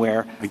situation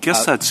where I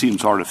guess that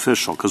seems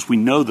artificial because we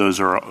know those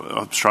are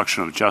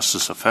obstruction of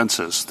justice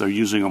offenses. They're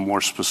using a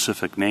more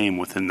specific name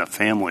within the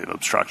family of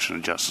obstruction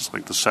of justice,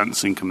 like the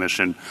Sentencing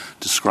Commission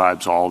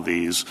describes all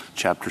these.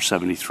 Chapter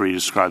 73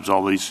 describes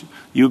all these.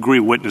 You agree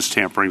witness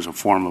tampering is a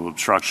form of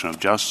obstruction of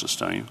justice,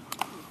 don't you?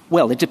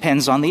 Well, it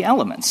depends on the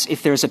elements.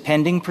 If there's a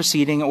pending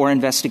proceeding or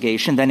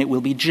investigation, then it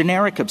will be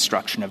generic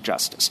obstruction of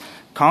justice.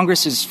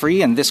 Congress is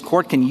free, and this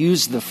Court can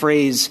use the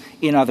phrase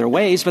in other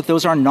ways, but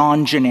those are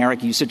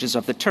non-generic usages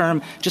of the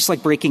term, just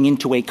like breaking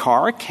into a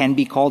car can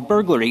be called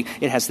burglary.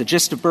 It has the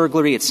gist of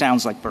burglary. It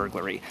sounds like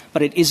burglary.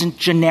 But it isn't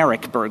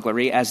generic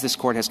burglary, as this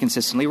Court has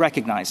consistently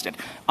recognized it.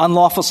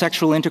 Unlawful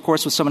sexual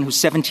intercourse with someone who's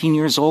 17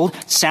 years old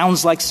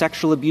sounds like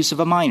sexual abuse of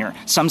a minor.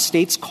 Some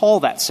states call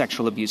that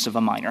sexual abuse of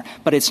a minor,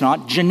 but it's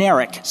not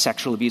generic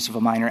sexual abuse of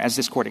a minor, as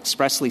this Court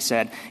expressly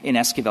said in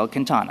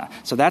Esquivel-Quintana.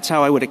 So that's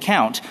how I would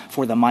account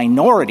for the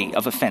minority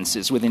of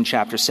offenses within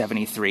Chapter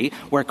 73,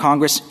 where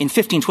Congress in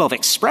 1512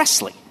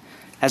 expressly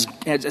has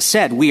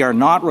said we are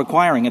not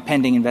requiring a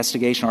pending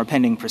investigation or a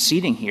pending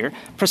proceeding here,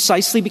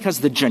 precisely because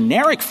the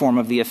generic form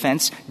of the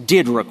offense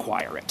did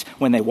require it.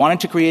 When they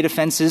wanted to create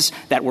offenses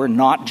that were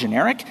not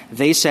generic,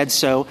 they said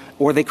so,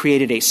 or they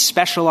created a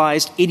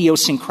specialized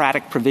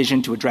idiosyncratic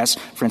provision to address,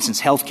 for instance,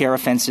 healthcare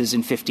offenses in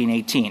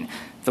 1518.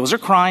 Those are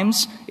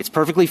crimes. It's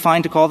perfectly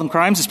fine to call them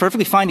crimes. It's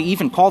perfectly fine to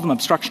even call them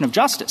obstruction of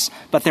justice.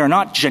 But they're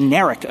not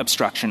generic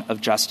obstruction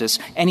of justice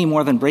any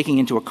more than breaking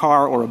into a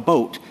car or a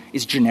boat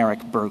is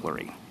generic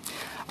burglary.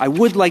 I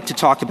would like to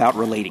talk about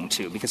relating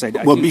to, because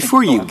Well,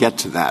 before you get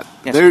to that,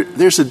 yes,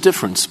 there's a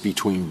difference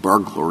between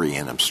burglary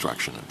and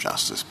obstruction of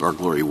justice.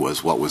 Burglary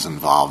was what was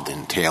involved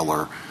in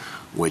Taylor,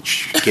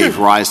 which gave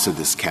rise to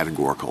this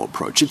categorical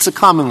approach. It's a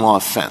common law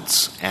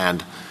offense,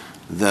 and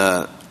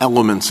the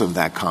elements of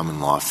that common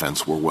law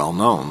offense were well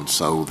known.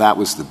 So that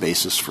was the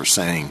basis for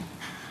saying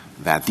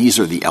that these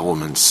are the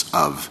elements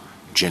of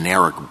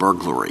generic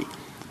burglary.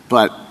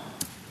 But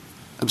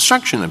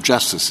obstruction of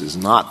justice is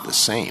not the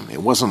same.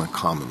 It wasn't a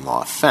common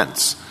law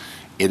offense.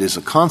 It is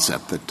a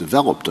concept that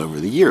developed over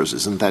the years.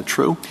 Isn't that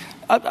true?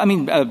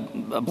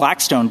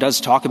 Blackstone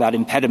does talk about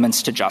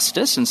impediments to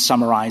justice and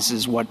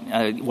summarizes what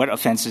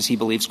offenses he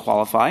believes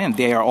qualify, and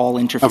they are all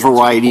interference with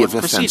court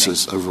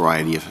proceedings. A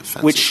variety of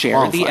offenses. Which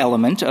share the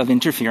element of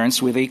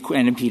interference with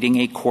and impeding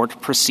a court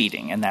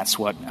proceeding, and that's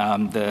what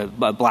the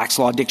Black's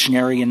Law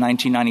Dictionary in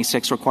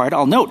 1996 required.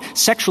 I'll note,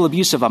 sexual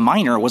abuse of a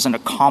minor wasn't a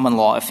common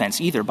law offense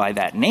either by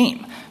that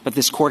name, but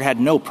this Court had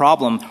no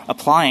problem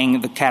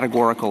applying the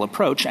categorical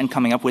approach and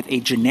coming up with a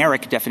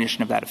generic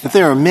definition of that offense. But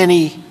there are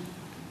many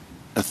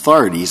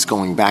authorities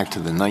going back to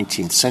the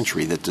 19th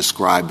century that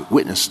describe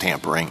witness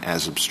tampering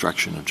as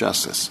obstruction of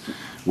justice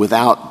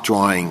without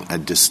drawing a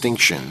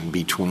distinction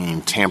between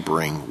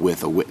tampering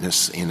with a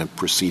witness in a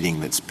proceeding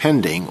that's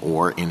pending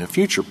or in a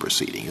future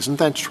proceeding. Isn't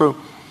that true?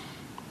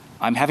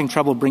 I'm having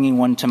trouble bringing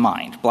one to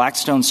mind.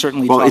 Blackstone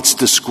certainly Well, it's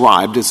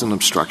described as an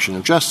obstruction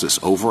of justice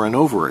over and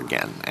over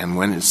again. And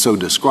when it's so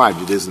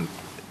described, it isn't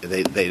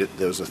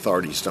those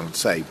authorities don't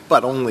say,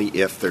 but only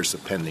if there's a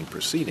pending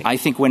proceeding. I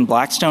think when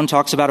Blackstone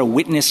talks about a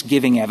witness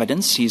giving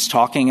evidence, he's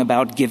talking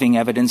about giving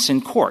evidence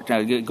in court,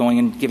 going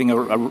and giving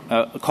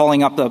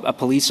calling up a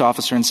police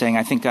officer and saying,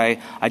 I think I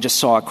just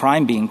saw a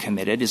crime being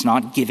committed, is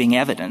not giving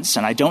evidence.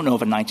 And I don't know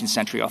of a 19th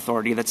century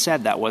authority that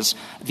said that was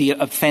the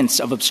offense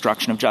of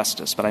obstruction of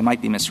justice, but I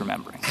might be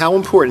misremembering. How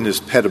important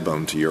is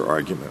Pettibone to your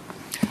argument?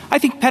 I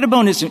think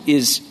Pettibone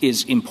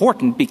is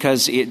important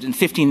because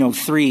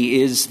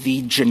 1503 is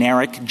the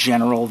generic,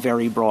 general,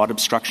 very broad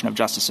obstruction of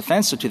justice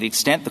offense. So to the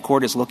extent the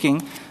court is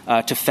looking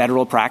to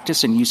federal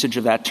practice and usage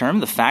of that term,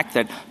 the fact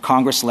that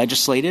Congress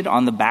legislated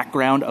on the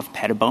background of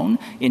Pettibone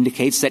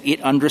indicates that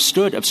it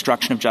understood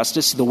obstruction of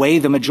justice the way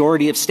the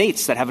majority of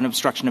states that have an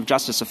obstruction of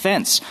justice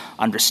offense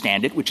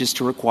understand it, which is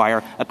to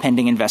require a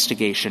pending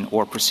investigation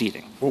or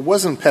proceeding. Well,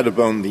 wasn't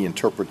Pettibone the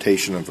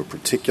interpretation of a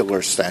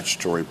particular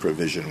statutory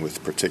provision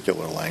with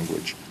particular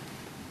language?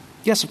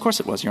 Yes, of course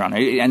it was, Your Honor.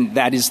 And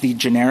that is the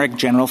generic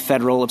general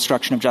federal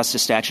obstruction of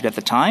justice statute at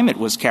the time. It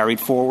was carried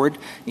forward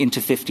into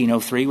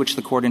 1503, which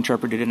the court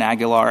interpreted in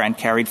Aguilar, and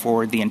carried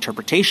forward the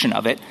interpretation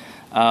of it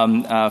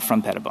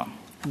from Pettibone.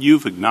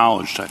 You've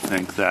acknowledged, I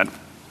think, that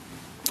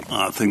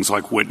things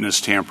like witness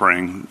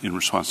tampering in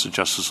response to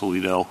Justice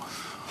Alito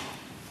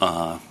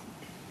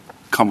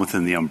come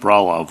within the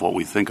umbrella of what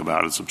we think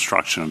about as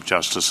obstruction of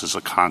justice as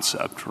a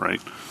concept,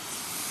 right?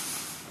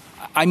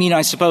 I mean,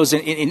 I suppose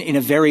in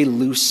a very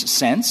loose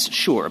sense,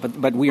 sure,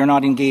 but we are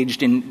not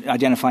engaged in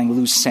identifying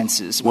loose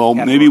senses. Well,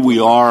 maybe we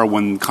are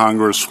when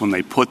Congress, when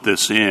they put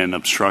this in,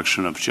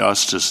 obstruction of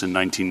justice in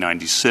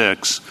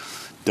 1996,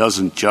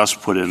 doesn't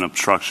just put in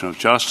obstruction of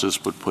justice,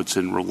 but puts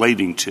in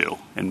relating to.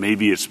 And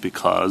maybe it's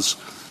because,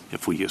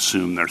 if we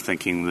assume they're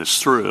thinking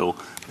this through,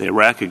 they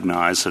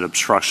recognize that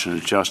obstruction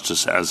of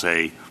justice as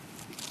a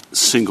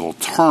single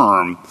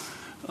term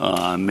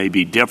may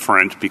be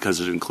different because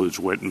it includes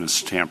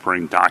witness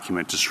tampering,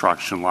 document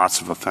destruction,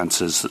 lots of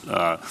offenses,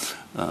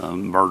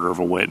 murder of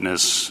a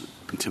witness,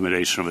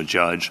 intimidation of a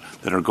judge,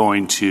 that are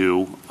going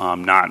to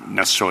not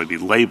necessarily be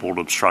labeled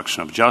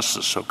obstruction of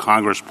justice. So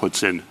Congress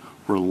puts in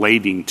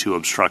relating to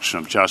obstruction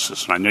of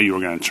justice. And I know you were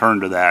going to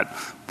turn to that,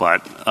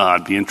 but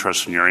I'd be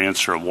interested in your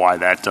answer of why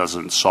that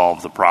doesn't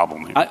solve the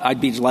problem here.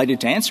 I'd be delighted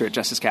to answer it,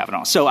 Justice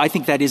Kavanaugh. So I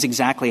think that is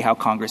exactly how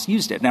Congress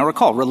used it. Now,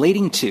 recall,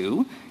 relating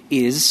to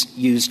is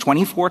used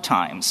 24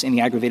 times in the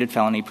aggravated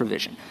felony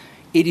provision.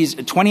 It is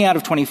 20 out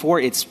of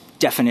 24. It's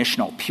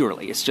definitional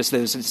purely. It's just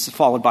it's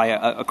followed by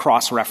a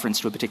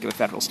cross-reference to a particular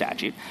federal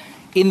statute.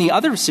 In the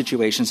other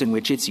situations in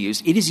which it's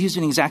used, it is used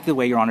in exactly the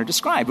way Your Honor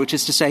described, which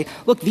is to say,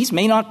 look, these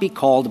may not be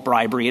called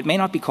bribery. It may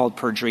not be called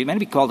perjury. It may not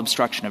be called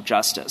obstruction of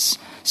justice.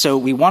 So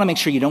we want to make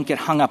sure you don't get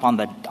hung up on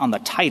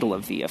the title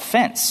of the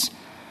offense.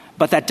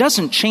 But that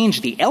doesn't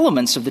change the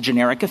elements of the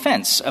generic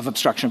offense of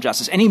obstruction of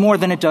justice any more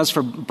than it does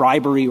for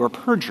bribery or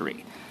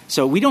perjury.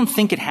 So we don't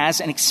think it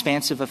has an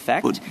expansive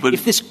effect. But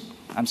if this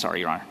 – I'm sorry,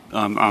 Your Honor.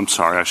 I'm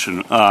sorry, I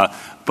shouldn't.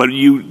 But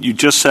you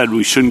just said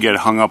we shouldn't get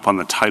hung up on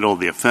the title of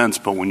the offense,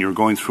 but when you're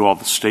going through all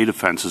the state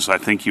offenses, I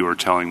think you were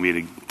telling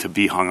me to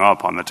be hung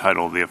up on the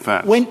title of the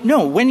offense.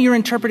 When you're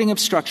interpreting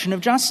obstruction of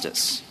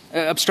justice.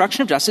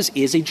 Obstruction of justice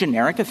is a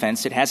generic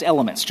offense. It has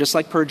elements, just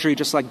like perjury,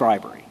 just like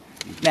bribery.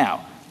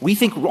 Now, we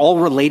think all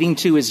relating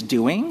to is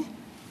doing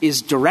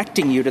is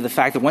directing you to the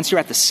fact that once you're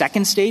at the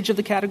second stage of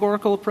the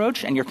categorical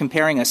approach and you're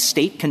comparing a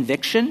state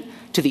conviction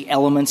to the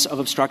elements of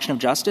obstruction of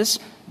justice,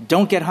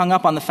 don't get hung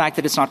up on the fact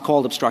that it's not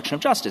called obstruction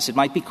of justice. It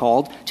might be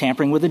called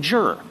tampering with a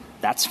juror.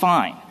 That's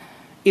fine.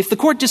 If the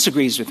court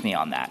disagrees with me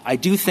on that, I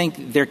do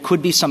think there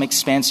could be some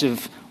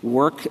expansive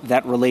work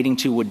that relating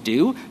to would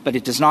do, but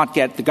it does not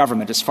get the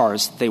government as far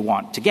as they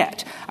want to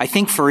get. I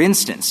think, for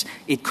instance,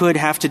 it could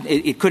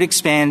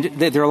expand.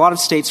 There are a lot of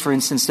states, for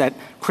instance, that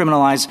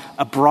criminalize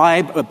a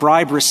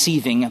bribe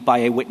receiving by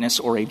a witness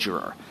or a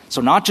juror. So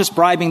not just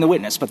bribing the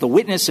witness, but if the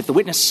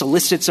witness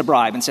solicits a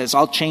bribe and says,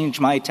 I'll change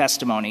my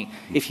testimony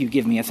if you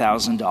give me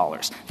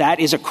 $1,000.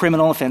 That is a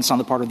criminal offense on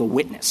the part of the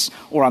witness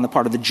or on the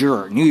part of the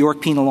juror. New York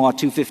Penal Law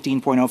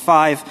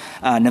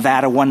 215.05,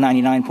 Nevada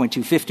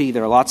 199.250.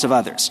 There are lots of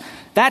others.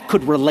 That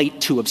could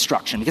relate to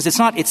obstruction because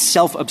it's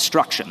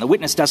self-obstruction. The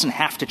witness doesn't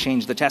have to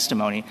change the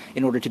testimony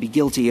in order to be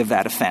guilty of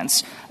that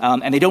offense.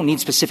 And they don't need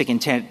specific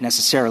intent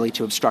necessarily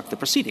to obstruct the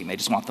proceeding. They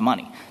just want the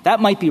money.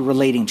 That might be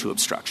relating to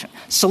obstruction.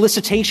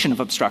 Solicitation of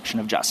obstruction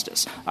of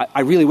justice.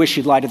 I really wish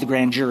you'd lie to the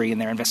grand jury in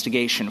their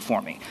investigation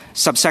for me.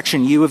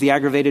 Subsection U of the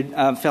aggravated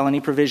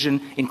felony provision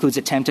includes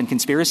attempt and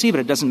conspiracy, but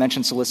it doesn't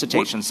mention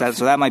solicitation. So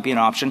that might be an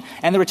option.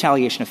 And the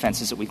retaliation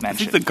offenses that we've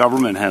mentioned. I think the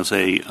government has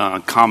a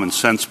common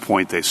sense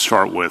point they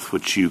start with,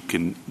 which you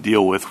can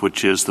deal with,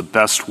 which is the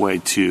best way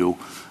to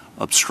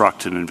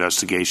obstruct an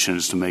investigation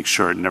is to make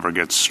sure it never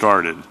gets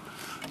started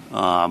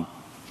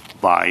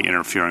by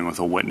interfering with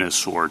a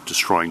witness or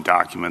destroying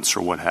documents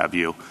or what have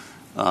you.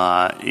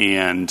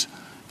 And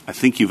I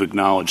think you've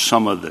acknowledged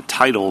some of the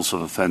titles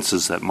of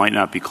offenses that might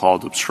not be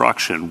called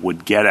obstruction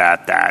would get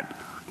at that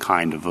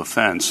kind of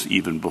offense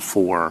even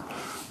before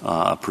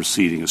a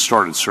proceeding is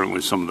started.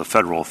 Certainly some of the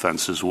federal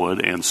offenses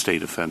would and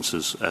state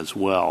offenses as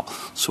well.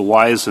 So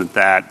why doesn't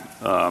that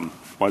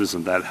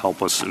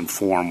help us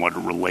inform what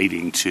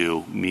relating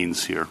to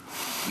means here?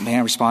 May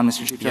I respond,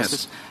 Mr. Chief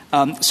Justice?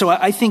 So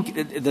I think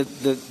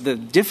the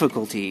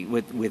difficulty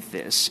with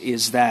this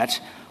is that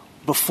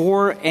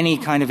before any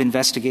kind of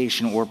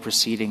investigation or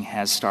proceeding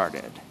has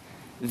started,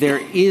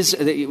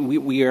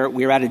 we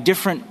are at a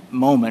different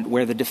moment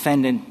where the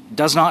defendant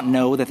does not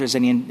know that there's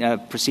any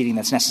proceeding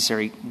that's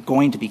necessary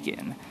going to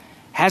begin.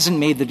 hasn't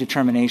made the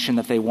determination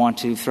that they want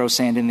to throw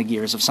sand in the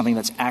gears of something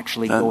that's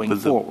actually going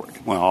forward.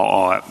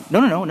 Well,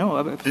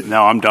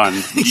 No, I'm done.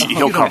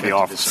 He'll cut me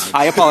off.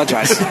 I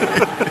apologize.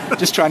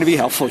 Just trying to be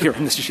helpful here,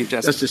 Mr. Chief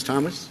Justice. Justice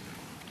Thomas?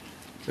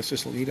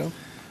 Justice Alito?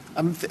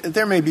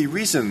 There may be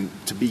reason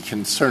to be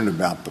concerned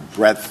about the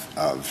breadth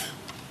of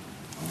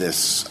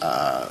this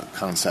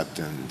concept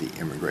in the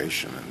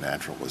Immigration and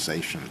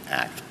Naturalization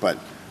Act, but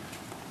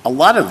a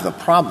lot of the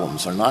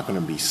problems are not going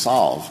to be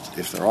solved,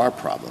 if there are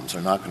problems,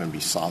 are not going to be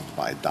solved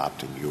by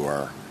adopting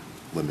your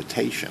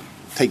limitation.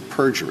 Take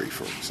perjury,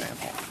 for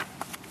example.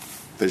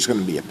 There's going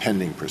to be a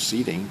pending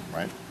proceeding,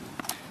 right?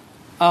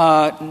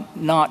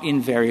 Not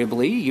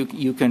invariably.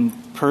 You can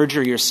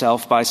perjure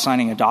yourself by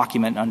signing a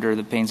document under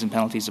the pains and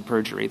penalties of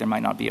perjury. There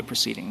might not be a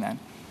proceeding then.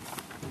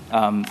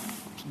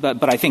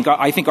 But I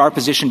think our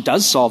position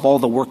does solve all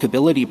the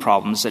workability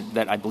problems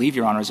that I believe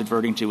Your Honor is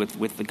adverting to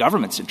with the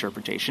government's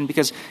interpretation,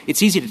 because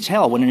it's easy to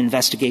tell when an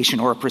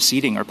investigation or a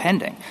proceeding are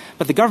pending.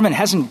 But the government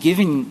hasn't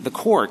given the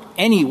court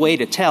any way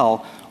to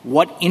tell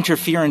what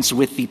interference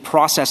with the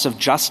process of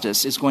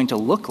justice is going to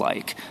look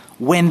like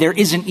when there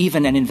isn't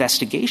even an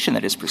investigation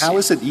that is proceeding. How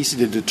is it easy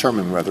to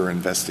determine whether an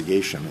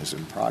investigation is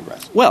in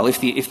progress? Well,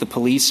 if the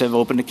police have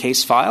opened a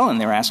case file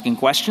and they're asking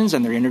questions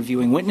and they're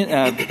interviewing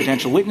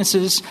potential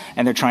witnesses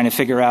and they're trying to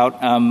figure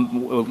out,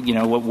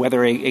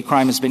 whether a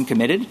crime has been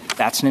committed,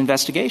 that's an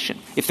investigation.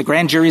 If the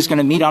grand jury is going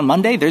to meet on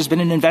Monday, there's been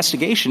an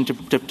investigation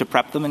to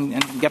prep them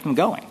and get them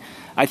going.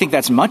 I think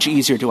that's much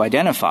easier to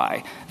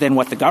identify than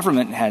what the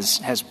government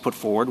has put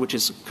forward, which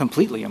is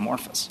completely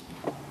amorphous.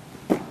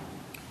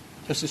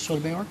 Justice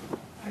Sotomayor?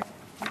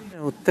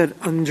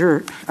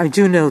 I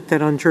do note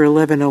that under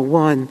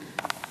 1101,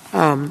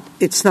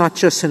 it's not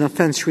just an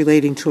offense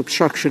relating to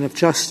obstruction of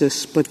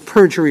justice, but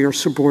perjury or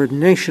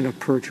subordination of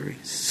perjury.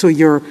 So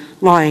you're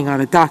lying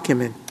on a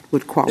document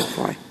would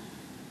qualify.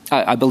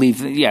 I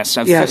believe, yes.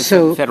 So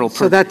federal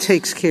perjury. So that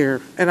takes care,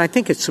 and I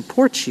think it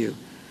supports you,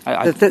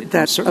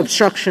 that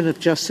obstruction of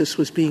justice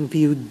was being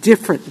viewed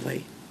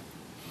differently.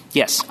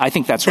 Yes, I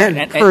think that's right.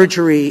 And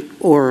perjury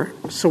or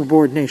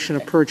subordination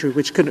of perjury,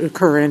 which could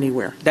occur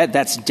anywhere.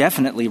 That's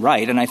definitely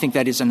right, and I think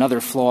that is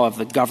another flaw of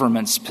the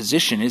government's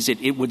position, is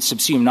it would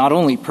subsume not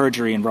only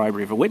perjury and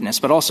bribery of a witness,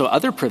 but also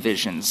other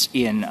provisions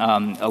in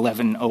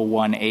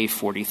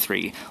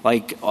 1101A43,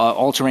 like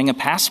altering a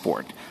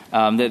passport.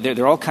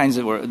 There are all kinds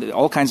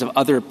of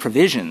other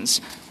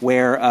provisions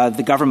where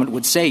the government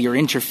would say you're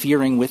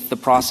interfering with the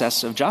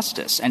process of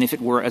justice. And if it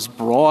were as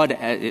broad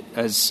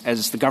as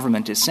the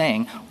government is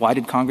saying, why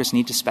did Congress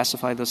need to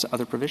specify those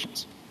other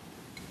provisions?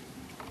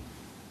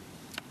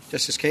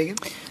 Justice Kagan?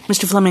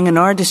 Mr. Fleming, in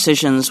our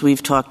decisions,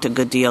 we've talked a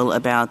good deal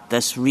about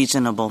this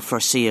reasonable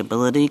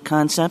foreseeability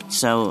concept.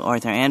 So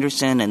Arthur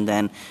Anderson and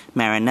then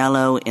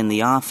Marinello in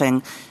the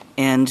offing.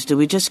 And do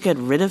we just get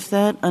rid of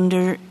that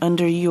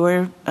under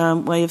your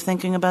way of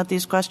thinking about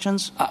these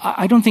questions?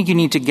 I don't think you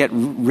need to get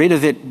rid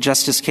of it,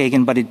 Justice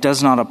Kagan, but it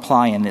does not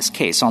apply in this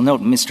case. I'll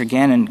note Mr.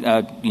 Gannon,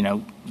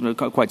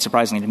 quite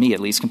surprisingly to me at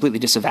least, completely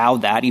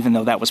disavowed that, even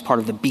though that was part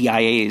of the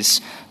BIA's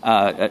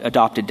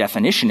adopted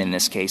definition in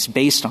this case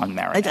based on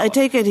Marinello. I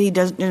take it he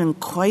didn't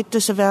quite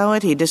disavow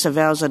it. He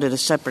disavows it as a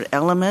separate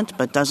element,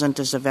 but doesn't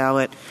disavow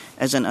it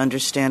as an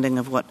understanding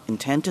of what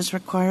intent is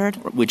required?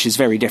 Which is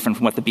very different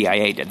from what the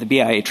BIA did. The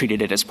BIA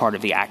treated it as part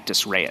of the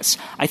actus reus.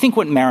 I think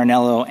what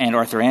Marinello and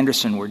Arthur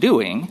Anderson were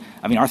doing,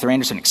 Arthur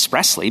Anderson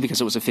expressly, because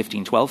it was a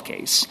 1512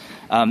 case,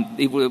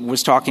 it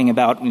was talking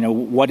about,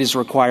 what is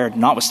required,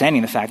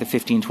 notwithstanding the fact that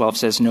 1512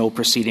 says no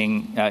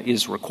proceeding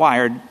is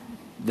required.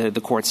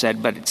 The court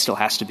said, but it still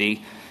has to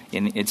be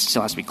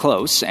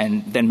close.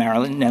 And then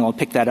Marinello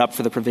picked that up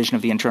for the provision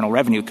of the Internal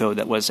Revenue Code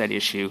that was at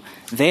issue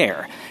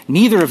there.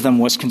 Neither of them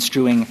was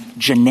construing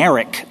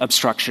generic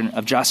obstruction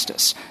of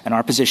justice. And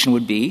our position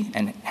would be,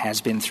 and has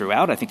been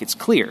throughout, I think it's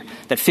clear,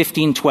 that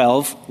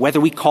 1512,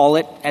 whether we call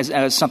it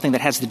as something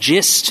that has the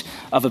gist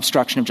of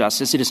obstruction of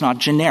justice, it is not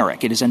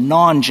generic. It is a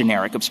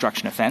non-generic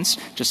obstruction offense,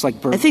 just like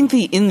I think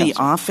the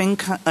offing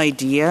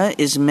idea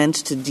is meant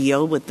to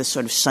deal with the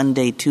sort of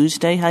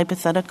Sunday-Tuesday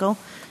hypothetical.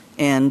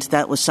 And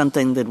that was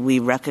something that we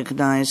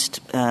recognized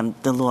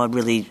the law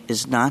really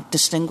is not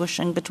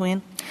distinguishing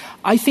between?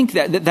 I think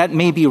that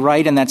may be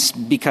right, and that's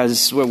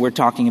because we're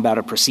talking about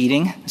a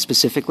proceeding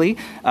specifically.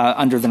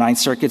 Under the Ninth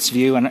Circuit's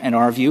view and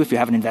our view, if you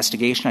have an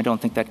investigation, I don't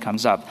think that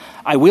comes up.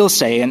 I will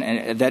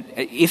say that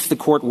if the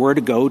court were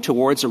to go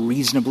towards a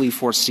reasonably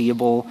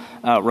foreseeable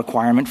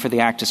requirement for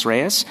the actus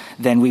reus,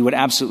 then we would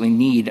absolutely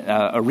need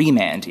a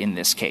remand in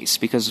this case.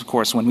 Because, of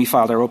course, when we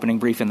filed our opening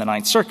brief in the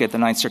Ninth Circuit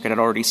had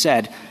already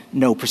said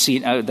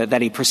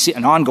that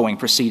an ongoing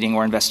proceeding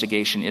or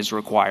investigation is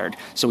required.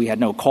 So we had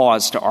no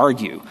cause to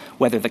argue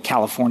whether the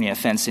California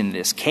offense in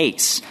this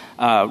case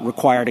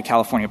required a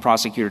California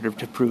prosecutor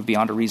to prove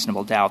beyond a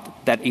reasonable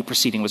doubt that a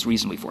proceeding was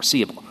reasonably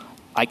foreseeable.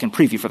 I can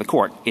preview for the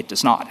court, it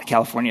does not. A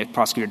California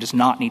prosecutor does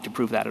not need to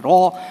prove that at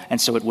all, and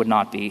so it would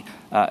not be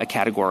a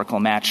categorical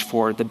match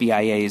for the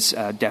BIA's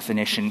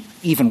definition,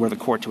 even were the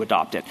court to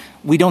adopt it.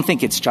 We don't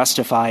think it's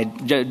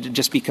justified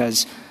just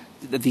because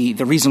the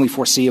reasonably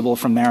foreseeable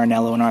from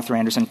Marinello and Arthur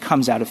Anderson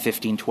comes out of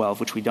 1512,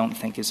 which we don't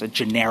think is a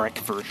generic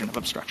version of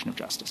obstruction of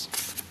justice.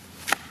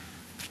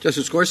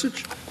 Justice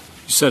Gorsuch? You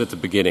said at the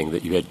beginning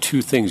that you had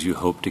two things you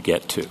hoped to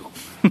get to.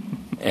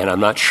 And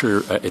I'm not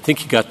sure. I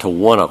think you got to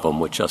one of them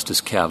with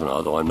Justice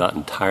Kavanaugh, though I'm not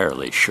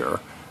entirely sure.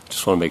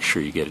 Just want to make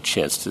sure you get a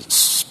chance to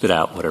spit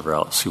out whatever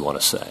else you want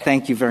to say.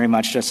 Thank you very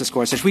much, Justice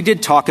Gorsuch. We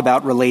did talk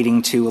about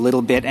relating to a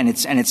little bit and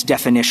its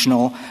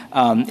definitional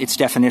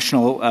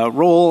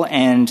role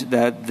and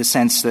the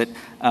sense that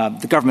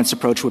the government's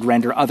approach would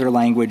render other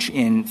language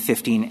in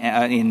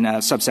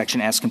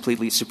subsection S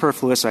completely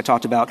superfluous. I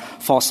talked about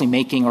falsely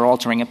making or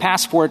altering a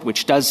passport,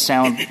 which does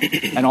sound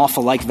an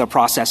awful like the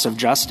process of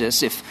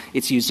justice if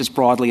it's used as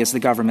broadly as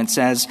the government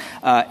says.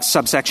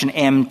 Subsection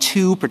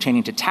M2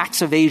 pertaining to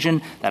tax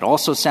evasion, that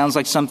also sounds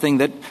like something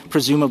that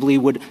presumably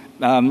would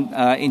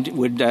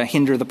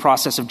hinder the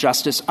process of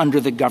justice under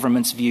the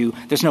government's view.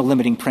 There's no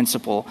limiting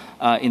principle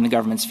in the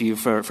government's view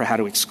for how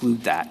to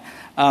exclude that.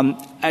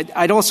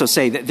 I'd also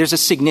say that there's a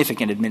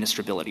significant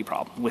administrability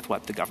problem with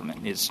what the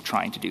government is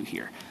trying to do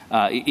here.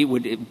 It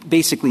would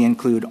basically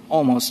include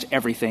almost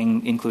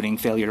everything, including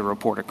failure to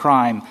report a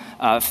crime,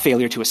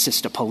 failure to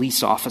assist a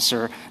police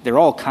officer. There are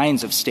all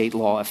kinds of state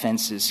law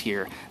offenses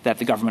here that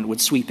the government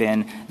would sweep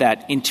in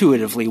that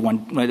intuitively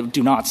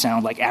do not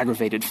sound like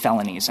aggravated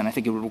felonies. And I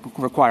think it would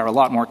require a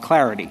lot more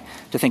clarity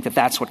to think that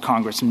that's what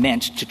Congress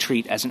meant to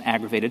treat as an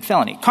aggravated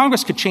felony.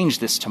 Congress could change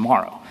this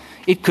tomorrow.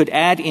 It could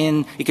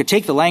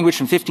take the language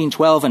from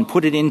 1512 and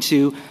put it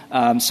into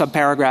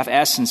subparagraph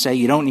S and say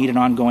you don't need an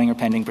ongoing or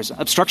pending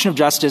obstruction of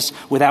justice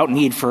without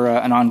need for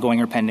an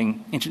ongoing or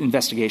pending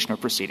investigation or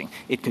proceeding.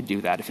 It could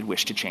do that if it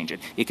wished to change it.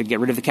 It could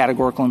get rid of the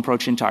categorical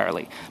approach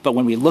entirely. But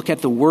when we look at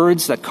the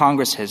words that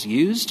Congress has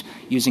used,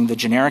 using the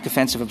generic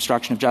offense of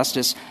obstruction of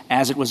justice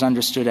as it was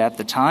understood at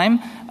the time,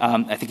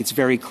 I think it's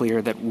very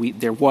clear that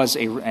there was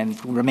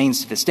and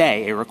remains to this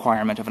day a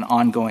requirement of an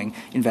ongoing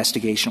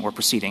investigation or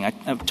proceeding.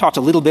 I've talked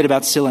a little bit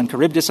about Scylla and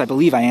Charybdis. I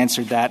believe I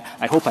answered that.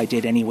 I hope I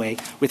did anyway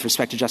with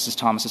respect to Justice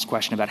Thomas's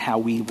question about how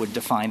we would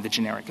define the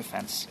generic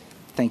offense.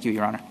 Thank you,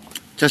 Your Honor.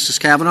 Justice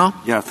Kavanaugh?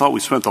 Yeah, I thought we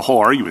spent the whole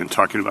argument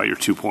talking about your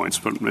 2 points,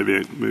 but maybe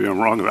I'm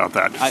wrong about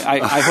that.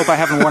 I hope I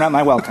haven't worn out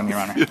my welcome, Your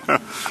Honor.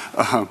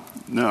 Yeah.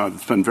 No,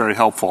 it's been very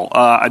helpful.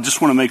 I just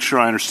want to make sure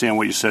I understand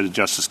what you said to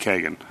Justice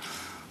Kagan.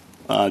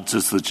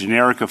 Does the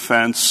generic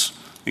offense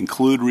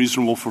include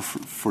reasonable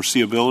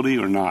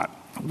foreseeability or not?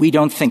 We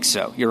don't think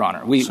so, Your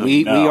Honor.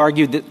 We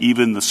argued that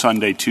even the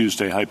Sunday,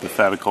 Tuesday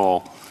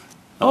hypothetical.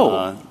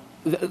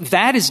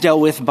 That is dealt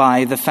with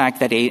by the fact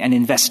that an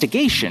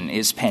investigation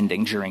is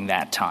pending during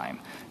that time.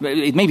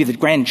 Maybe the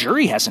grand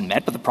jury hasn't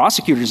met, but the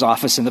prosecutor's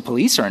office and the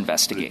police are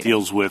investigating. It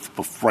deals with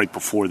right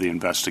before the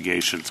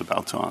investigation's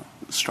about to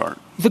start.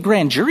 The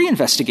grand jury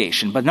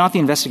investigation, but not the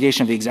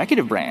investigation of the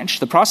executive branch.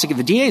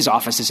 The DA's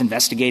office is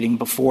investigating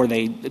before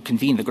they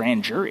convene the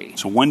grand jury.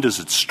 So when does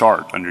it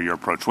start under your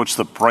approach? What's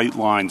the bright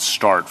line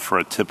start for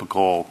a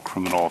typical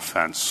criminal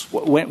offense?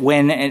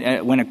 When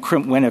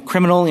a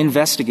criminal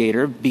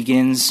investigator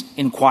begins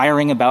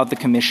inquiring about the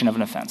commission of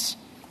an offense.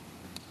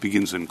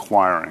 Begins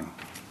inquiring.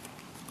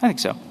 I think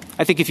so.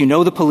 I think if you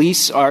know the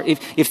police are,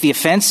 if the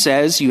offense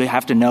says you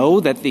have to know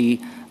that the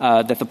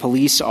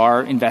police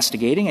are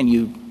investigating, and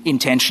you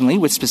intentionally,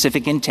 with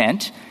specific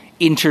intent,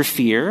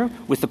 interfere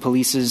with the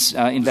police's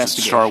investigation. Does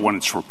it start when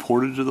it's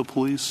reported to the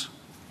police?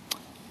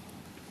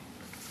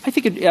 I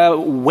think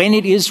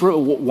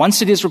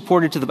once it is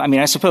reported to the,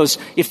 I suppose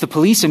if the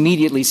police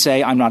immediately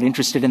say, I'm not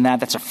interested in that,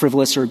 that's a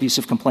frivolous or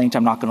abusive complaint,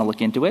 I'm not going to look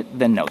into it,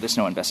 then no, there's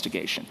no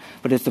investigation.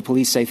 But if the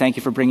police say, thank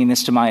you for bringing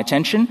this to my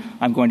attention,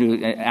 I'm going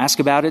to ask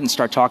about it and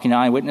start talking to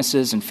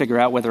eyewitnesses and figure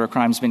out whether a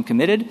crime's been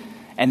committed,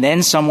 and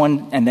then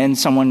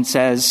someone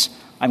says,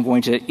 I'm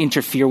going to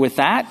interfere with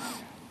that,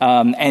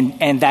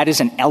 and that is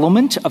an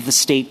element of the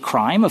state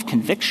crime of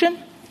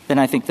conviction, then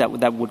I think that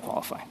would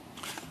qualify.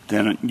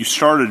 Then you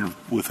started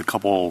with a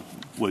couple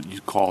what you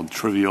called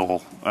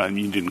trivial,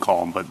 you didn't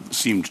call them, but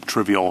seemed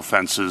trivial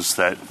offenses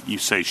that you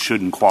say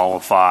shouldn't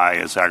qualify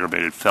as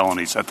aggravated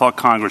felonies. I thought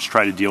Congress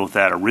tried to deal with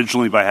that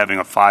originally by having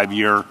a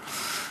 5-year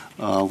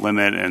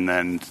limit and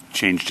then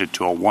changed it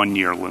to a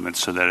 1-year limit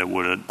so that it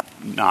would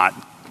not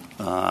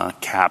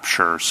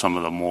capture some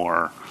of the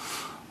more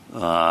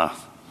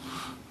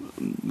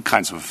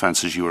kinds of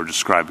offenses you were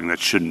describing that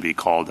shouldn't be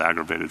called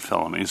aggravated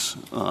felonies.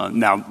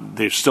 Now,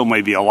 there still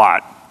may be a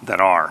lot that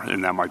are,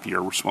 and that might be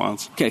your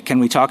response. Okay, can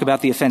we talk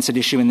about the offense at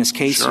issue in this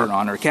case, Sure. Your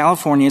Honor?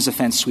 California's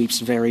offense sweeps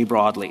very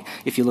broadly.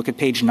 If you look at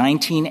page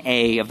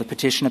 19A of the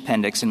petition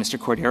appendix in Mr.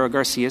 Cordero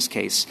Garcia's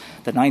case,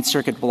 the Ninth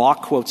Circuit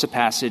block quotes a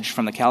passage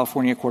from the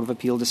California Court of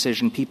Appeal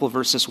decision People v.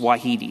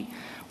 Wahidi,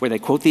 where they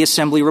quote the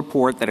Assembly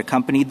report that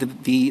accompanied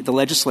the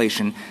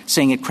legislation,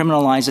 saying it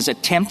criminalizes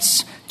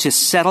attempts to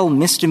settle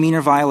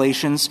misdemeanor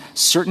violations,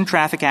 certain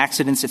traffic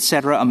accidents,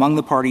 etc., among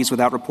the parties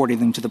without reporting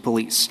them to the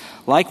police.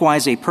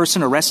 Likewise, a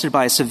person arrested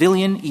by a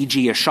civilian,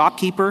 e.g. a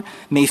shopkeeper,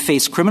 may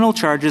face criminal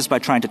charges by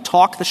trying to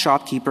talk the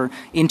shopkeeper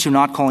into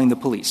not calling the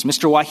police.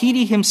 Mr.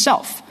 Wahidi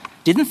himself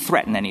didn't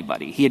threaten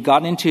anybody. He had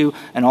gotten into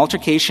an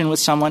altercation with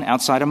someone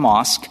outside a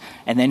mosque,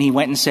 and then he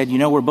went and said,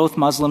 we're both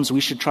Muslims. We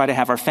should try to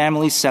have our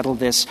families settle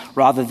this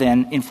rather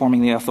than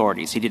informing the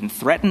authorities. He didn't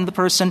threaten the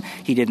person.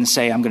 He didn't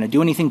say, I'm going to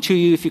do anything to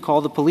you if you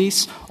call the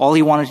police. All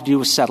he wanted to do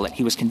was settle it.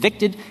 He was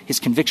convicted. His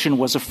conviction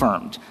was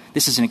affirmed.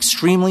 This is an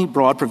extremely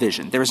broad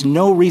provision. There is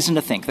no reason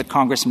to think that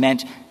Congress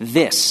meant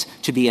this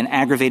to be an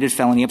aggravated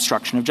felony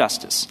obstruction of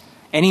justice,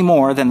 any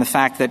more than the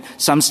fact that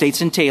some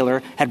states in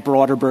Taylor had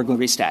broader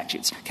burglary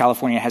statutes.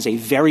 California has a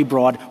very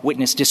broad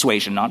witness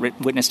dissuasion, not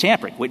witness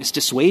tampering, witness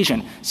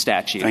dissuasion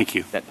statute. Thank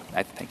you.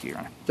 Thank you, Your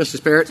Honor. Justice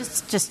Barrett?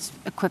 Just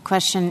a quick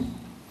question.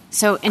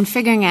 So in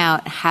figuring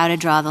out how to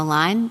draw the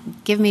line,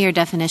 give me your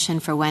definition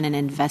for when an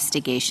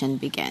investigation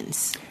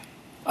begins.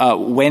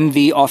 When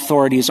the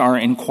authorities are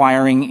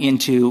inquiring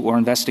into or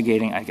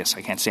investigating, I guess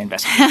I can't say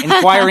investigating,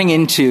 inquiring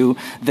into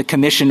the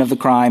commission of the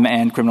crime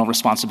and criminal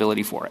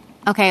responsibility for it.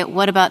 Okay,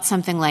 what about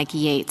something like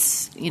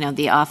Yates?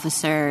 The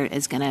officer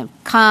is going to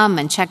come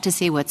and check to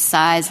see what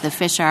size the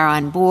fish are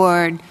on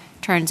board,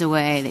 turns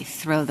away, they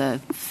throw the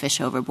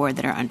fish overboard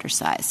that are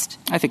undersized.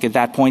 I think at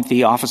that point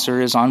the officer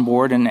is on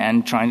board and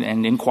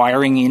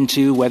inquiring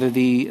into whether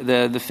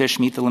the fish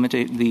meet the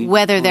limitation.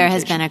 Whether there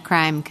has been a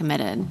crime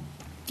committed.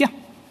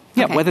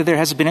 Yeah, okay. Whether there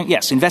has been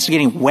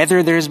investigating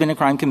whether there has been a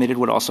crime committed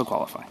would also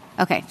qualify.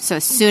 Okay, so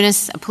as soon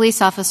as a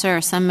police officer or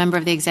some member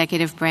of the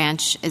executive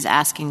branch is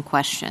asking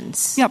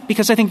questions. Yeah,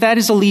 because I think that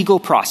is a legal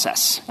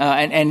process.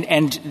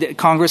 And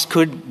Congress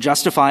could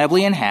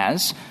justifiably and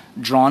has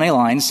drawn a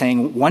line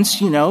saying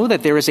once you know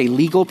that there is a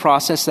legal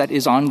process that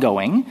is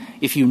ongoing,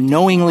 if you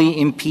knowingly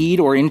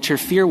impede or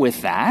interfere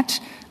with that,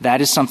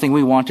 that is something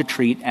we want to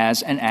treat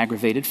as an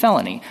aggravated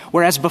felony.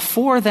 Whereas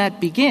before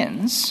that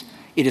begins,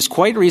 it is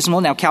quite reasonable.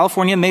 Now,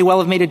 California may well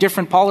have made a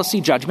different policy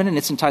judgment, and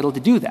it's entitled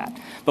to do that.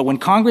 But when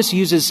Congress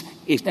uses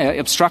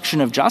obstruction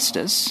of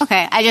justice...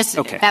 Okay,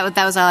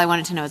 that was all I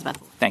wanted to know about.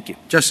 Thank you.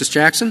 Justice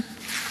Jackson?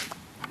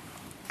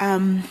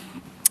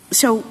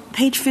 So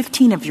page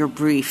 15 of your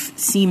brief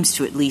seems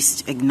to at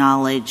least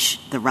acknowledge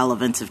the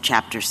relevance of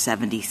Chapter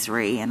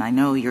 73, and I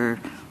know you're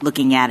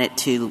looking at it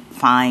to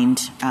find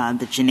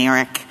the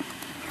generic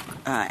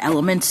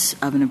elements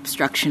of an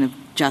obstruction of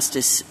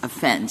justice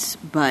offense,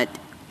 but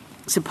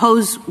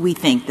suppose we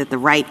think that the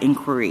right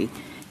inquiry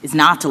is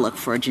not to look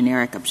for a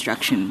generic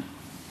obstruction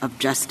of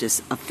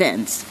justice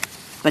offense,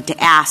 but to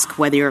ask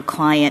whether your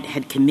client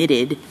had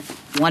committed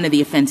one of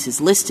the offenses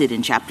listed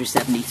in Chapter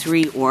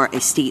 73 or a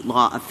state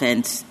law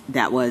offense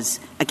that was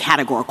a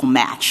categorical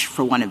match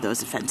for one of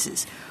those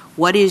offenses.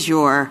 What is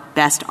your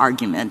best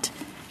argument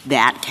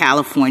that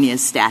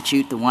California's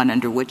statute, the one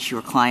under which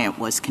your client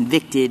was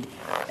convicted,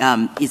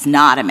 is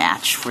not a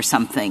match for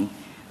something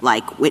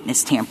like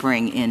witness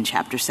tampering in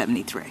Chapter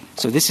 73?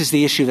 So this is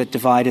the issue that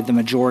divided the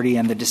majority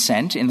and the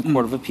dissent in the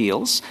Court of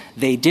Appeals.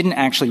 They didn't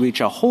actually reach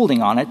a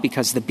holding on it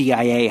because the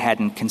BIA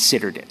hadn't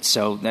considered it.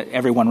 So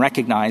everyone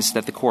recognized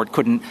that the court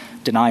couldn't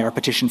deny our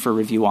petition for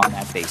review on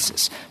that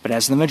basis. But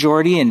as the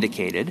majority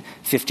indicated,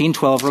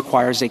 1512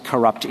 requires a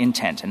corrupt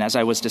intent. And as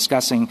I was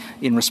discussing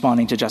in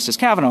responding to Justice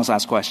Kavanaugh's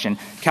last question,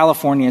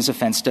 California's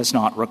offense does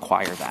not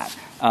require that.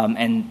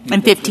 And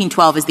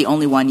 1512 is the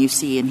only one you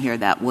see in here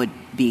that would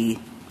be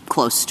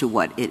close to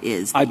what it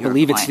is. I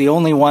believe it's the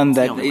only one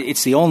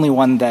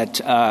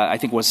that I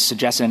think was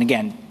suggested. And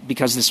again,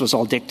 because this was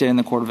all dicta in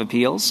the Court of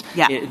Appeals,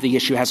 the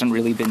issue hasn't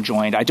really been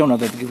joined. I don't know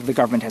that the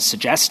government has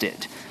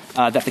suggested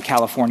that the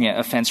California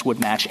offense would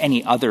match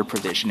any other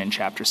provision in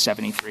Chapter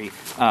 73,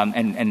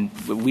 and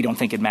we don't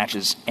think it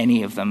matches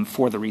any of them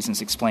for the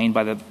reasons explained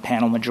by the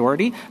panel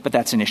majority, but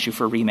that's an issue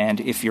for remand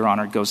if Your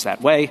Honor goes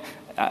that way.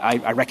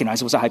 I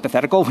recognize it was a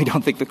hypothetical. We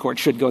don't think the court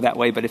should go that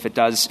way, but if it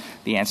does,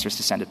 the answer is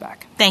to send it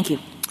back. Thank you.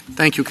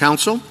 Thank you,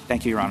 counsel.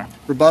 Thank you, Your Honor.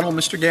 Rebuttal,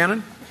 Mr.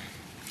 Gannon?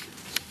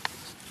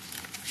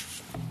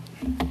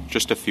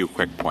 Just a few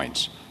quick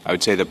points. I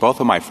would say that both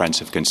of my friends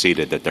have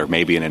conceded that there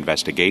may be an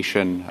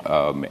investigation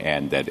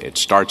and that it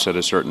starts at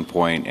a certain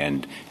point,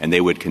 and they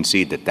would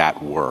concede that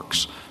that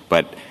works.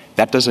 But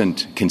that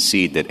doesn't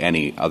concede that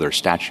any other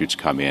statutes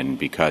come in,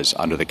 because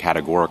under the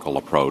categorical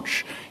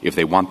approach, if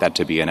they want that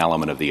to be an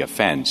element of the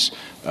offense,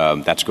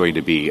 that's going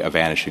to be a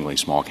vanishingly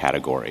small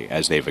category,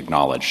 as they've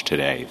acknowledged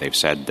today. They've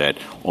said that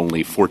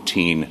only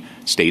 14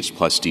 states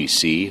plus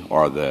D.C.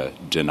 are the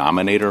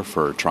denominator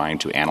for trying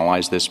to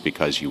analyze this,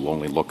 because you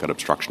only look at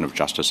obstruction of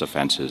justice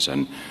offenses,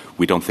 and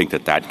we don't think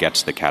that that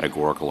gets the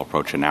categorical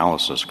approach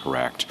analysis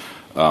correct.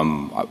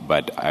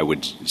 But I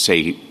would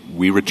say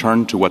we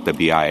return to what the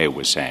BIA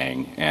was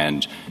saying.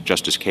 And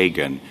Justice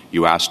Kagan,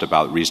 you asked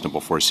about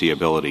reasonable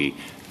foreseeability.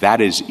 That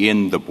is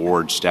in the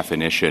board's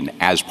definition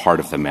as part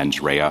of the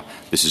mens rea.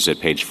 This is at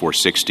page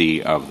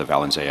 460 of the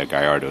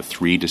Valenzuela-Gallardo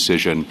 3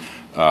 decision,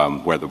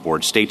 where the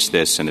board states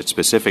this, and it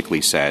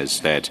specifically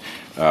says that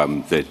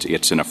that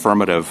it's an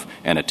affirmative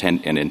and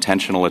an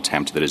intentional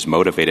attempt that is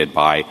motivated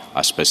by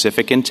a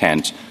specific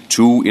intent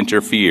to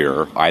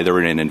interfere either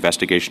in an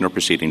investigation or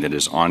proceeding that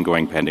is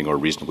ongoing, pending, or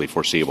reasonably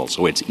foreseeable.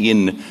 So it's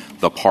in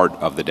the part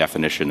of the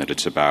definition that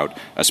it's about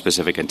a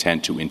specific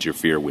intent to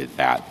interfere with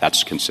that.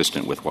 That's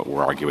consistent with what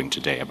we're arguing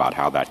today about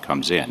how that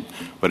comes in.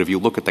 But if you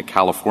look at the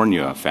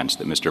California offense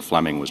that Mr.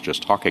 Fleming was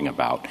just talking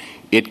about,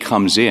 it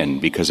comes in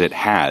because it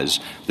has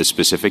the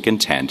specific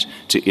intent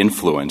to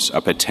influence a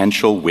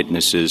potential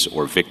witness's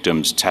or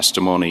victim's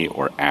testimony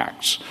or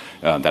acts.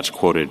 That's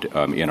quoted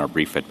in our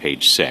brief at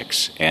page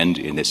 6. And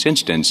in this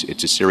instance,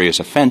 it's a serious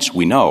offense,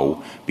 we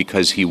know,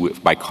 because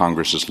by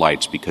Congress's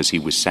lights, because he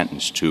was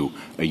sentenced to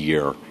a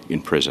year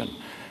in prison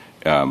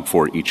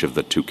for each of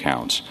the 2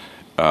 counts.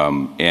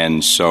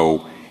 And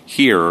so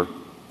here,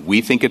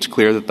 we think it's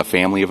clear that the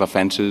family of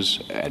offenses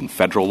and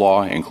federal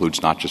law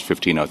includes not just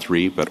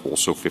 1503, but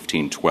also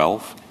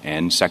 1512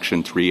 and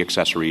Section 3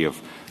 accessory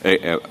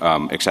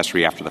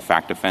after the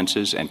fact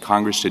offenses. And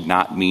Congress did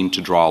not mean to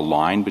draw a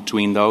line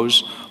between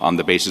those on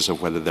the basis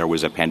of whether there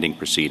was a pending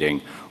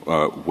proceeding,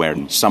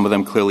 when some of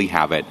them clearly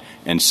have it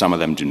and some of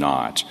them do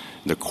not.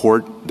 The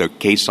question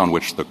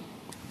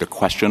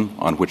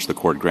on which the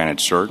court granted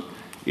cert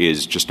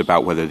is just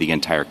about whether the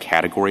entire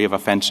category of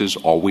offenses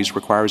always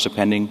requires a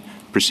pending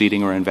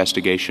proceeding or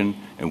investigation,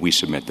 and we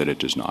submit that it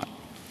does not.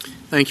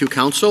 Thank you,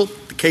 counsel.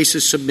 The case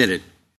is submitted.